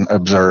and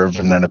observe,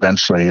 and then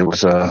eventually it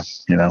was a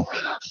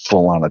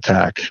full-on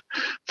attack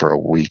for a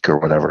week or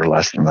whatever,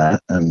 less than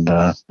that, and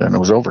then it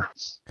was over.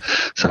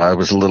 So I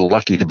was a little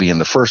lucky to be in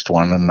the first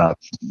one and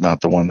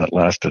not the one that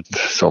lasted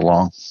so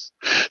long.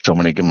 So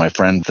many of my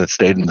friends that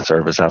stayed in the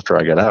service after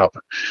I got out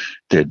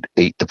did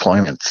 8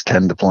 deployments,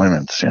 10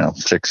 deployments,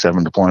 6,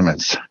 7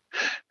 deployments,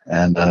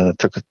 and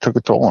took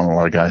a toll on a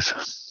lot of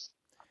guys.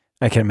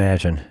 I can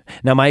imagine.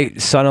 Now, my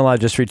son-in-law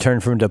just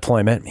returned from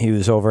deployment. He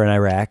was over in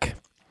Iraq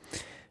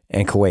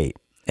and Kuwait,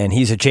 and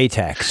he's a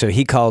JTAC, so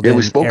he called in.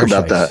 We spoke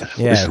about strikes.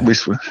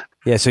 that.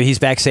 Yeah, so he's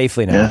back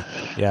safely now.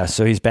 Yeah,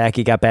 so he's back.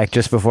 He got back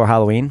just before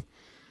Halloween.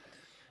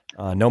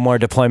 No more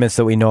deployments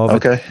that we know of.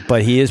 Okay.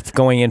 But he is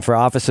going in for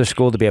officer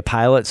school to be a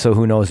pilot, so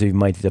who knows if he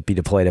might be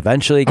deployed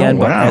eventually again.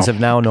 Oh, wow. But as of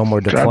now, no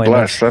more deployments. God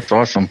bless. That's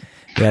awesome.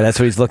 Yeah, that's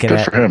what he's looking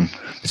at. Good for him.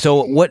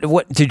 So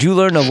what did you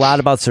learn a lot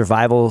about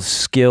survival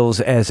skills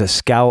as a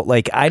scout?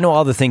 Like, I know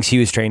all the things he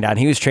was trained on.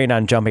 He was trained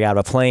on jumping out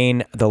of a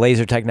plane, the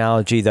laser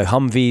technology, the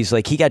Humvees.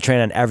 Like, he got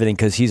trained on everything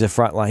because he's a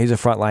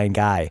frontline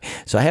guy.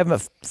 So I have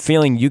a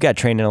feeling you got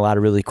trained in a lot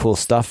of really cool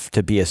stuff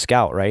to be a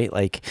scout, right?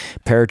 Like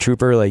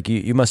paratrooper, like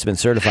you must have been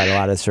certified a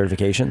lot of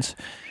certifications.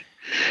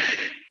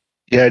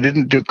 Yeah, I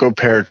didn't go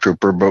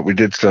paratrooper, but we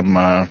did some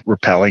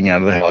rappelling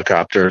out of the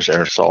helicopters,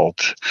 air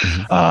assault.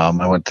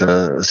 I went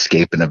to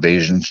escape and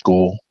evasion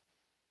school,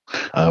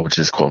 which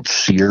is called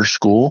SEER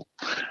school.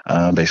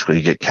 Basically,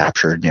 you get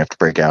captured and you have to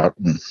break out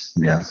and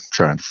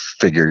try and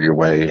figure your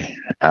way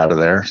out of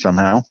there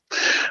somehow.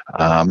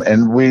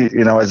 And we,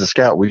 as a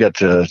scout, we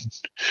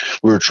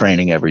were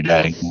training every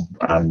day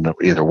on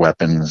either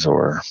weapons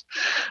or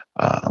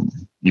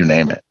you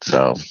name it.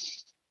 So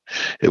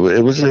it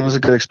was a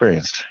good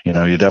experience.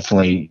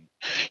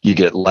 You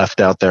get left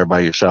out there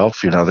by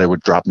yourself. They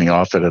would drop me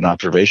off at an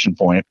observation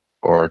point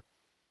or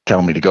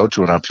tell me to go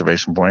to an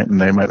observation point, and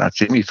they might not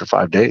see me for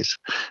 5 days.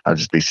 I'll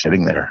just be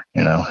sitting there,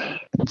 and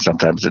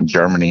sometimes in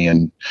Germany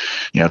and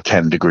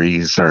 10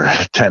 degrees or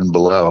 10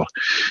 below,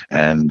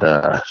 and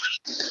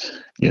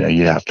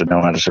you have to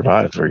know how to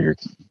survive or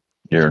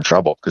you're in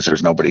trouble because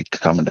there's nobody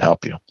coming to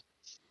help you.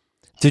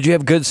 Did you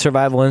have good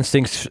survival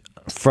instincts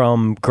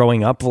from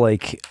growing up?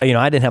 Like, I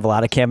didn't have a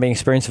lot of camping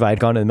experience. If I had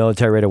gone to the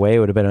military right away, it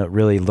would have been a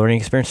really learning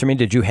experience for me.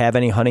 Did you have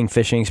any hunting,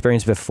 fishing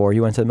experience before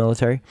you went to the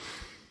military?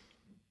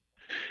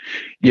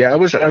 Yeah, I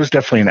was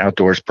definitely an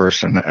outdoors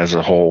person as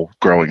a whole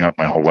growing up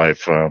my whole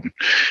life.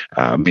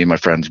 Me and my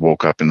friends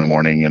woke up in the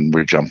morning and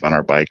we'd jump on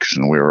our bikes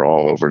and we were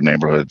all over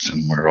neighborhoods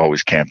and we were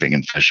always camping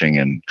and fishing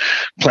and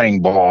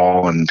playing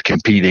ball and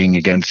competing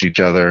against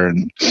each other.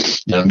 And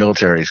the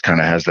military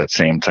kind of has that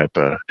same type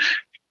of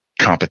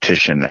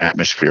competition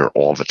atmosphere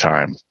all the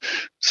time.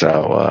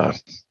 So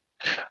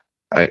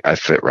I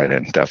fit right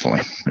in,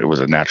 definitely. It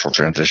was a natural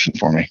transition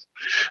for me.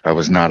 I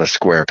was not a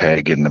square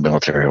peg in the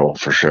military hole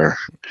for sure.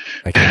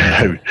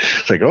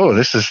 It's like, oh,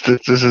 this is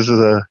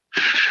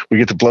we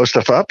get to blow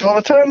stuff up all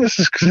the time. This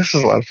is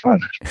a lot of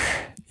fun.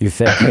 You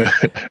fit.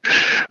 I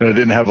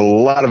didn't have a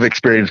lot of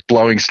experience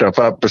blowing stuff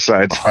up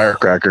besides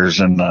firecrackers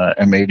and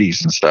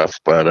M80s and stuff,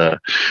 but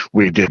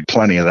we did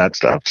plenty of that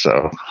stuff.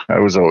 So I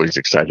was always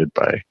excited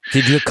by.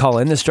 Did you call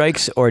in the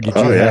strikes or did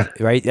you?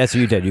 Right, that's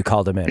what you did. You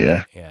called them in.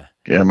 Yeah.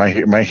 Yeah,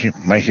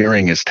 my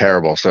hearing is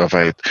terrible. So if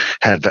I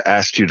had to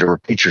ask you to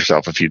repeat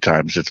yourself a few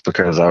times, it's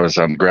because I was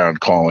on the ground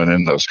calling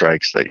in those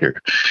strikes that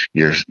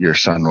your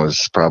son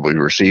was probably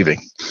receiving,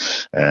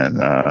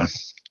 and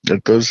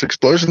those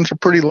explosions are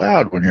pretty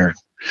loud when you're,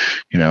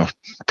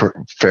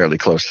 fairly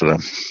close to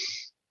them.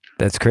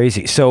 That's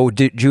crazy. So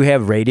did you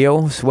have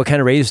radios? What kind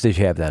of radios did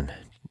you have then?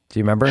 Do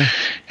you remember?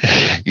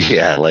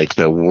 Yeah, like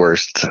the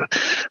worst,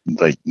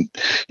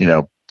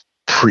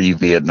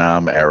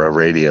 pre-Vietnam era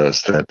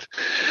radios that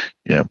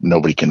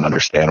nobody can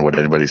understand what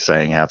anybody's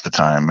saying half the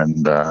time,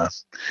 and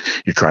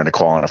you're trying to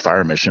call on a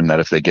fire mission that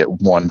if they get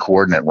one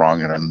coordinate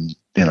wrong, and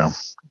then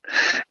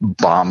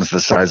bombs the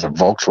size of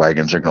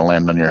Volkswagens are going to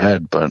land on your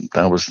head. But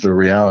that was the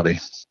reality,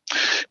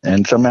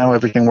 and somehow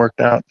everything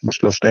worked out. I'm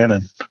still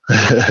standing.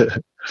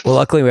 Well,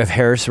 luckily we have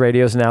Harris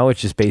Radios now,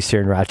 which is based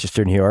here in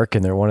Rochester, New York,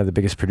 and they're one of the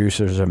biggest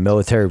producers of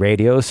military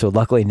radios. So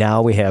luckily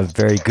now we have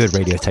very good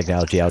radio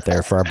technology out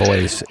there for our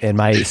boys. And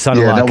my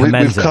son-in-law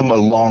commends we've come a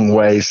long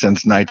way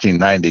since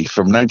 1990.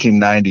 From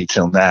 1990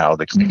 till now,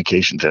 the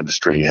communications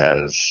industry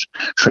has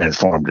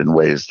transformed in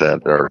ways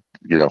that are,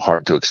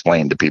 hard to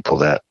explain to people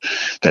that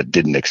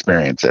didn't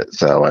experience it.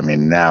 So, I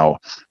mean, now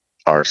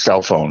our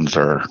cell phones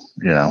are,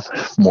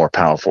 more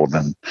powerful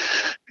than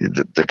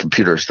the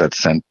computers that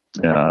sent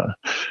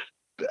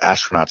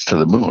astronauts to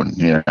the moon.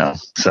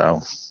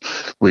 So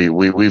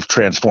we've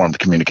transformed the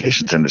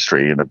communications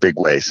industry in a big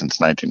way since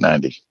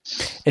 1990.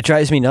 It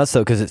drives me nuts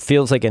though, because it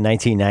feels like in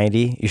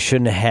 1990 you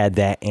shouldn't have had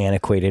that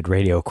antiquated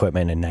radio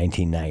equipment in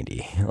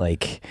 1990.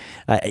 Like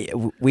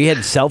we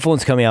had cell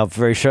phones coming out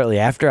very shortly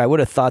after. I would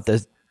have thought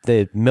that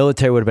the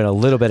military would have been a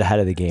little bit ahead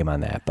of the game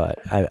on that, but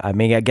I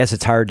mean, I guess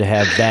it's hard to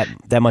have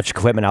that much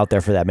equipment out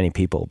there for that many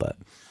people, but.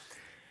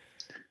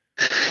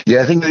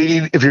 Yeah, I think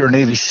if you're a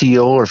Navy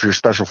SEAL or if you're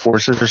Special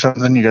Forces or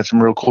something, you got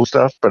some real cool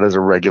stuff. But as a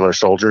regular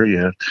soldier,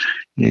 you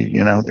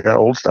they got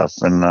old stuff.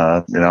 And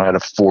I had a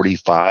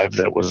 45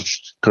 that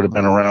could have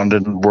been around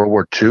in World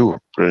War II.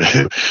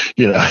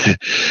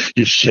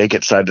 You shake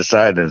it side to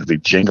side and it'd be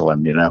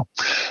jingling.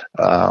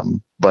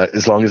 But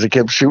as long as it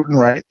kept shooting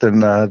right, then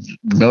the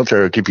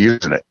military would keep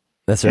using it.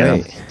 That's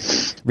right.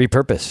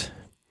 Repurpose.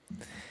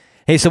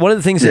 Hey, so one of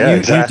the things that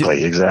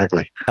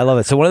exactly. I love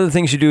it. So one of the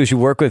things you do is you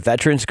work with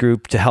Veterans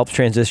Group to help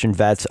transition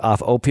vets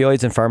off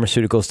opioids and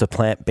pharmaceuticals to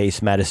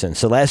plant-based medicine.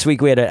 So last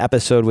week we had an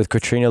episode with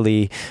Katrina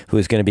Lee, who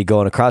is going to be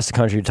going across the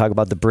country to talk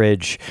about the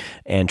bridge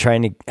and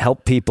trying to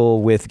help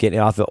people with getting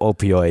off of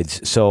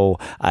opioids. So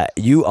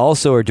you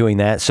also are doing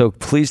that. So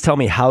please tell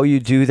me how you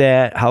do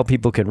that, how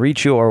people can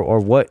reach you, or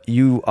what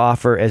you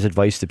offer as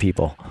advice to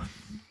people.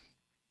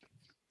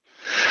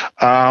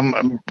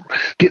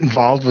 Get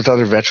involved with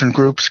other veteran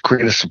groups,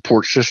 create a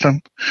support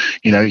system.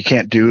 You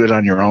can't do it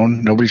on your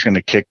own. Nobody's going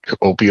to kick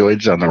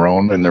opioids on their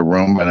own in their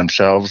room by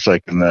themselves,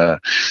 like in the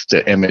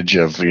image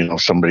of,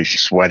 somebody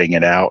sweating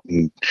it out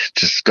and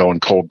just going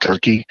cold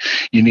turkey.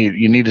 You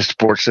need a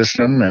support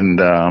system,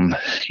 and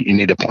you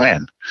need a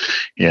plan.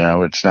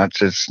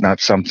 It's not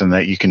something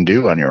that you can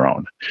do on your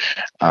own.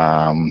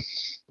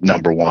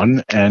 Number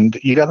one, and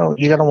you gotta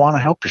want to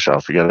help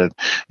yourself.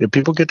 If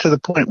people get to the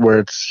point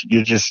where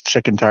you're just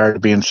sick and tired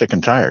of being sick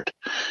and tired,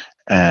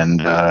 and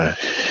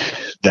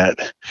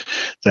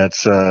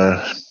that's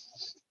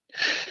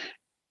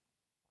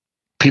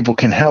people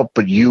can help,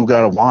 but you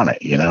gotta want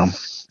it,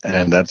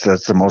 and that's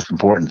the most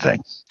important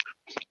thing.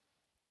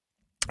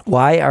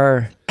 Why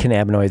are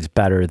cannabinoids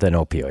better than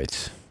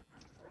opioids?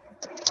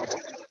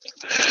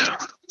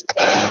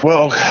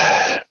 Well,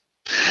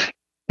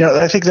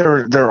 I think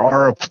there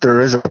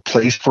is a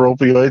place for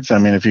opioids. I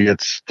mean, if you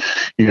get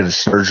a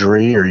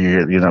surgery or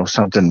you get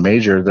something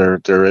major,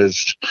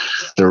 there's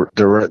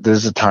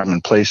a time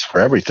and place for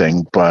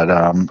everything. But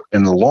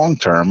in the long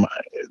term,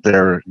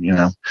 they're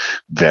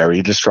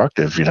very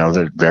destructive.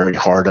 They're very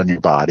hard on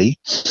your body,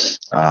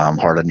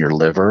 hard on your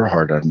liver,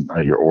 hard on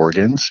your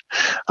organs,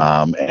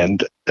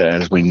 and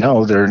as we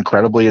know, they're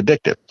incredibly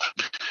addictive.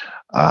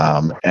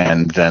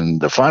 And then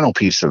the final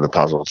piece of the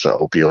puzzle to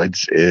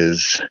opioids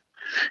is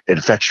it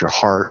affects your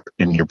heart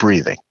and your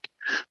breathing.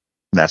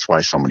 And that's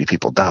why so many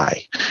people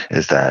die,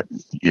 is that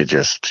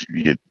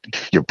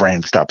your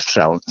brain stops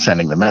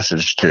sending the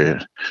message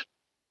to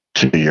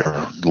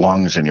your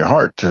lungs and your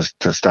heart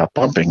to stop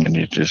pumping, and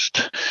you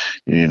just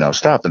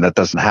stop. And that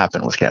doesn't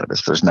happen with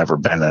cannabis. There's never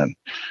been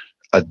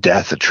a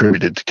death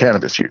attributed to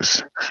cannabis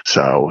use.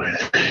 So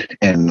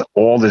in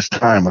all this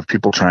time of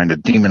people trying to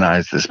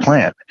demonize this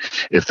plant,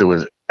 if there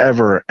was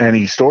ever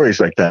any stories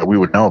like that, we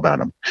would know about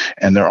them,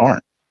 and there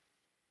aren't.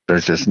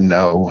 There's just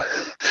no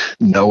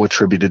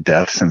attributed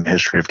deaths in the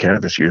history of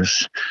cannabis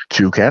use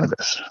to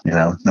cannabis.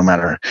 No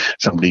matter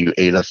somebody who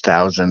ate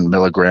 1,000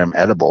 milligram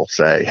edible,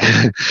 say,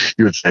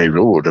 you would say,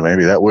 "Ooh,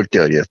 maybe that would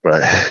kill you,"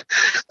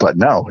 but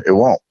no, it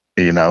won't.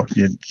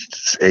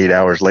 8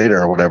 hours later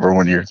or whatever,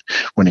 when you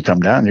come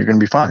down, you're going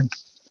to be fine.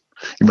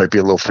 You might be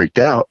a little freaked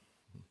out,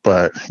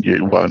 but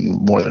you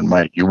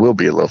will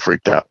be a little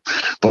freaked out,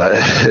 but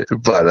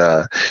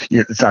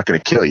it's not going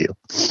to kill you.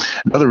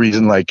 Another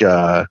reason,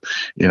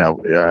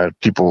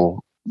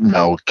 people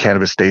know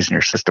cannabis stays in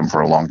your system for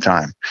a long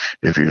time.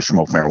 If you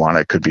smoke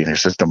marijuana, it could be in your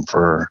system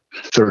for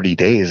 30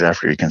 days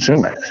after you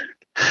consume it.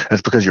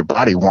 That's because your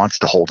body wants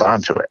to hold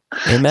on to it.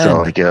 Amen.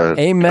 So,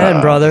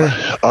 amen, brother.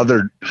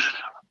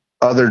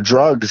 Other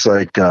drugs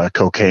like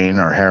cocaine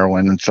or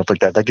heroin and stuff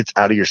like that gets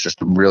out of your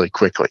system really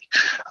quickly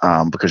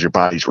because your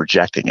body's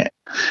rejecting it.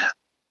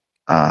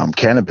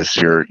 Cannabis,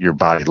 your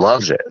body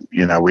loves it.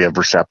 We have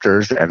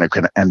receptors and an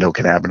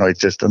endocannabinoid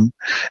system,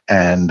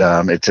 and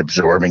it's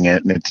absorbing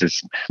it, and it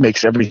just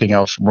makes everything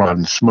else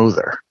run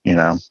smoother.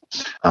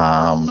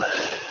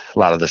 A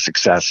lot of the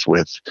success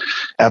with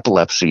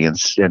epilepsy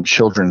and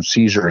children's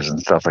seizures and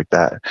stuff like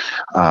that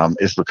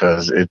is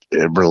because it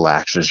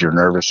relaxes your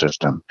nervous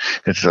system.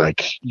 It's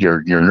like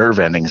your nerve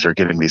endings are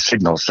getting these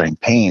signals saying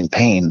pain,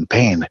 pain,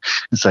 pain.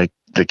 It's like,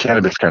 the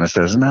cannabis kind of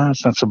says, no,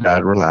 it's not so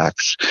bad,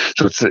 relax.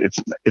 So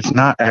it's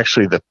not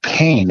actually the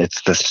pain,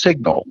 it's the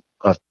signal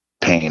of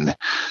pain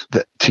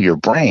that to your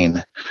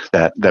brain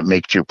that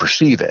makes you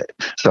perceive it.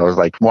 So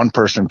like one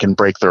person can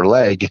break their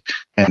leg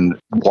and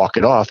walk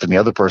it off, and the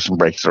other person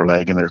breaks their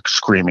leg and they're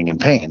screaming in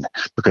pain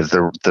because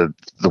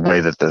the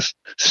way that the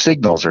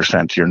signals are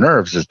sent to your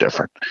nerves is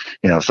different.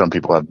 Some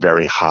people have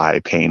very high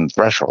pain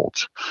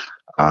thresholds.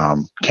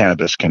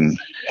 Cannabis can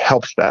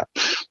help that.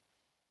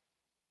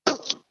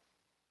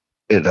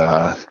 It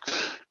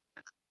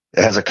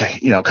has a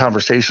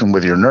conversation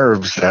with your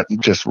nerves that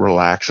just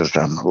relaxes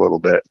them a little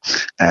bit,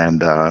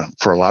 and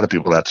for a lot of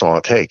people, that's all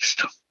it takes.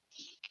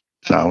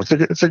 So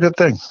it's a good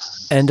thing.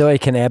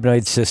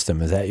 Endocannabinoid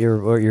system, is that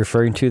what you're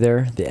referring to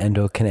there? The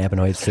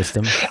endocannabinoid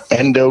system.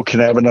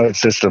 Endocannabinoid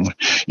system.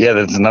 Yeah,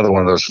 that's another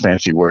one of those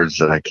fancy words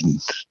that I can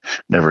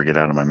never get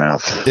out of my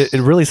mouth. It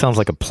really sounds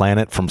like a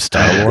planet from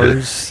Star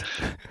Wars.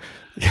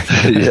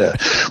 Yeah,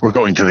 we're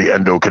going to the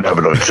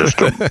endocannabinoid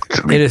system.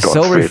 It is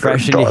so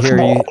refreshing to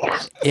hear you.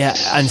 Yeah,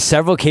 on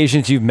several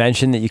occasions you've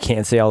mentioned that you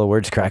can't say all the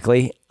words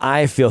correctly.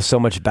 I feel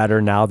so much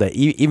better now that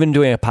even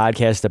doing a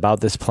podcast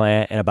about this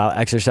plant and about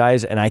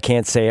exercise, and I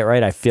can't say it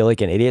right. I feel like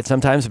an idiot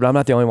sometimes, but I'm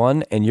not the only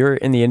one. And you're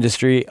in the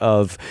industry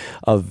of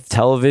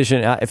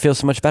television. It feels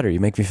so much better. You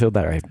make me feel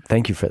better.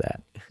 Thank you for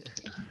that.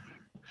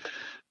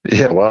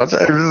 Yeah, well,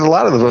 there's a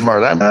lot of them are.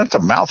 That's a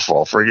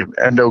mouthful. Freaking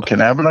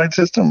endocannabinoid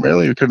system.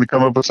 Really, you couldn't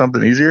come up with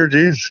something easier?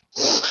 Jeez.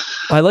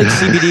 Well, I like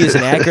CBD as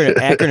an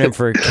acronym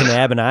for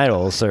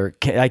cannabinoids, or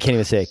I can't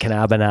even say it.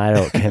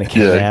 Cannabinoid.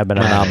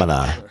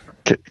 Phenomena.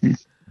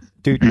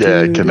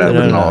 Yeah,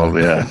 cannabinol.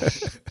 Yeah.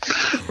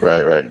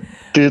 Right.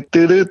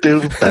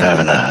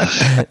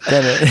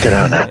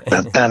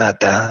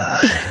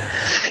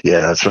 Yeah,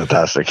 that's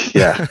fantastic.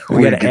 Yeah,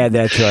 we got to add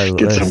that to our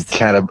get list.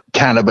 Some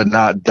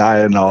cannabinol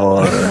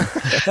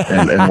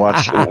and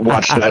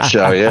watch that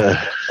show.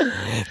 Yeah,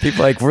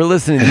 people like, we're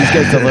listening to these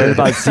guys to learn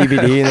about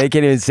CBD and they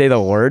can't even say the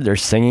word. They're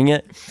singing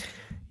it.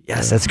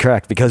 Yes, that's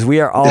correct, because we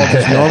are all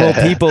just normal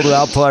people who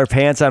pull our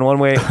pants on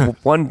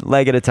one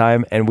leg at a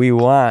time, and we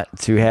want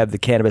to have the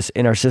cannabis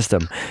in our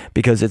system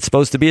because it's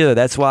supposed to be there.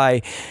 That's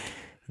why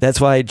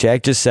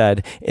Jack just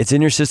said it's in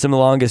your system the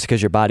longest,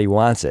 because your body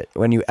wants it.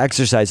 When you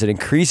exercise, it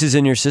increases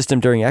in your system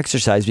during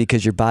exercise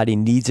because your body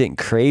needs it and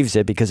craves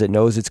it because it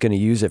knows it's going to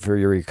use it for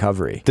your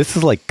recovery. This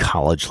is like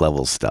college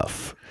level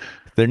stuff.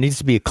 There needs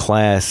to be a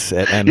class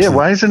at MSU. Yeah,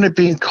 why isn't it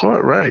being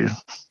taught? Right.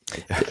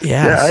 Yes.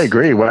 Yeah, I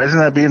agree. Why isn't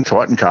that being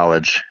taught in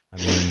college?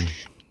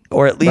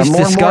 Or at least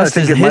discuss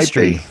the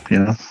history. Might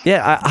be,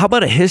 Yeah, how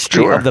about a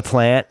history Sure. of the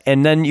plant,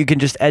 and then you can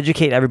just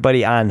educate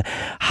everybody on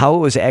how it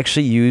was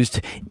actually used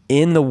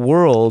in the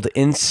world,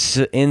 in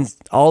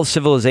all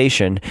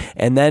civilization,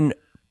 and then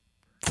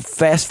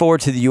fast forward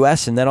to the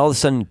U.S., and then all of a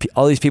sudden,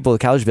 all these people at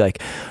college be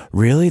like,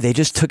 really? They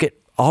just took it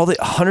all the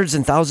hundreds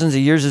and thousands of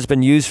years it's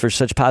been used for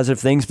such positive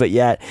things, but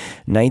yet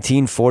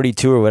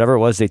 1942 or whatever it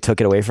was, they took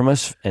it away from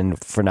us,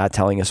 and for not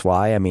telling us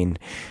why. I mean,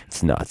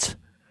 it's nuts.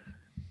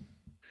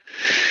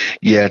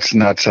 Yeah, it's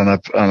nuts on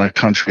a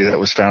country that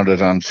was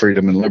founded on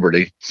freedom and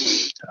liberty,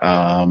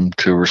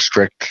 to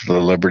restrict the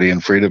liberty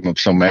and freedom of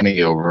so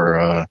many over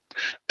a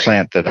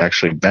plant that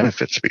actually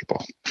benefits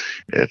people.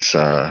 It's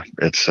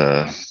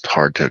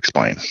hard to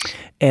explain.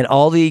 And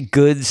all the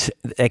goods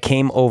that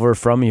came over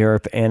from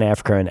Europe and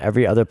Africa and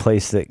every other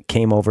place that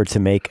came over to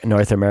make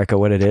North America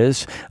what it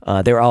is,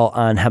 they were all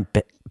on hemp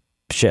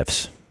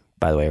ships,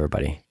 by the way,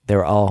 everybody. They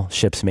were all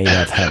ships made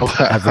of hemp,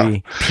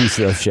 every piece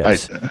of those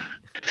ships.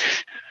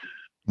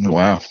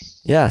 Wow.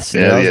 Yes.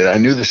 Yeah, I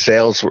knew the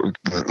sails,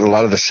 a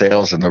lot of the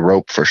sails and the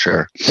rope for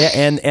sure. Yeah,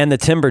 and the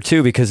timber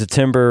too, because the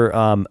timber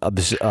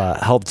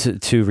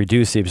helped to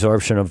reduce the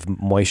absorption of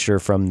moisture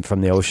from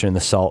the ocean and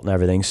the salt and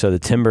everything. So the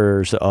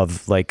timbers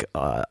of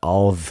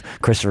all of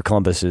Christopher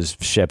Columbus's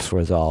ships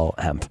was all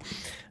hemp.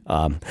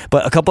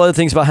 But a couple other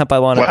things about hemp I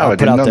want to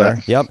put out there.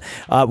 That.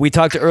 Yep. We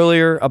talked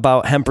earlier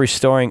about hemp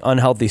restoring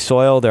unhealthy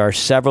soil. There are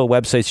several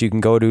websites you can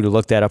go to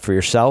look that up for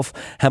yourself.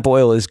 Hemp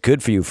oil is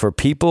good for you. For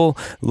people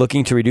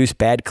looking to reduce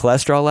bad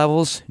cholesterol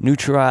levels,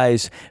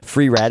 neutralize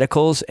free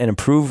radicals, and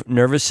improve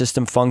nervous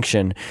system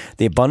function,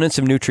 the abundance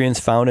of nutrients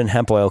found in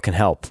hemp oil can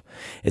help.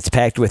 It's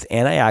packed with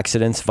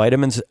antioxidants,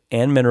 vitamins,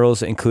 and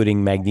minerals,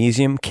 including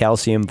magnesium,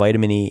 calcium,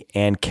 vitamin E,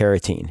 and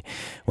carotene.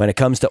 When it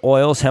comes to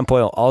oils, hemp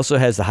oil also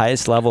has the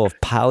highest level of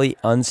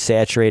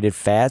polyunsaturated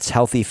fats,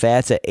 healthy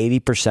fats at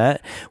 80%,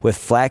 with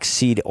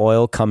flaxseed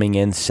oil coming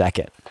in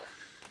second.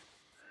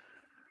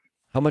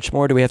 How much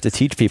more do we have to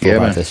teach people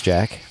about this,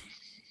 Jack?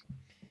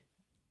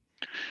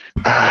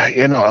 A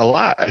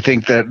lot. I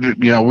think that,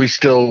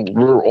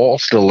 we're all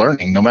still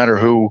learning, no matter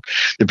who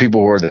the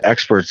people who are the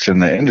experts in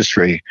the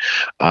industry,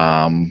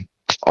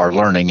 are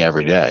learning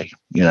every day,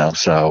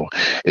 so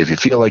if you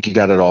feel like you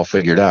got it all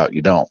figured out,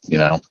 you don't,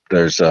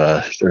 there's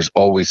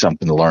always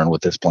something to learn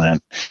with this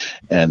plant,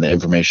 and the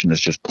information is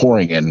just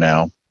pouring in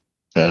now.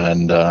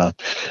 And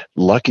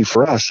lucky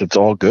for us, it's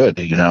all good.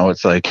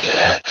 It's like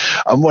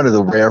I'm one of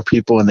the rare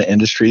people in the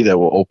industry that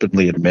will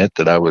openly admit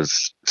that I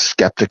was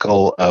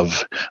skeptical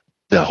of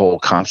the whole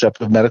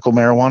concept of medical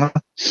marijuana.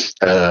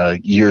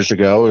 Years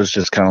ago, it was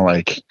just kind of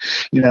like,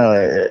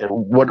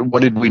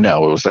 what did we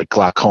know? It was like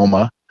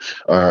glaucoma,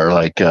 or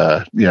like,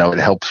 it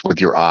helps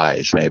with your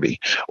eyes maybe,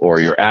 or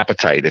your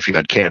appetite if you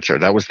had cancer.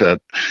 That was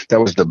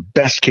the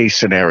best case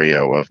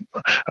scenario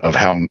of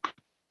how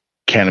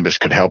cannabis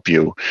could help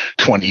you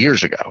 20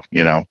 years ago,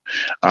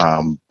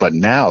 but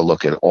now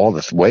look at all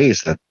the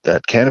ways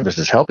that cannabis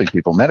is helping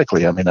people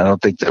medically. I mean, I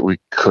don't think that we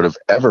could have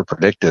ever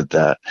predicted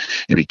that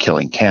it'd be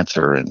killing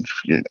cancer and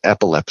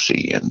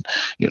epilepsy and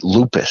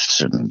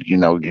lupus. And,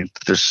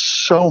 there's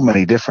so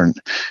many different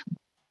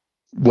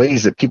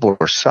ways that people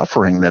are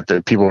suffering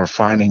that people are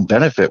finding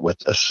benefit with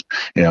this,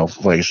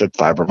 like I said,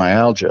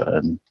 fibromyalgia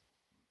and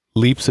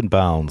leaps and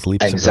bounds,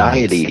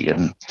 anxiety,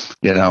 and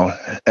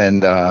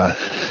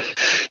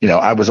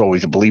I was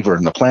always a believer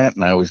in the plant,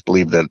 and I always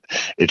believed that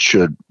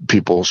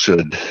people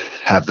should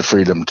have the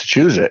freedom to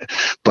choose it.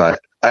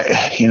 But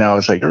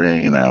it's like,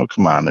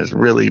 come on, there's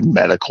really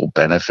medical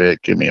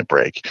benefit. Give me a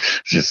break.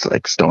 It's just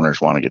like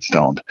stoners want to get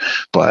stoned.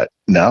 But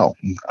no,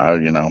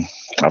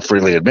 I'll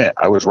freely admit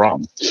I was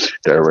wrong.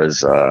 There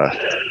was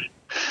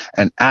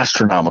an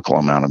astronomical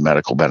amount of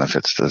medical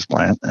benefits to this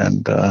plant,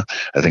 and I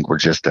think we're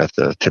just at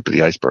the tip of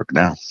the iceberg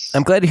now.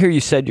 I'm glad to hear you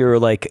said you're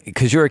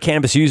because you're a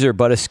cannabis user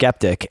but a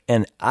skeptic,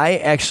 and I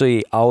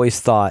actually always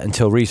thought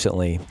until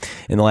recently,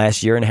 in the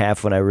last year and a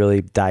half when I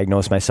really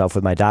diagnosed myself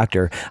with my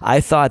doctor,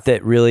 I thought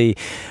that really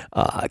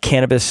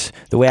cannabis,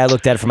 the way I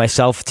looked at it for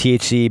myself,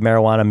 THC,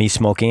 marijuana, me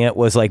smoking it,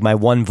 was like my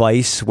one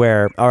vice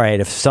where, all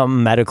right, if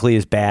something medically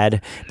is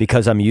bad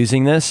because I'm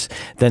using this,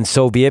 then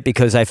so be it,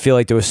 because I feel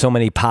like there was so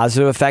many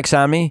positive effects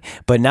on me.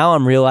 But now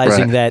I'm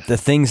realizing that the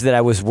things that I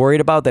was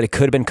worried about that it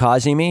could have been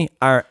causing me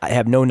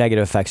have no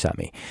negative effects on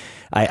me.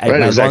 My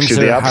it was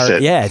actually the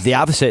opposite. The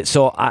opposite.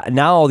 So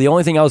now the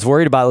only thing I was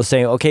worried about was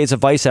saying, okay, it's a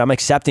vice and I'm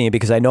accepting it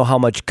because I know how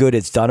much good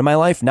it's done in my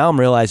life. Now I'm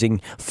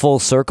realizing full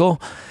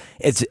circle,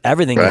 it's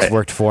everything that's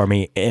worked for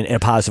me in a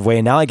positive way.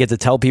 And now I get to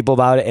tell people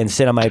about it and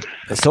sit on my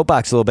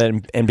soapbox a little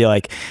bit and be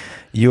like,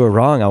 you were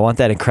wrong. I want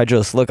that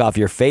incredulous look off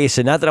your face.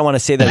 And not that I want to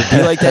say that it'd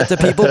be like that to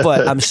people,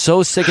 but I'm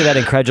so sick of that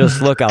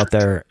incredulous look out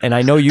there. And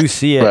I know you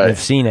see it and have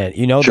seen it.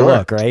 You know the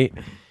look, right?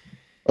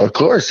 Of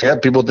course. Yeah.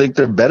 People think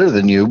they're better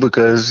than you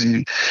because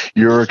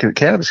you're a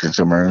cannabis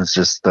consumer. And it's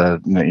just,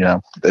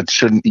 it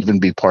shouldn't even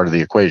be part of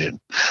the equation.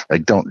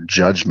 Like, don't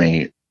judge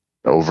me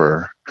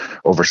over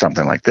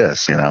something like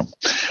this.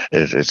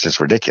 It's just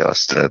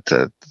ridiculous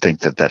to think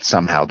that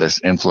somehow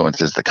this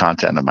influences the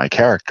content of my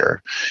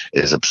character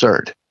is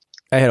absurd.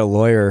 I had a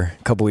lawyer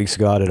a couple weeks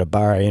ago out at a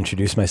bar. I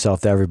introduced myself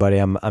to everybody.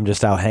 I'm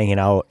just out hanging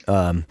out.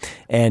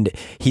 And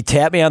he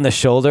tapped me on the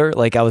shoulder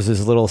like I was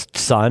his little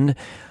son.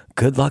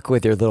 Good luck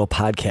with your little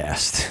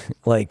podcast.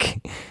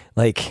 Like,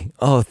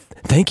 oh,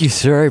 thank you,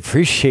 sir. I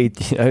appreciate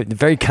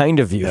very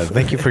kind of you.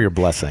 Thank you for your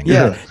blessing.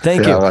 Yeah, thank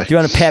you. Do you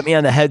want to pat me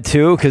on the head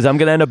too? Because I'm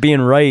going to end up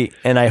being right.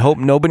 And I hope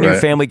nobody in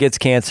your family gets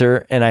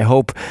cancer. And I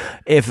hope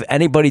if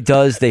anybody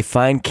does, they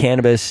find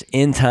cannabis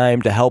in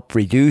time to help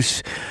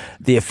reduce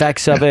the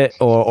effects of it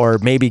or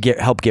maybe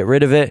help get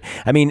rid of it.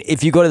 I mean,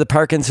 if you go to the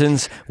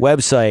Parkinson's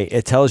website,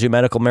 it tells you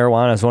medical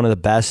marijuana is one of the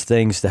best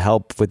things to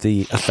help with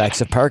the effects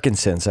of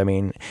Parkinson's. I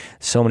mean,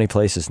 so many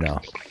places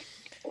now.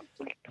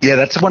 Yeah,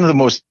 that's one of the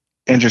most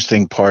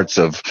interesting parts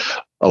of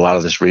a lot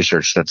of this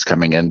research that's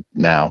coming in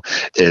now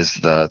is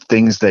the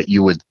things that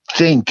you would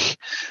think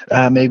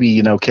maybe,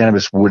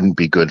 cannabis wouldn't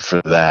be good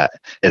for that.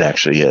 It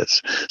actually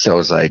is. So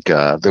it's like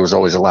there was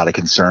always a lot of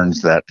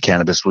concerns that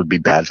cannabis would be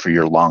bad for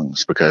your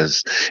lungs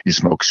because you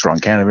smoke strong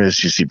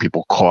cannabis. You see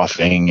people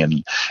coughing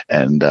and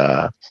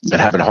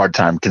having a hard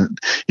time.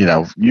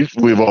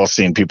 We've all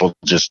seen people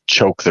just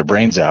choke their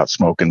brains out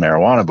smoking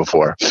marijuana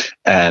before.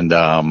 And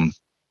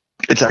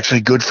it's actually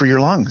good for your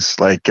lungs.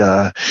 Like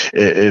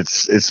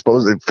it's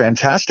supposedly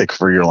fantastic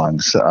for your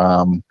lungs,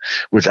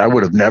 which I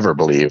would have never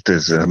believed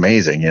is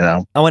amazing.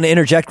 I want to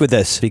interject with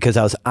this because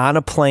I was on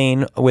a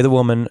plane with a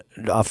woman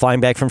flying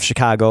back from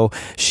Chicago.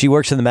 She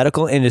works in the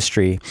medical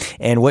industry,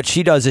 and what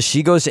she does is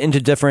she goes into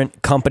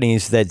different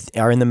companies that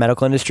are in the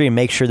medical industry and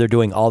make sure they're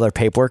doing all their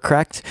paperwork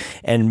correct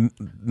and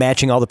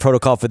matching all the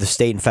protocol for the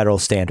state and federal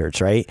standards,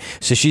 right?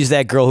 So she's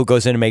that girl who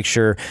goes in to make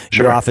sure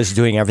your office is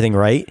doing everything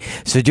right.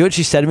 So do what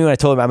she said to me when I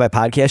told her about my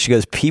podcast. She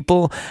goes,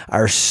 people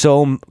are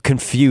so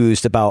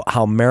confused about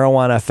how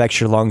marijuana affects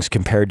your lungs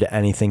compared to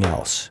anything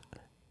else.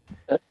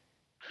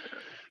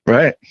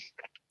 Right.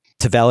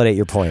 To validate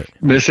your point.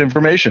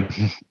 Misinformation.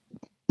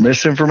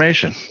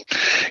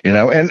 And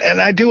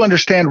I do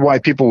understand why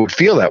people would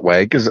feel that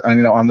way because,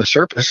 on the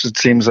surface, it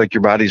seems like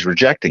your body's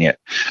rejecting it.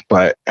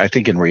 But I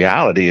think in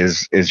reality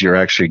is you're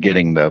actually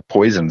getting the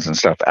poisons and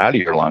stuff out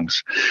of your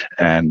lungs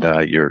and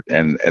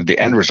the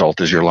end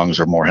result is your lungs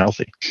are more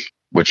healthy.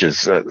 Which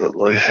is a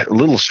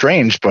little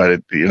strange,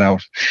 but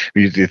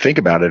you think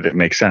about it, it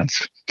makes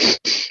sense.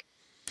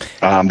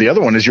 The other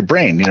one is your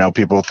brain.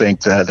 People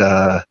think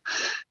that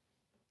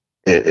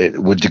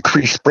it would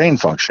decrease brain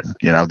function.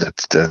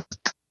 That's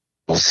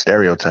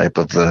stereotype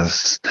of the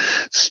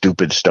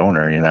stupid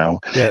stoner,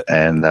 Yeah.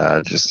 and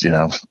just,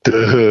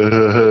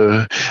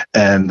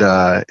 and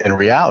in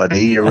reality,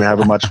 you have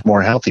a much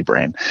more healthy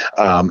brain.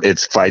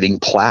 It's fighting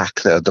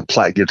plaque, the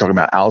plaque. You're talking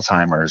about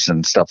Alzheimer's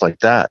and stuff like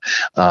that.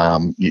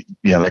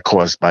 They're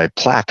caused by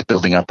plaque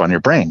building up on your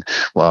brain.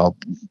 Well,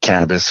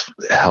 cannabis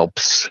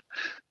helps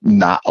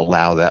not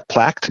allow that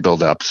plaque to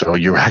build up, so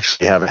you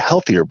actually have a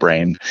healthier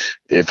brain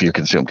if you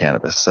consume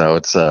cannabis. So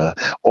it's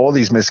all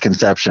these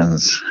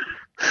misconceptions,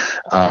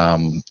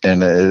 and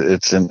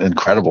it's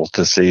incredible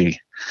to see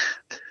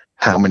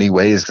how many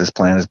ways this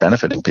plant is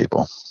benefiting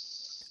people.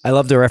 I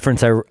love the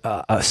reference,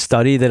 a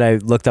study that I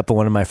looked up in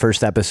one of my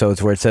first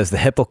episodes where it says the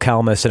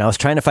hypothalamus, and I was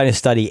trying to find a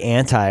study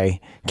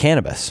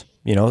anti-cannabis,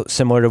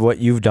 similar to what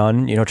you've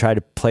done, try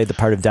to play the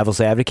part of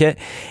devil's advocate.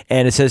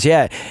 And it says,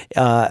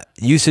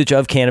 usage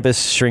of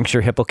cannabis shrinks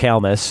your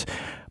hypothalamus,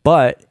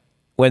 but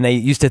when they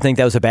used to think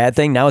that was a bad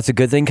thing, now it's a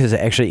good thing because it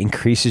actually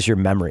increases your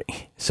memory.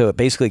 So it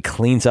basically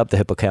cleans up the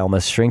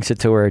hypothalamus, shrinks it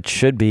to where it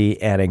should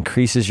be, and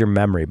increases your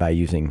memory by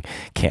using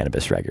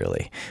cannabis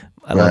regularly.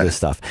 I love this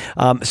stuff.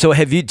 So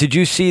did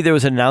you see there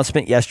was an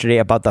announcement yesterday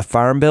about the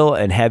Farm Bill,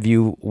 and have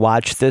you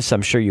watched this?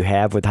 I'm sure you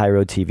have with High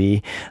Road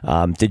TV.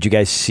 Did you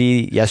guys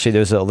see yesterday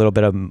there was a little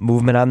bit of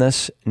movement on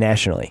this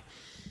nationally?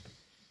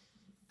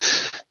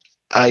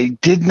 I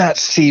did not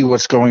see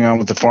what's going on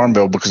with the Farm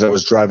Bill because I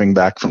was driving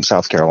back from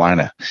South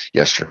Carolina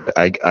yesterday.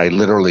 I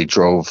literally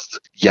drove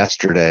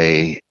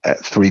yesterday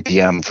at 3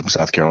 p.m. from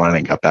South Carolina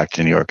and got back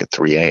to New York at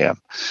 3 a.m.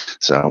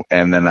 So,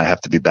 and then I have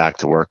to be back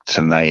to work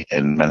tonight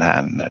in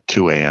Manhattan at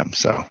 2 a.m.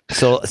 So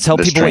tell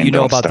people what you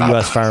know about the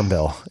U.S. Farm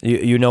Bill.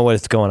 You know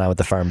what's going on with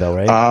the Farm Bill,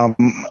 right?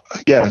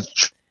 Yeah.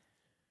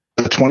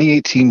 The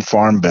 2018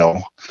 Farm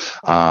Bill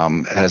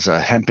has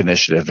a hemp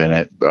initiative in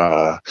it,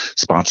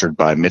 sponsored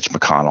by Mitch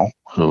McConnell,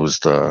 who's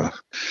the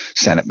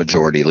Senate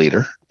Majority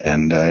Leader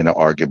and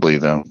arguably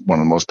one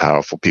of the most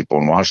powerful people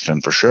in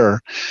Washington for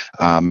sure.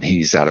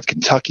 He's out of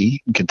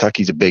Kentucky.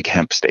 Kentucky's a big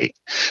hemp state,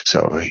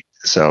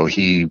 so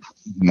he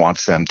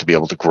wants them to be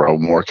able to grow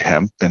more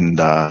hemp and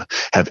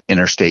have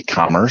interstate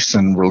commerce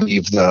and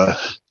relieve the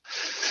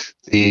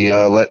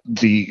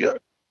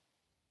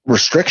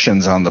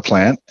restrictions on the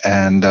plant,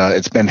 and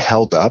it's been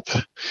held up,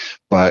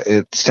 but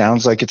it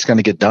sounds like it's going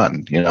to get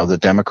done. The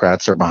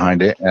Democrats are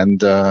behind it, and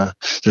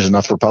there's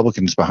enough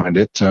Republicans behind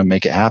it to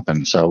make it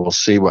happen. So we'll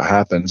see what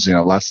happens.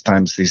 Lots of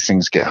times these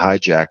things get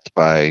hijacked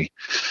by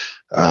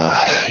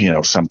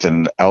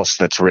something else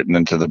that's written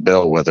into the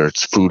bill, whether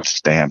it's food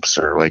stamps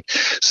or like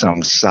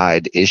some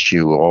side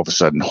issue all of a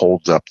sudden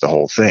holds up the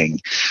whole thing.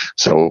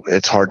 So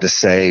it's hard to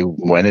say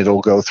when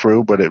it'll go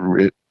through, but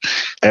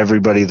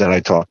everybody that I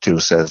talk to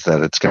says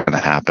that it's going to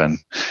happen,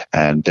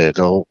 and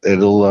it'll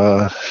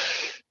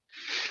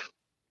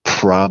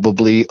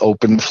probably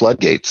open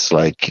floodgates.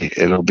 Like,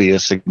 it'll be a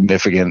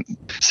significant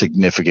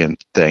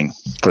thing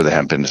for the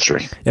hemp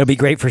industry. It'll be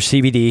great for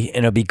CBD, and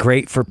it'll be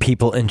great for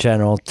people in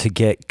general to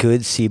get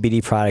good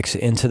CBD products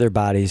into their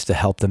bodies to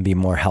help them be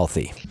more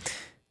healthy.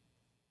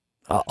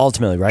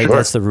 Ultimately, right? Sure.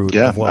 That's the root.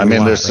 Yeah, of what we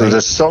want,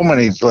 there's so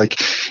many, like,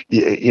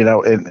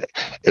 and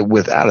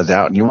without a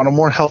doubt, and you want a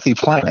more healthy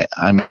planet.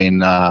 I mean,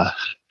 the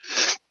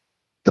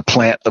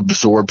plant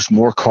absorbs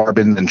more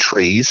carbon than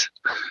trees.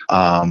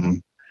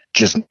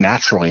 Just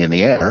naturally in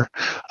the air.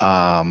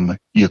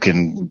 You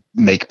can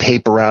make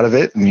paper out of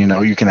it, and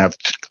you can have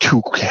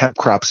 2 hemp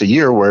crops a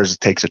year, whereas it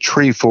takes a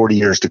tree 40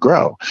 years to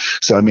grow.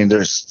 So I mean,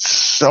 there's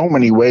so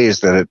many ways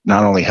that it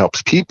not only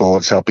helps people,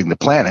 it's helping the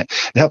planet.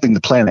 And helping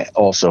the planet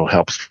also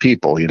helps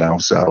people,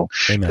 so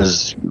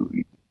because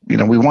we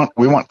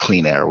want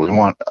clean air, we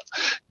want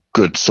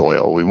good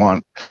soil, we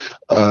want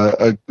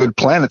a good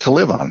planet to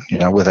live on.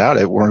 Without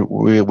it,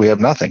 we have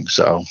nothing.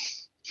 So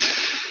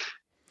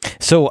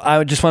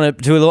I just want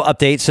to do a little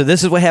update. So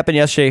this is what happened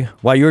yesterday.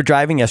 While you were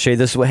driving yesterday,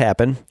 this is what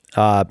happened.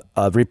 A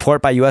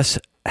report by U.S.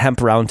 Hemp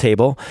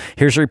Roundtable.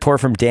 Here's a report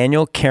from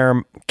Daniel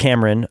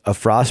Cameron of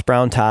Frost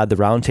Brown Todd, the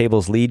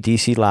Roundtable's lead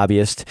D.C.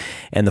 lobbyist,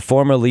 and the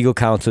former legal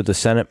counsel to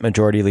Senate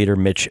Majority Leader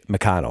Mitch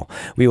McConnell.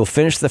 We will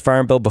finish the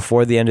Farm Bill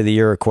before the end of the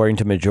year, according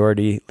to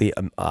Majority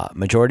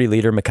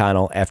Leader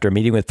McConnell, after a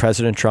meeting with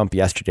President Trump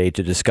yesterday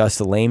to discuss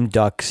the lame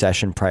duck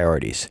session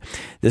priorities.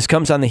 This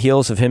comes on the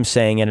heels of him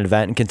saying at an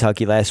event in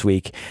Kentucky last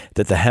week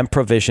that the hemp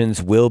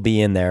provisions will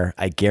be in there.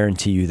 I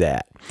guarantee you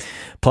that.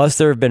 Plus,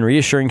 there have been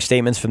reassuring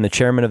statements from the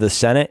chairman of the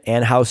Senate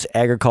and House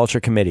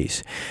Agriculture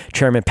Committees.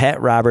 Chairman Pat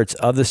Roberts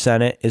of the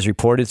Senate is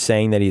reported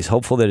saying that he's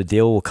hopeful that a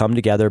deal will come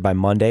together by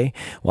Monday,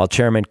 while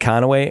Chairman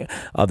Conaway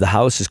of the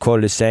House is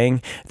quoted as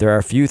saying, "There are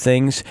a few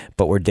things,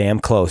 but we're damn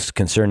close,"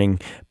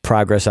 concerning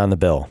progress on the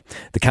bill.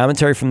 The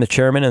commentary from the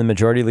chairman and the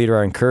majority leader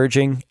are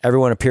encouraging.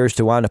 Everyone appears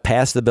to want to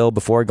pass the bill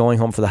before going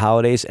home for the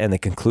holidays and the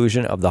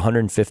conclusion of the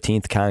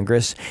 115th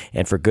Congress,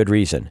 and for good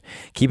reason.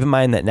 Keep in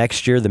mind that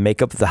next year the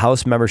makeup of the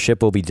House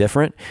membership will be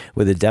different,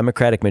 with a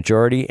Democratic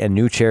majority and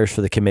new chairs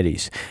for the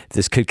committees.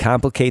 This could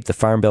complicate the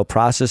Farm Bill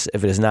process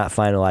if it is not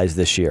finalized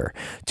this year.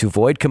 To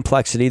avoid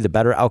complexity, the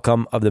better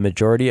outcome of the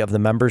majority of the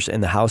members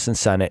in the House and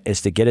Senate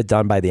is to get it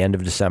done by the end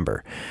of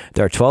December.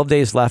 There are 12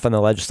 days left on the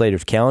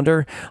legislative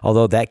calendar,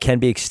 although that can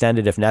be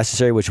extended if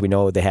necessary, which we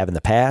know they have in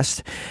the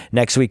past.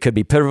 Next week could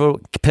be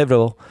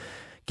pivotal,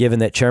 given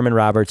that Chairman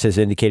Roberts has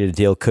indicated a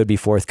deal could be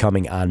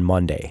forthcoming on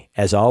Monday.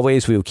 As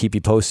always, we will keep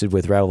you posted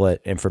with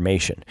relevant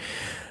information.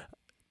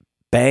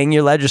 Bang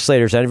your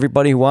legislators,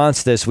 everybody who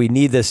wants this. We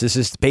need this. This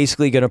is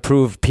basically going to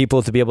prove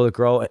people to be able to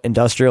grow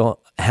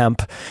industrial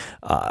hemp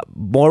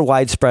more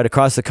widespread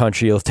across the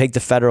country. You'll take the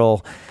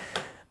federal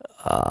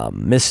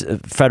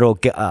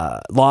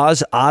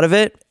laws out of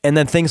it, and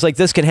then things like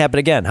this can happen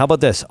again. How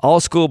about this? All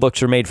school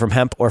books were made from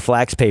hemp or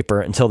flax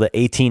paper until the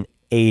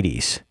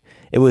 1880s.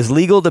 It was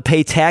legal to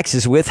pay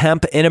taxes with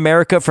hemp in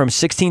America from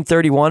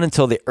 1631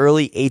 until the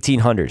early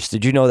 1800s.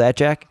 Did you know that,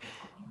 Jack?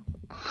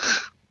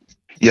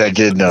 Yeah, I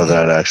did know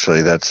that,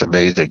 actually. That's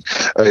amazing.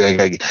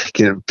 I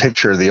get a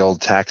picture of the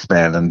old tax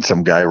man and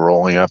some guy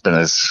rolling up in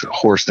his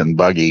horse and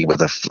buggy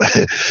with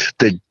a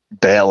big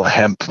bale of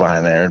hemp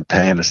behind there and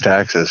paying his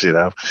taxes.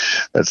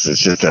 It's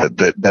just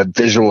that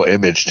visual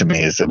image to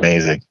me is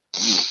amazing.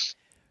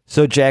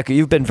 So, Jack,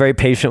 you've been very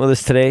patient with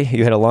us today.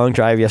 You had a long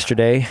drive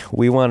yesterday.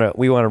 We want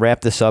to wrap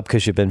this up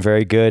because you've been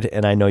very good,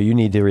 and I know you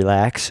need to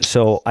relax.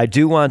 So I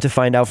do want to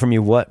find out from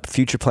you what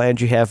future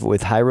plans you have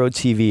with High Road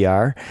TV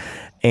are,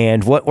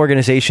 and what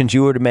organizations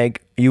you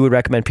would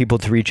recommend people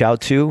to reach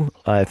out to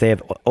if they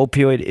have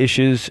opioid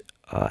issues.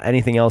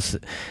 Anything else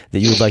that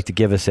you would like to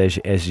give us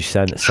as you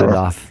send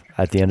off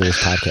at the end of this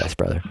podcast,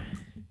 brother?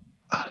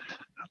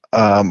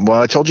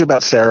 Well, I told you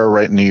about Sarah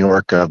right in New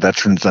York,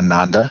 Veterans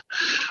Ananda,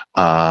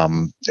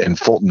 in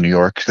Fulton, New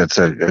York. That's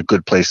a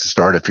good place to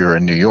start if you're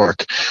in New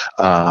York.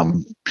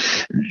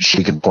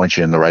 She can point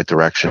you in the right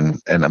direction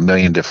in a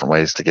million different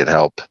ways to get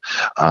help.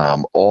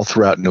 All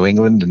throughout New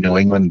England, the New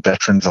England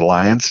Veterans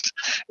Alliance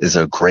is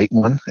a great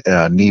one,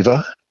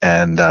 NEVA,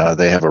 and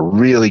they have a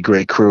really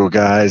great crew of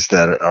guys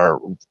that are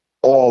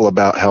all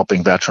about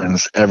helping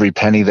veterans. Every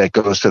penny that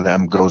goes to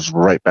them goes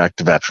right back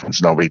to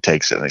veterans. Nobody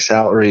takes any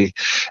salary.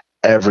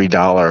 Every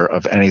dollar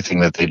of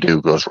anything that they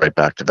do goes right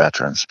back to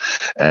veterans,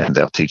 and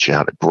they'll teach you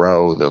how to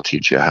grow. They'll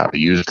teach you how to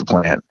use the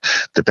plant,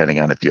 depending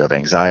on if you have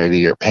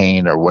anxiety or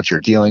pain or what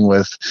you're dealing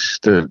with.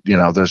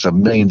 There's a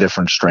million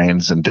different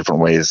strains and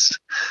different ways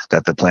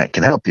that the plant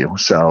can help you.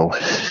 So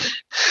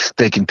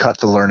they can cut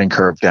the learning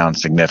curve down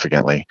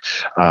significantly.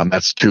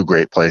 That's two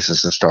great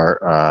places to start.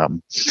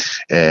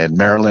 In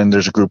Maryland,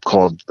 there's a group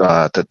called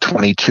the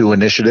 22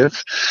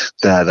 Initiative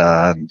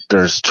that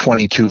there's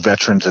 22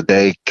 veterans a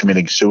day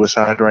committing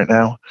suicide right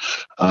now.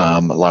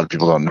 A lot of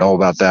people don't know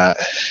about that,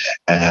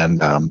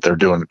 and they're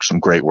doing some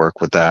great work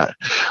with that.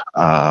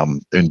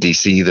 In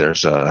DC,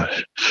 there's a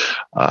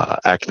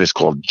activist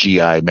called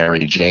GI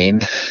Mary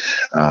Jane.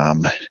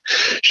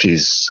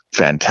 She's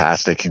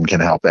fantastic and can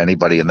help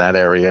anybody in that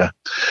area.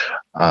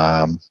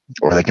 Or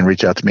they can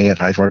reach out to me at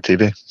High Road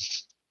TV,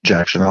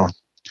 Jack Chanel.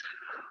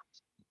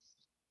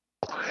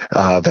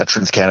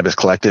 Veterans Cannabis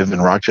Collective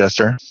in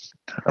Rochester.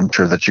 I'm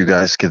sure that you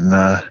guys can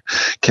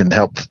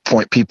help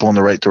point people in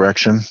the right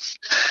direction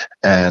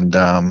and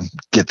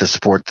get the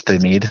support that they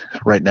need.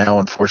 Right now,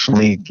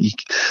 unfortunately,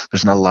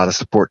 there's not a lot of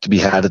support to be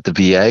had at the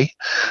VA.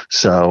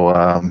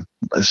 So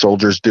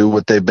soldiers do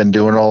what they've been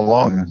doing all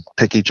along,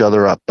 pick each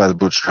other up by the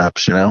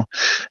bootstraps,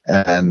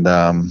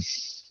 and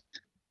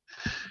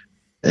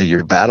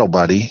your battle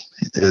buddy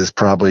is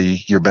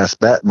probably your best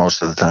bet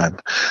most of the time.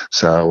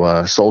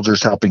 So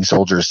soldiers helping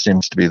soldiers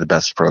seems to be the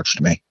best approach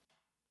to me.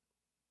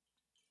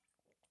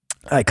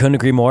 I couldn't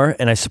agree more,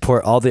 and I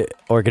support all the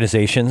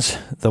organizations.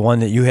 The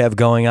one that you have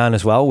going on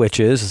as well, which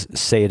is,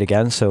 say it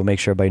again, so make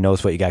sure everybody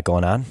knows what you got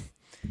going on.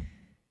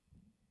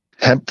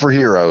 Hemp for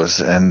Heroes,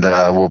 and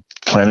we're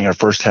planting our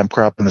first hemp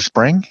crop in the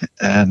spring,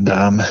 and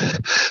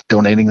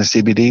donating the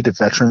CBD to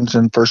veterans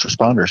and first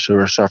responders who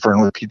are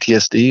suffering with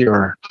PTSD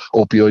or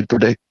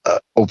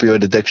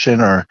opioid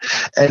addiction or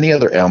any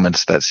other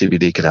ailments that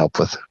CBD could help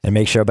with. And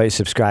make sure everybody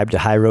subscribe to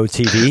High Road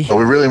TV. But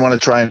we really want to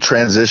try and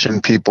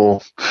transition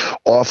people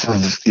off of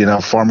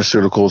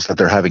pharmaceuticals that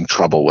they're having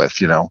trouble with.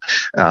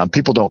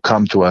 People don't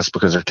come to us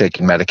because they're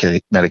taking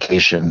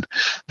medication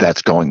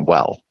that's going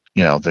well.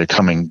 They're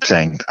coming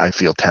saying, I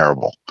feel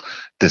terrible.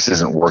 This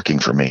isn't working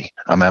for me.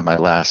 I'm at my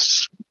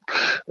last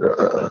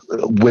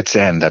wit's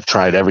end. I've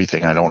tried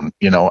everything.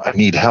 I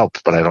need help,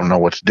 but I don't know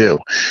what to do.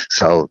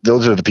 So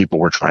those are the people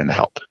we're trying to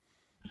help.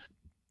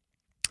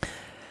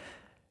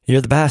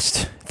 You're the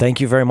best. Thank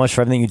you very much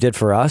for everything you did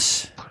for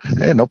us.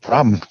 Hey, no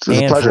problem. It's a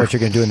and pleasure. for what you're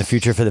going to do in the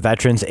future for the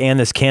veterans and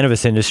this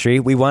cannabis industry.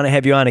 We want to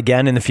have you on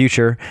again in the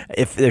future.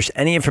 If there's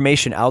any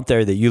information out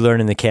there that you learn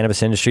in the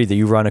cannabis industry that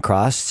you run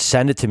across,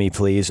 send it to me,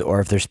 please. Or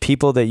if there's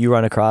people that you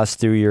run across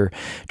through your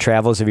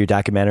travels of your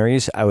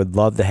documentaries, I would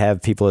love to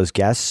have people as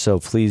guests. So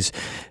please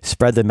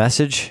spread the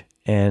message,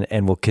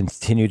 and we'll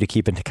continue to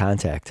keep into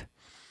contact.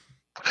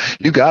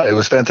 You got it. It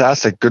was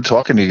fantastic. Good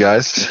talking to you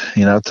guys.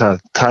 You know,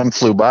 time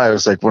flew by. It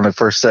was like when I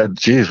first said,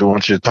 geez, we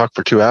want you to talk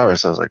for 2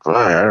 hours. I was like, well,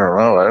 I don't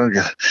know. I don't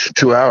get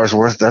 2 hours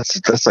worth.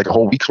 That's like a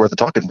whole week's worth of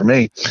talking for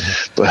me.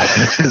 But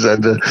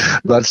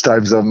lots of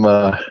times I'm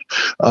a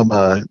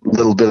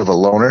little bit of a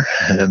loner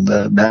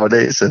and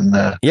nowadays. And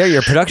yeah, you're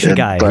a production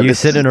guy. You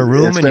sit in a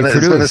room and you produce.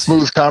 It's been a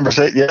smooth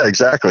conversation. Yeah,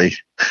 exactly.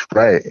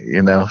 Right.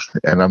 You know,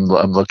 and I'm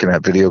looking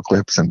at video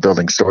clips and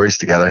building stories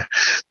together,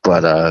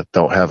 but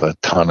don't have a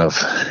ton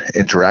of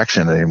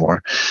interaction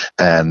anymore.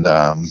 And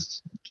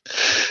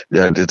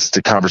yeah,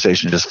 the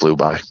conversation just flew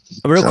by.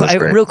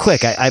 Real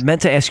quick, I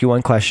meant to ask you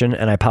one question,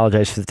 and I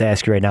apologize to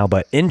ask you right now.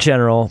 But in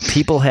general,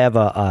 people have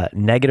a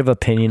negative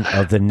opinion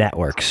of the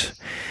networks.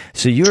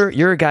 So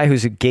you're a guy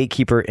who's a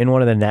gatekeeper in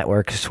one of the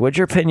networks. What's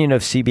your opinion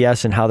of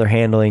CBS and how they're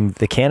handling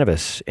the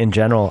cannabis in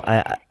general?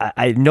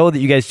 I know that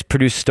you guys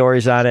produce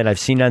stories on it. I've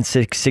seen on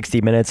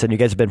 60 Minutes, and you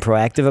guys have been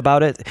proactive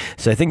about it.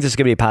 So I think this is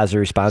going to be a positive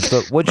response.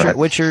 But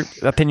what's your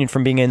opinion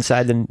from being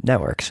inside the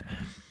networks?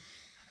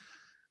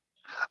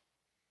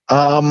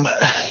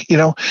 You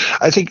know,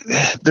 I think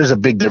there's a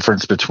big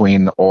difference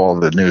between all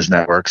the news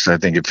networks. I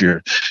think if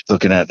you're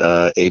looking at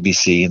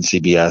ABC and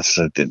CBS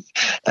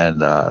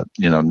and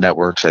you know,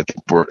 networks, I think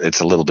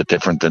it's a little bit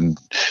different than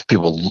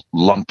people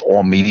lump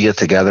all media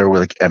together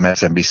with like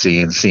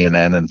MSNBC and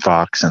CNN and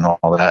Fox and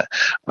all that.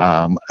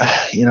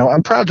 You know,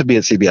 I'm proud to be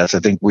at CBS. I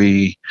think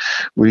we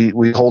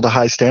hold a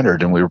high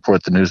standard and we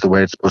report the news the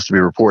way it's supposed to be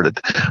reported.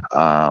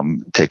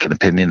 Take an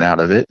opinion out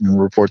of it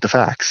and report the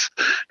facts,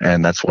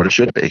 and that's what it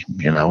should be.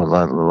 You know, a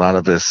lot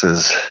of this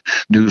is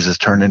news has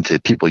turned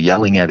into people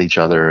yelling at each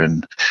other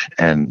and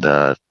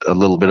a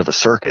little bit of a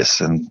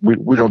circus, and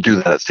we don't do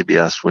that at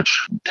CBS,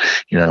 which,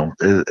 you know,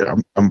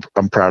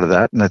 I'm proud of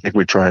that, and I think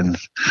we try and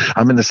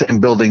I'm in the same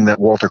building that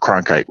Walter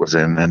Cronkite was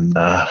in, and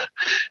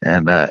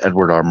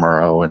Edward R.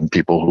 Murrow and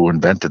people who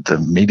invented the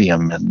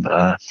medium, and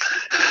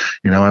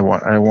you know, I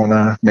want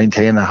to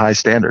maintain a high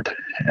standard,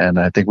 and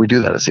I think we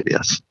do that at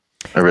CBS.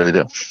 I really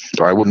do,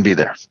 or I wouldn't be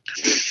there.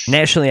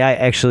 Nationally, I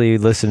actually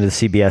listen to the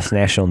CBS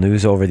national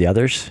news over the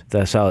others.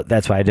 That's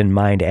why I didn't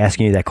mind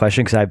asking you that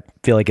question, because I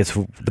feel like it's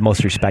the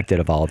most respected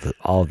of all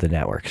of the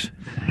networks.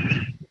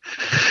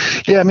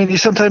 Yeah, I mean,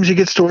 sometimes you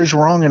get stories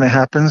wrong, and it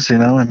happens. You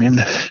know, I mean,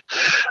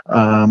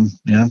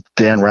 you know,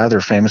 Dan Rather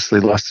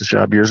famously lost his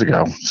job years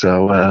ago.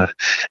 So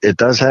it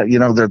does have, you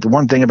know, the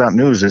one thing about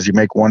news is you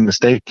make one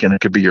mistake and it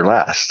could be your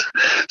last.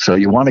 So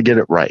you want to get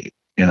it right.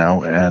 You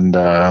know, and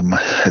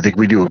I think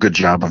we do a good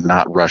job of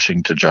not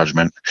rushing to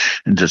judgment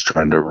and just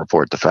trying to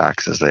report the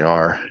facts as they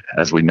are,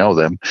 as we know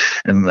them.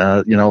 And,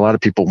 you know, a lot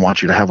of people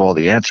want you to have all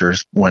the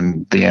answers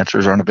when the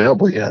answers aren't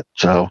available yet.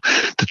 So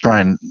to try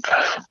and,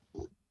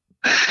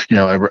 you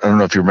know, I don't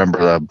know if you remember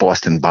the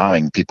Boston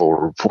bombing, people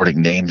were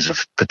reporting names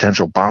of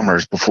potential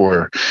bombers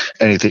before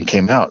anything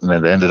came out, and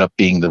it ended up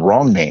being the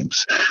wrong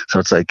names. So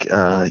it's like,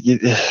 you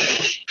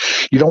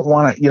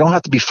don't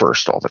have to be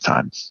first all the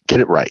time.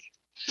 Get it right.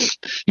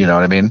 You know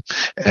what I mean?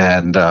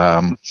 And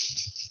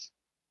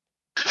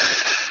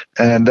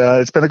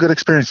it's been a good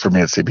experience for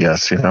me at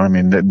CBS. You know, I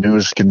mean, the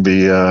news can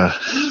be a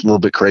little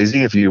bit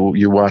crazy if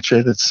you watch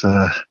it. It's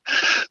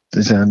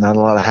there's not a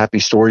lot of happy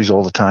stories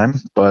all the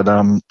time, but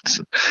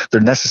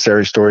they're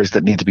necessary stories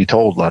that need to be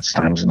told lots of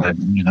times, and I,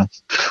 you know,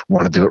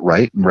 want to do it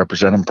right and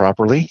represent them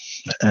properly.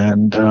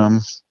 And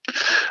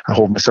I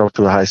hold myself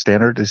to a high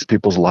standard. These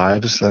people's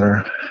lives that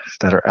are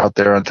out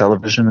there on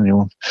television, and you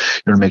want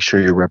to make sure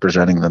you're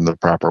representing them the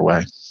proper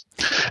way.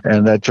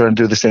 And I try and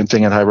do the same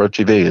thing at High Road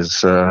TV,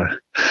 is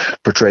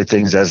portray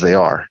things as they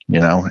are, you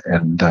know,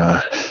 and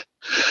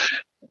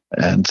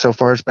so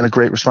far it's been a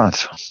great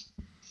response.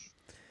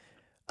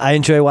 I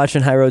enjoy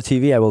watching High Road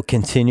TV. I will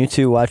continue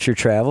to watch your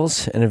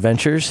travels and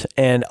adventures.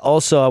 And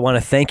also, I want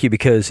to thank you,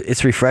 because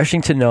it's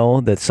refreshing to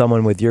know that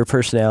someone with your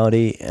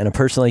personality and a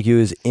person like you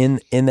is in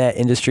that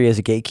industry as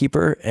a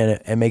gatekeeper. And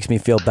it makes me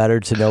feel better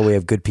to know we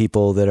have good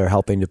people that are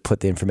helping to put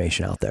the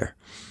information out there.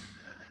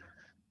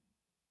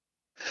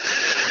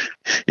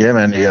 Yeah,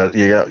 man, you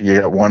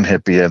got one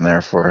hippie in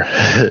there for,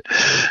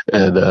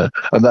 and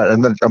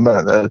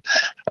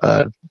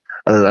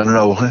I don't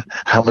know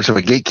how much of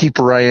a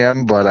gatekeeper I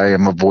am, but I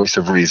am a voice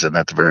of reason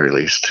at the very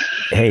least.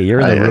 Hey,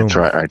 you're in the room.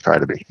 I try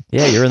to be.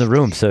 Yeah, you're in the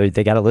room, so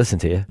they got to listen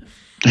to you.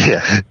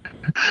 Yeah.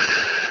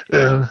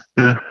 All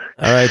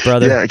right,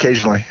 brother. Yeah,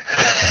 occasionally.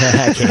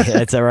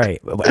 That's all right.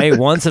 Hey,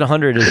 once in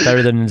 100 is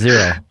better than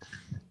 0.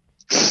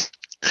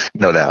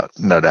 No doubt.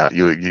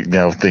 You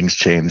know, things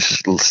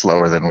change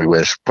slower than we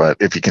wish, but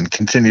if you can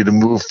continue to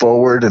move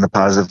forward in a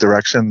positive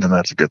direction, then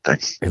that's a good thing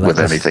with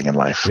anything in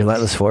life.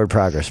 Relentless forward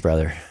progress,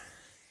 brother.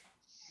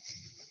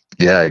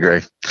 Yeah, I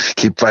agree.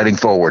 Keep fighting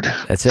forward.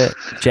 That's it.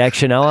 Jack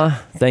Chinella,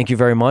 thank you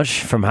very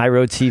much from High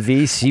Road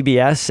TV,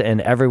 CBS,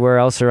 and everywhere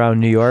else around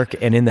New York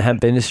and in the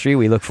hemp industry.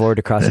 We look forward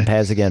to crossing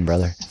paths again,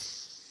 brother.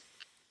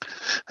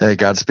 Hey,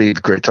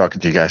 Godspeed. Great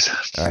talking to you guys.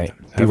 All right.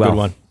 Have a good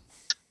one.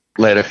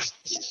 Later.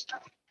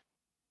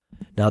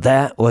 Now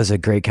that was a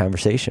great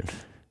conversation.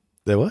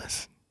 There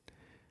was.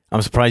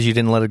 I'm surprised you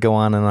didn't let it go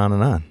on and on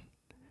and on.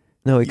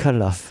 No, we cut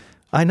it off.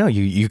 I know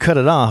you cut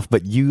it off,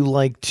 but you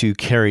like to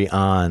carry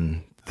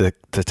on the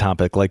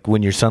topic. Like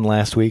when your son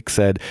last week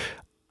said,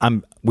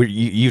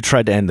 you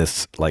tried to end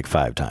this like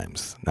 5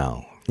 times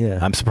now. Yeah.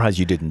 I'm surprised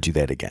you didn't do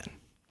that again.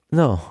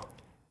 No,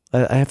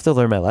 I have to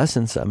learn my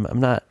lessons. I'm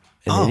not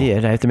an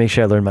idiot. I have to make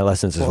sure I learn my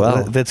lessons as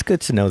well. That's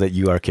good to know that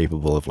you are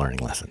capable of learning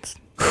lessons.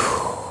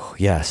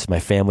 Yes, my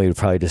family would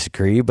probably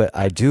disagree, but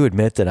I do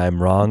admit that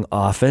I'm wrong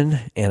often,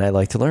 and I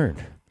like to learn.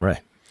 Right.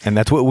 And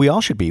that's what we all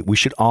should be. We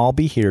should all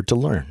be here to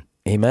learn.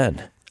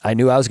 Amen. I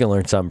knew I was going to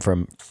learn something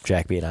from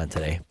Jack being on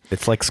today.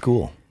 It's like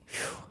school. All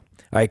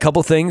right, a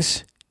couple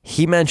things.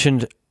 He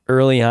mentioned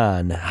early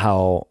on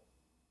how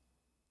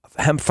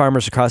hemp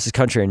farmers across this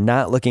country are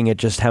not looking at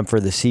just hemp for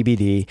the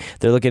CBD.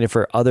 They're looking at it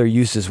for other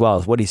use as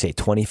well. What did he say,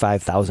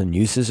 25,000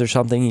 uses or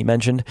something he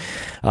mentioned?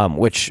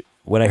 Which,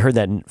 when I heard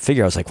that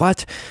figure, I was like,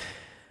 what?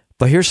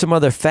 But here's some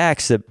other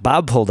facts that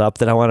Bob pulled up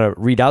that I want to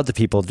read out to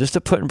people just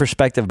to put in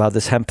perspective about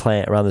this hemp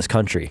plant around this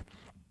country.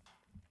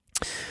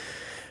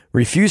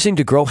 Refusing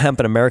to grow hemp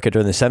in America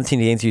during the 17th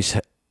and 18th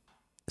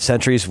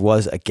centuries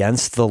was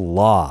against the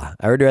law.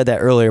 I already read that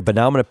earlier, but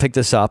now I'm going to pick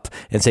this up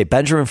and say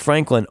Benjamin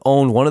Franklin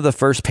owned one of the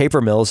first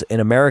paper mills in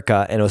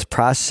America, and it was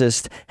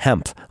processed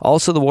hemp.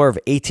 Also, the War of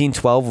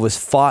 1812 was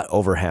fought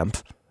over hemp.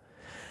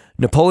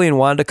 Napoleon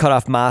wanted to cut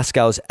off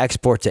Moscow's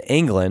export to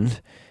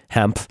England,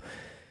 hemp.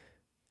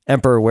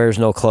 Emperor wears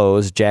no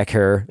clothes, Jack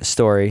Hare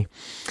story.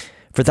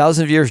 For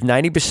thousands of years,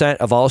 90%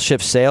 of all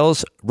ship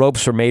sails,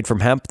 ropes were made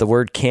from hemp. The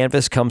word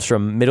canvas comes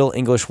from Middle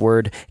English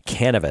word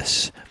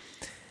cannabis,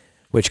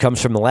 which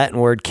comes from the Latin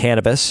word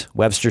cannabis,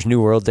 Webster's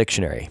New World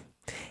Dictionary.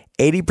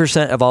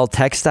 80% of all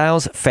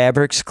textiles,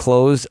 fabrics,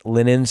 clothes,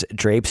 linens,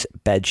 drapes,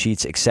 bed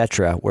sheets,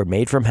 etc. were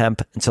made from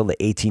hemp until the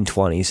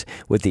 1820s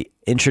with the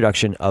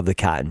introduction of the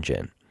cotton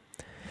gin.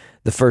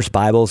 The first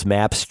Bibles,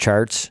 maps,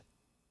 charts,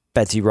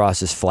 Betsy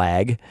Ross's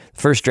flag,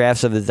 first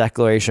drafts of the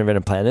Declaration of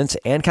Independence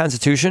and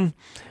Constitution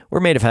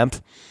were made of hemp.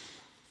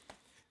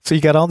 So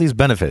you got all these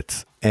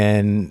benefits,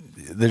 and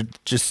there's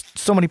just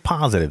so many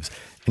positives.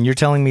 And you're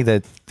telling me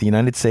that the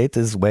United States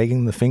is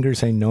wagging the finger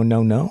saying no,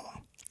 no, no?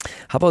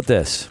 How about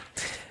this?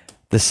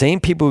 The same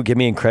people who give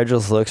me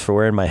incredulous looks for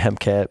wearing my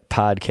Hempcat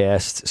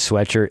podcast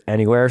sweatshirt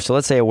anywhere. So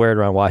let's say I wear it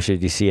around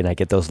Washington, D.C. and I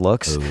get those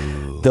looks.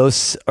 Ooh.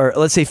 Or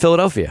let's say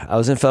Philadelphia. I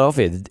was in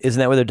Philadelphia. Isn't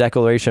that where their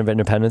Declaration of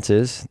Independence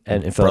is?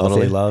 And in Philadelphia.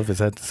 Brotherly love, is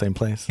that the same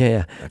place?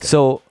 Yeah. Okay.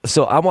 So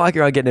I'm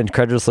walking around getting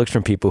incredulous looks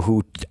from people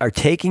who are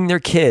taking their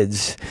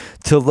kids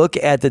to look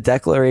at the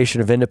Declaration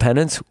of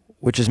Independence,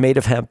 which is made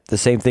of hemp, the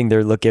same thing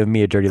they're giving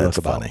me a dirty look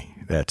about.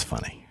 That's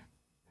funny.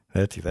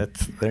 That's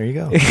there you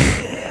go.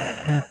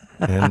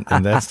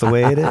 and that's the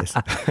way it is.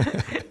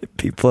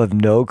 People have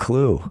no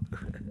clue.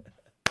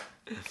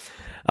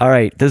 All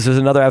right, this is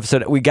another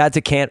episode. We got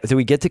to Did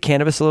we get to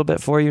cannabis a little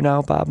bit for you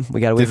now, Bob? We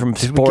got away from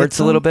sports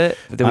a little bit.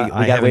 We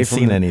got away from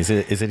seen any. Is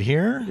it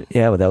here?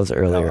 Yeah, well, that was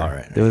earlier. Oh, all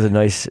right. There was a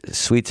nice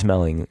sweet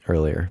smelling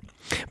earlier.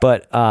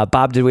 But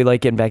Bob, did we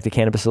like getting back to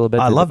cannabis a little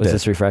bit? I loved it. Was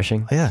this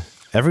refreshing? Oh, yeah.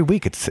 Every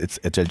week it's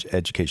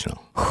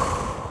educational.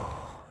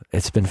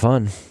 It's been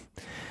fun.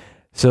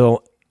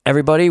 So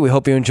everybody, we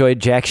hope you enjoyed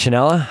Jack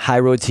Chinella, High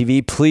Road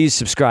TV. Please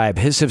subscribe.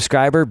 His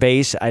subscriber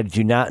base, I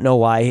do not know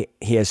why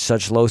he has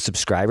such low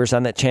subscribers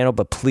on that channel,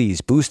 but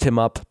please boost him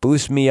up,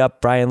 boost me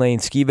up. Brian Lane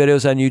ski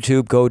videos on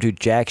YouTube. Go to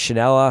Jack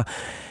Chinella.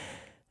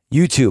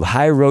 YouTube,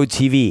 High Road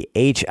TV,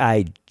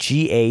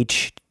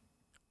 HIGH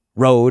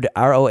Road,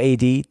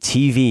 ROAD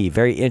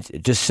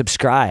TV. Just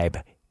subscribe.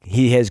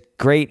 He has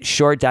great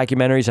short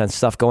documentaries on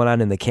stuff going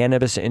on in the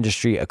cannabis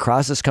industry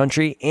across this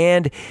country,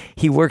 and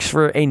he works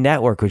for a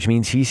network, which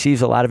means he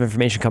sees a lot of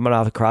information coming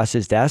off across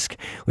his desk,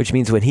 which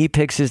means when he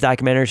picks his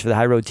documentaries for the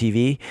High Road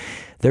TV,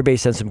 they're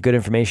based on some good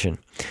information.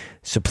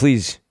 So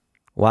please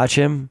watch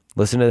him,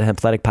 listen to the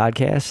Hempletic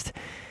podcast,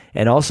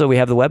 and also we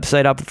have the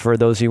website up for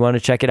those who want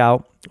to check it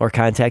out or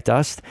contact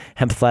us,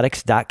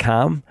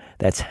 hemphletics.com.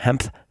 That's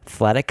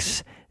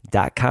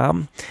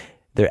hemphletics.com.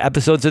 Their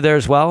episodes are there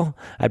as well.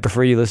 I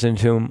prefer you listen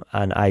to them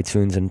on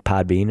iTunes and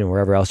Podbean and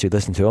wherever else you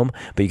listen to them.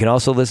 But you can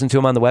also listen to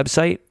them on the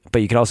website.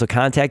 But you can also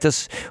contact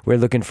us. We're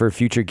looking for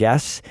future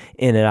guests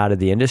in and out of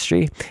the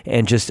industry.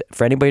 And just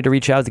for anybody to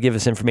reach out to give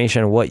us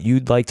information on what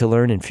you'd like to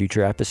learn in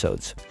future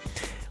episodes.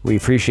 We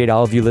appreciate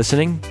all of you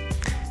listening.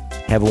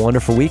 Have a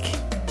wonderful week.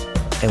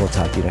 And we'll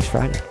talk to you next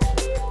Friday.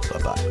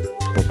 Bye-bye.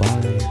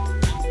 Bye-bye.